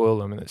shell, you boil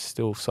them and it's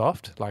still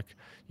soft. Like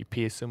you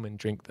pierce them and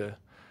drink the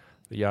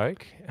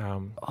yolk.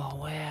 Oh,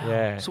 wow.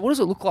 Yeah. So what does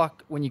it look like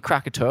when you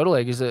crack a turtle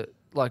egg? Is it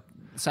like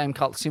same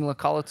color, similar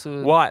colour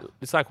to White.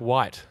 It's like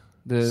white.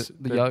 the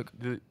yolk?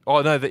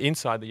 Oh no, the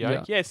inside the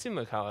yolk. Yeah. Yeah,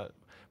 similar color,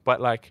 but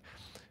like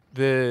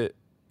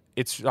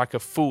it's like a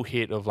full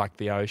hit of like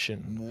the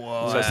ocean.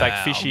 Whoa. So it's like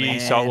fishy, man.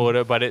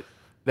 saltwater, but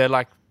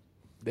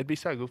they'd be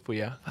so good for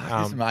you.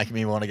 This is making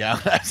me want to go and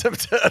have some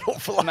turtle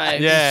flies.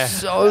 Mate, Yeah.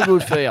 so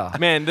good for you.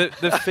 Man,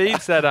 the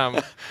feeds that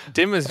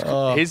Dimmer's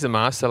he's the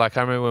master. Like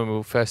I remember when we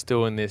were first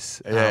doing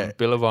this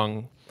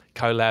Billabong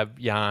collab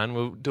yarn,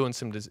 we were doing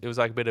it was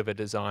like a bit of a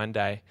design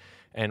day,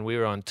 and we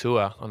were on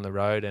tour on the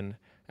road, and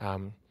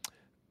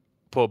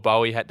poor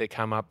Bowie had to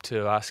come up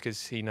to us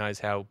because he knows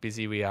how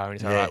busy we are, and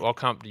he's like, all right, well, I'll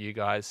come up to you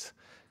guys,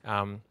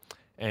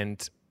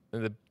 and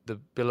the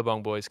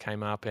Billabong boys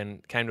came up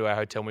and came to our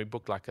hotel, and we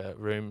booked like a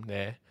room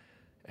there,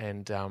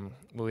 And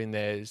we were in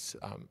there,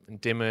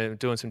 and Dimmer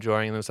doing some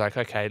drawing, and it was like,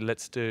 okay,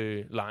 let's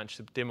do lunch.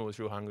 Dimmer was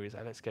real hungry. He's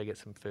like, let's go get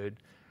some food.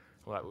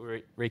 Like,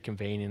 we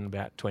reconvene in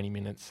about 20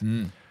 minutes.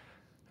 We're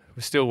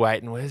still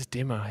waiting. Where's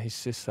Dimmer?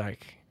 He's just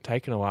like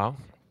taking a while.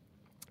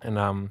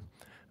 And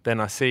then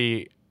I was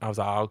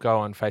like, I'll go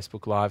on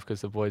Facebook Live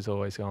because the boys are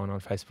always going on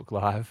Facebook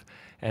Live.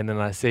 And then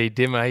I see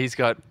Dimmer. He's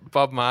got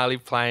Bob Marley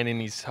playing in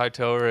his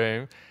hotel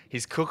room.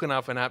 He's cooking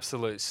up an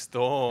absolute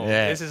storm.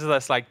 Yeah. This is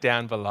just like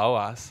down below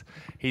us.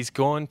 He's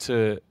found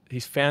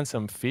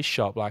some fish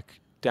shop like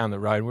down the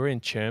road. We're in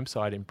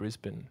Chermside in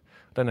Brisbane.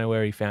 I don't know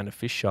where he found a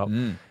fish shop.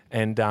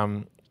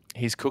 And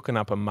he's cooking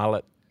up a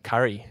mullet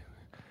curry.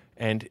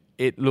 And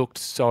it looked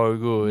so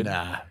good.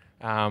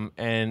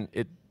 And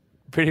it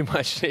pretty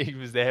much, he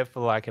was there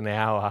for like an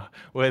hour.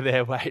 We're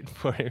there waiting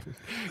for him.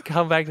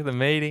 Come back to the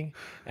meeting.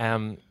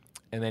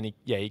 And then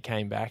he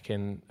came back,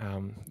 and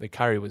the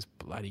curry was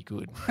bloody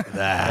good.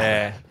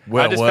 Yeah.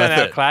 Well I just worth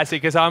found out it.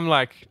 classic because I'm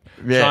like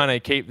trying to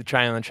keep the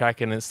train on the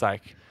track, and it's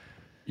like,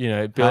 Bill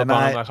mate, I'm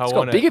like, I It's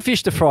want got bigger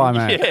fish to fry,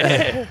 mate.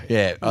 Yeah.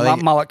 Yeah, I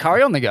think Mullet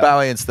curry on the go.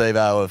 Bowie and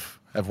Steve-O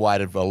have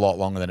waited for a lot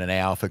longer than an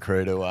hour for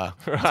crew to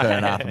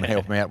turn up and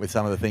help them out with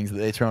some of the things that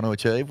they're trying to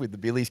achieve with the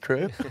Billies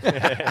crew.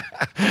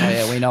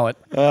 Yeah, we know it.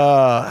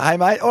 Hey,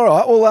 mate. All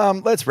right. Well,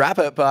 let's wrap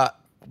it. But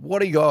what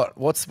do you got?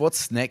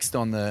 What's next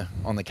on the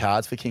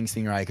cards for King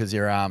Stingray? Because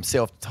your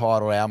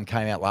self-titled album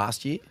came out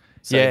last year,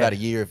 so you've had a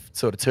year of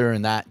sort of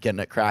touring that, getting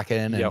it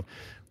cracking. And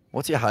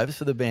what's your hopes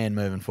for the band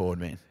moving forward,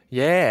 man?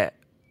 Yeah,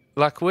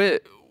 like we're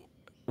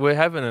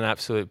having an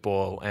absolute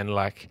ball, and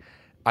like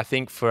I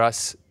think for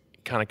us,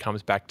 it kind of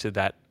comes back to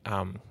that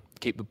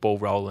keep the ball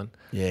rolling.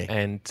 Yeah.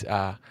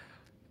 And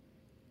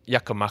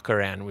yucca muck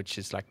around, which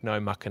is like no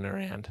mucking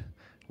around.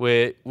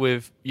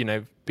 We've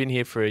been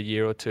here for a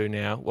year or two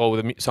now. Well,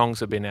 the songs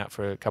have been out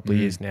for a couple of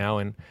years now,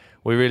 and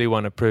we really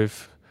want to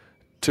prove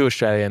to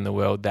Australia and the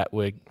world that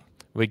we're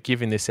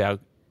giving this our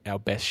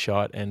best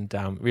shot, and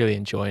really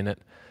enjoying it.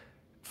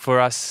 For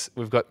us,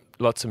 we've got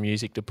lots of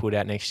music to put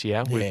out next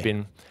year. Yeah. We've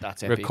been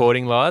That's epic.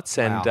 recording lots,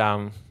 Wow.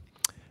 and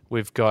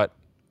we've got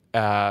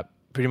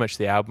pretty much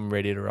the album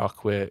ready to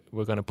rock. We're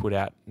going to put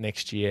out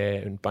next year,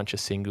 and a bunch of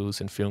singles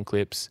and film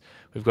clips.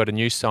 We've got a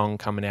new song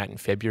coming out in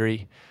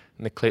February,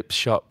 and the clip's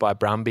shot by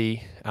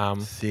Brumby,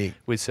 Sick.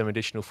 with some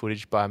additional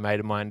footage by a mate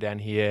of mine down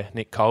here,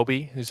 Nick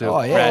Colby, who's a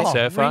Oh, yeah. great Oh,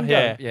 surfer. Ringo.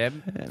 Yeah. Yeah,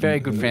 very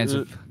good friends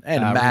of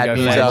And Mad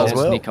Ringo Muso fans, as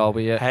well. Nick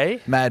Colby, yeah.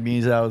 Hey? Mad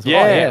Muso as well.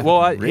 Yeah, yeah.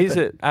 well, Rip he's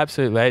it. an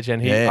absolute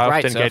legend. Yeah. I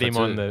Great often get surfer him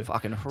on too. the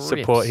Fucking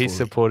support. He's rips.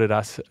 supported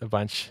us a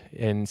bunch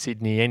in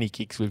Sydney. Any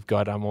kicks we've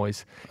got, I'm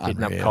always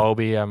hitting up Unreal.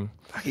 Colby.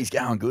 Fuck, he's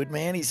going good,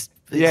 man. His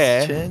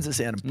Yeah. tunes are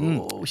sounding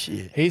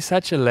bullshit. He's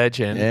such a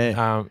legend.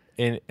 Yeah.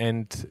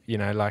 And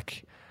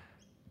like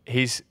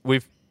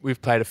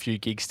we've played a few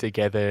gigs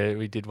together.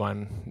 We did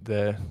one,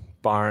 the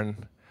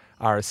Byron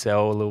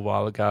RSL, a little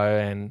while ago,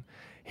 and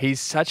he's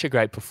such a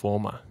great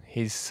performer.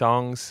 His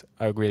songs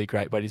are really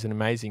great, but he's an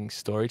amazing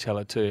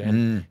storyteller too.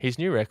 And his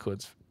new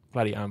record's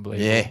bloody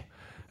unbelievable. Yeah.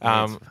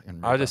 It's fucking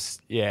I ripper.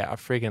 I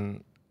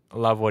freaking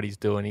love what he's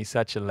doing. He's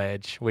such a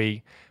ledge.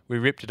 We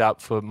ripped it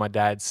up for my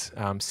dad's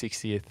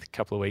 60th a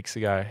couple of weeks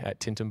ago at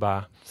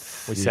Tintin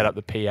We set up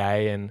the PA,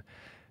 and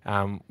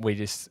we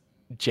just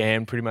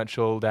jammed pretty much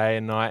all day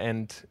and night.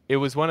 And it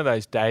was one of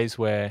those days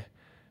where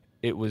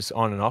it was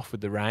on and off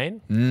with the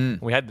rain.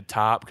 We had the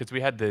tarp because we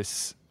had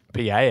this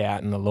PA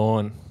out in the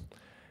lawn,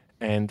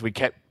 and we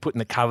kept putting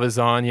the covers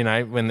on,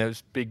 when there was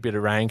a big bit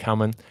of rain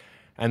coming.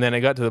 And then it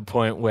got to the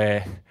point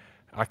where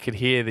I could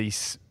hear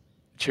these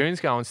tunes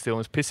going still,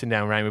 and it was pissing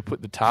down rain. We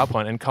put the tarp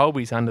on, and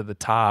Colby's under the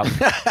tarp,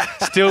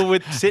 still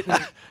sitting,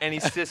 and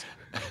he's just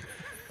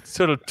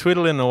sort of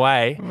twiddling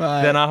away.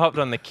 Right. Then I hopped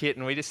on the kit,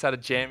 and we just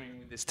started jamming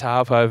with this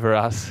tarp over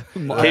us,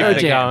 keeping Wow. it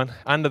Jam. going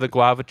under the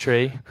guava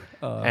tree.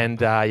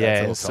 And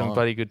it was some time.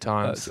 bloody good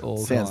times. That's all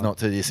Sounds time. not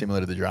too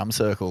dissimilar to the drum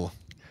circle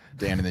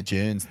down in the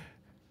dunes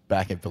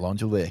back at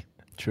Belongil there.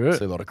 True.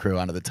 So a lot of crew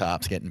under the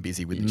tarps getting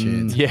busy with the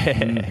tunes. Yeah.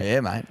 Yeah,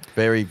 mate.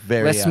 Very,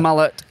 very. Less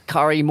mullet,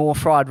 curry, more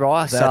fried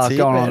rice. That's it,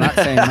 going on man.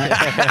 that thing,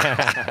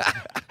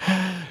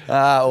 mate.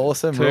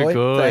 Awesome, Too Roy.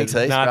 good. Thanks,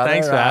 Heath, No, brother.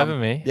 thanks for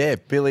having me. Yeah,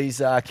 Billy's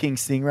King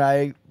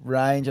Stingray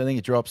range. I think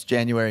it drops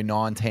January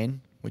 9-10,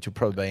 which will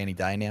probably be any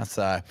day now.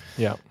 So,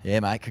 Yeah. yeah,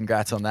 mate,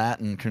 congrats on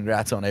that, and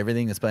congrats on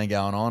everything that's been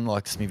going on.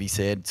 Like Smithy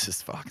said, it's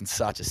just fucking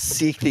such a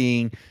sick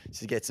thing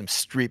to get some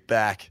strip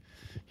back.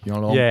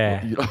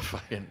 Yolngu.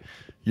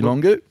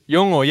 Yolngu?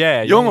 Yolngu,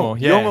 yeah. Yolngu.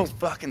 Yeah. Yolngu's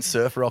fucking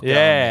surf rock. going,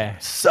 Yeah. man.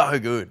 So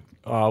good.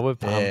 Oh, we're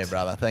pumped. Yeah,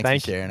 brother. Thanks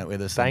Thank for you. sharing it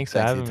with us. Thanks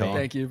and for your having me. time.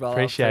 Thank you, brother.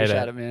 Appreciate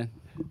it. man.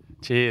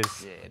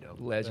 Cheers.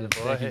 Legend.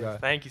 Boy, Thank you, bro.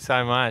 Thank you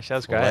so much. That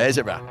was great.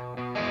 Pleasure, bro.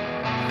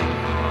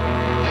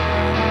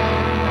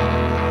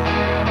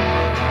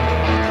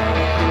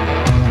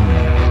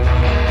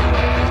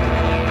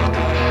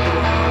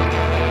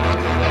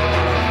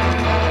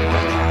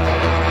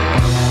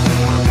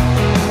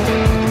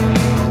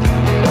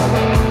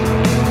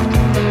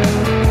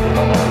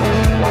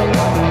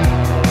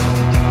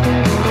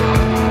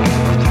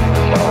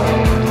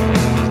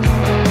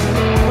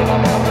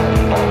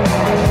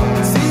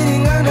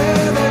 Sitting under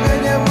the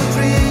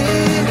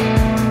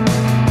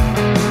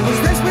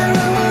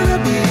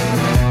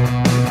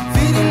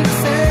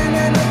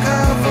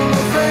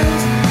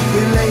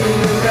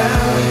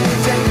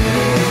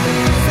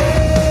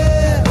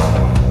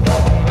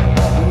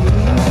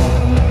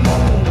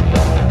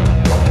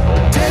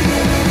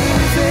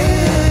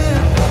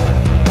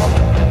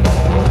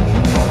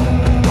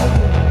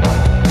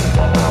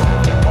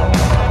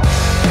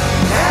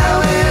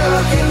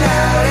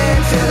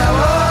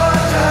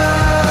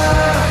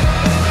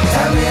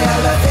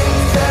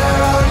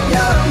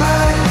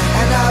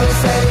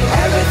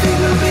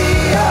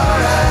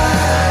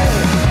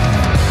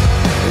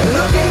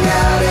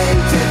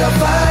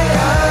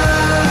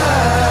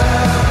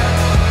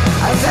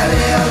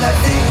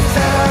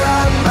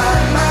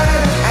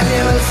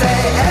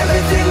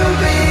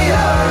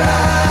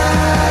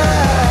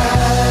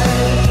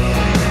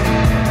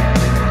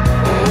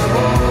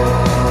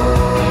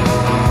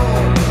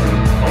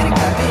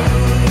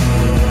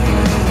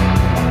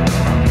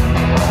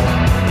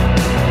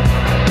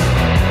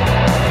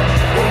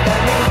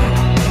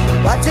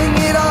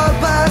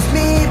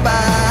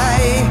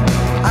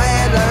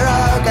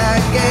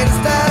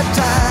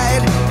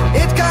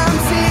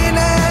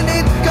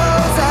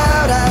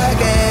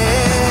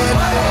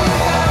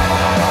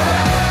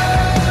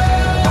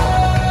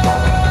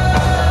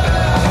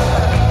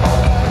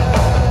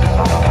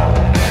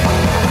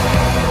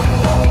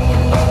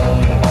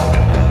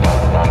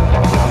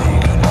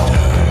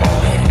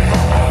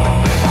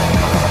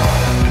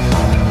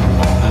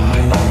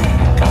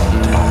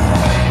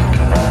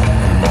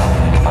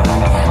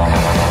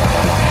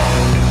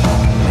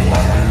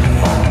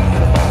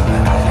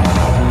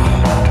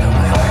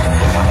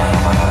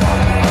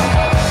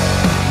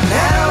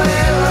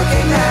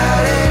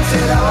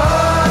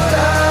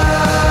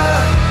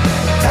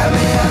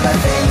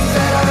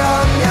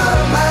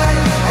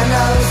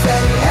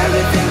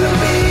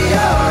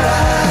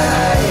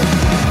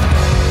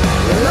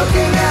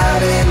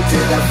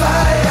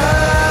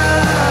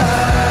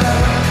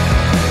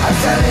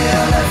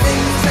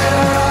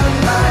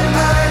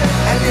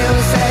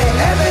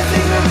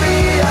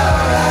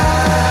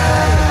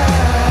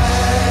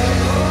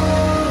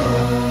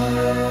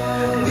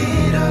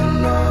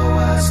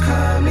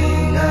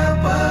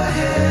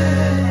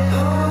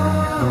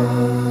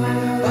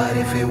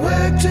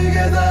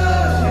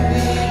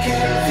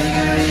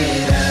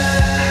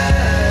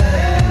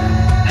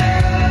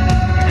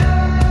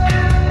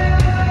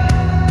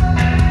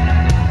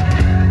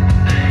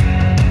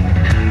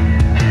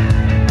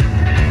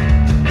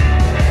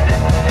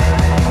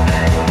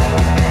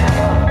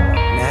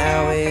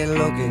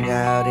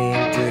out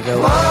into the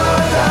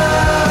water.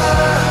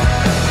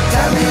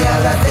 Tell me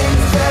all the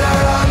things that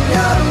are on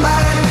your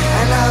mind,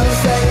 and I'll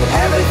say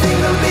everything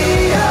will be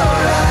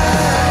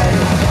alright.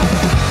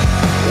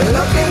 We're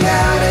looking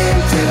out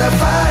into the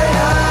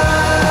fire.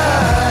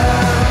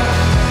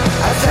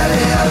 I'll tell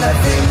you all the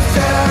things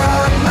that are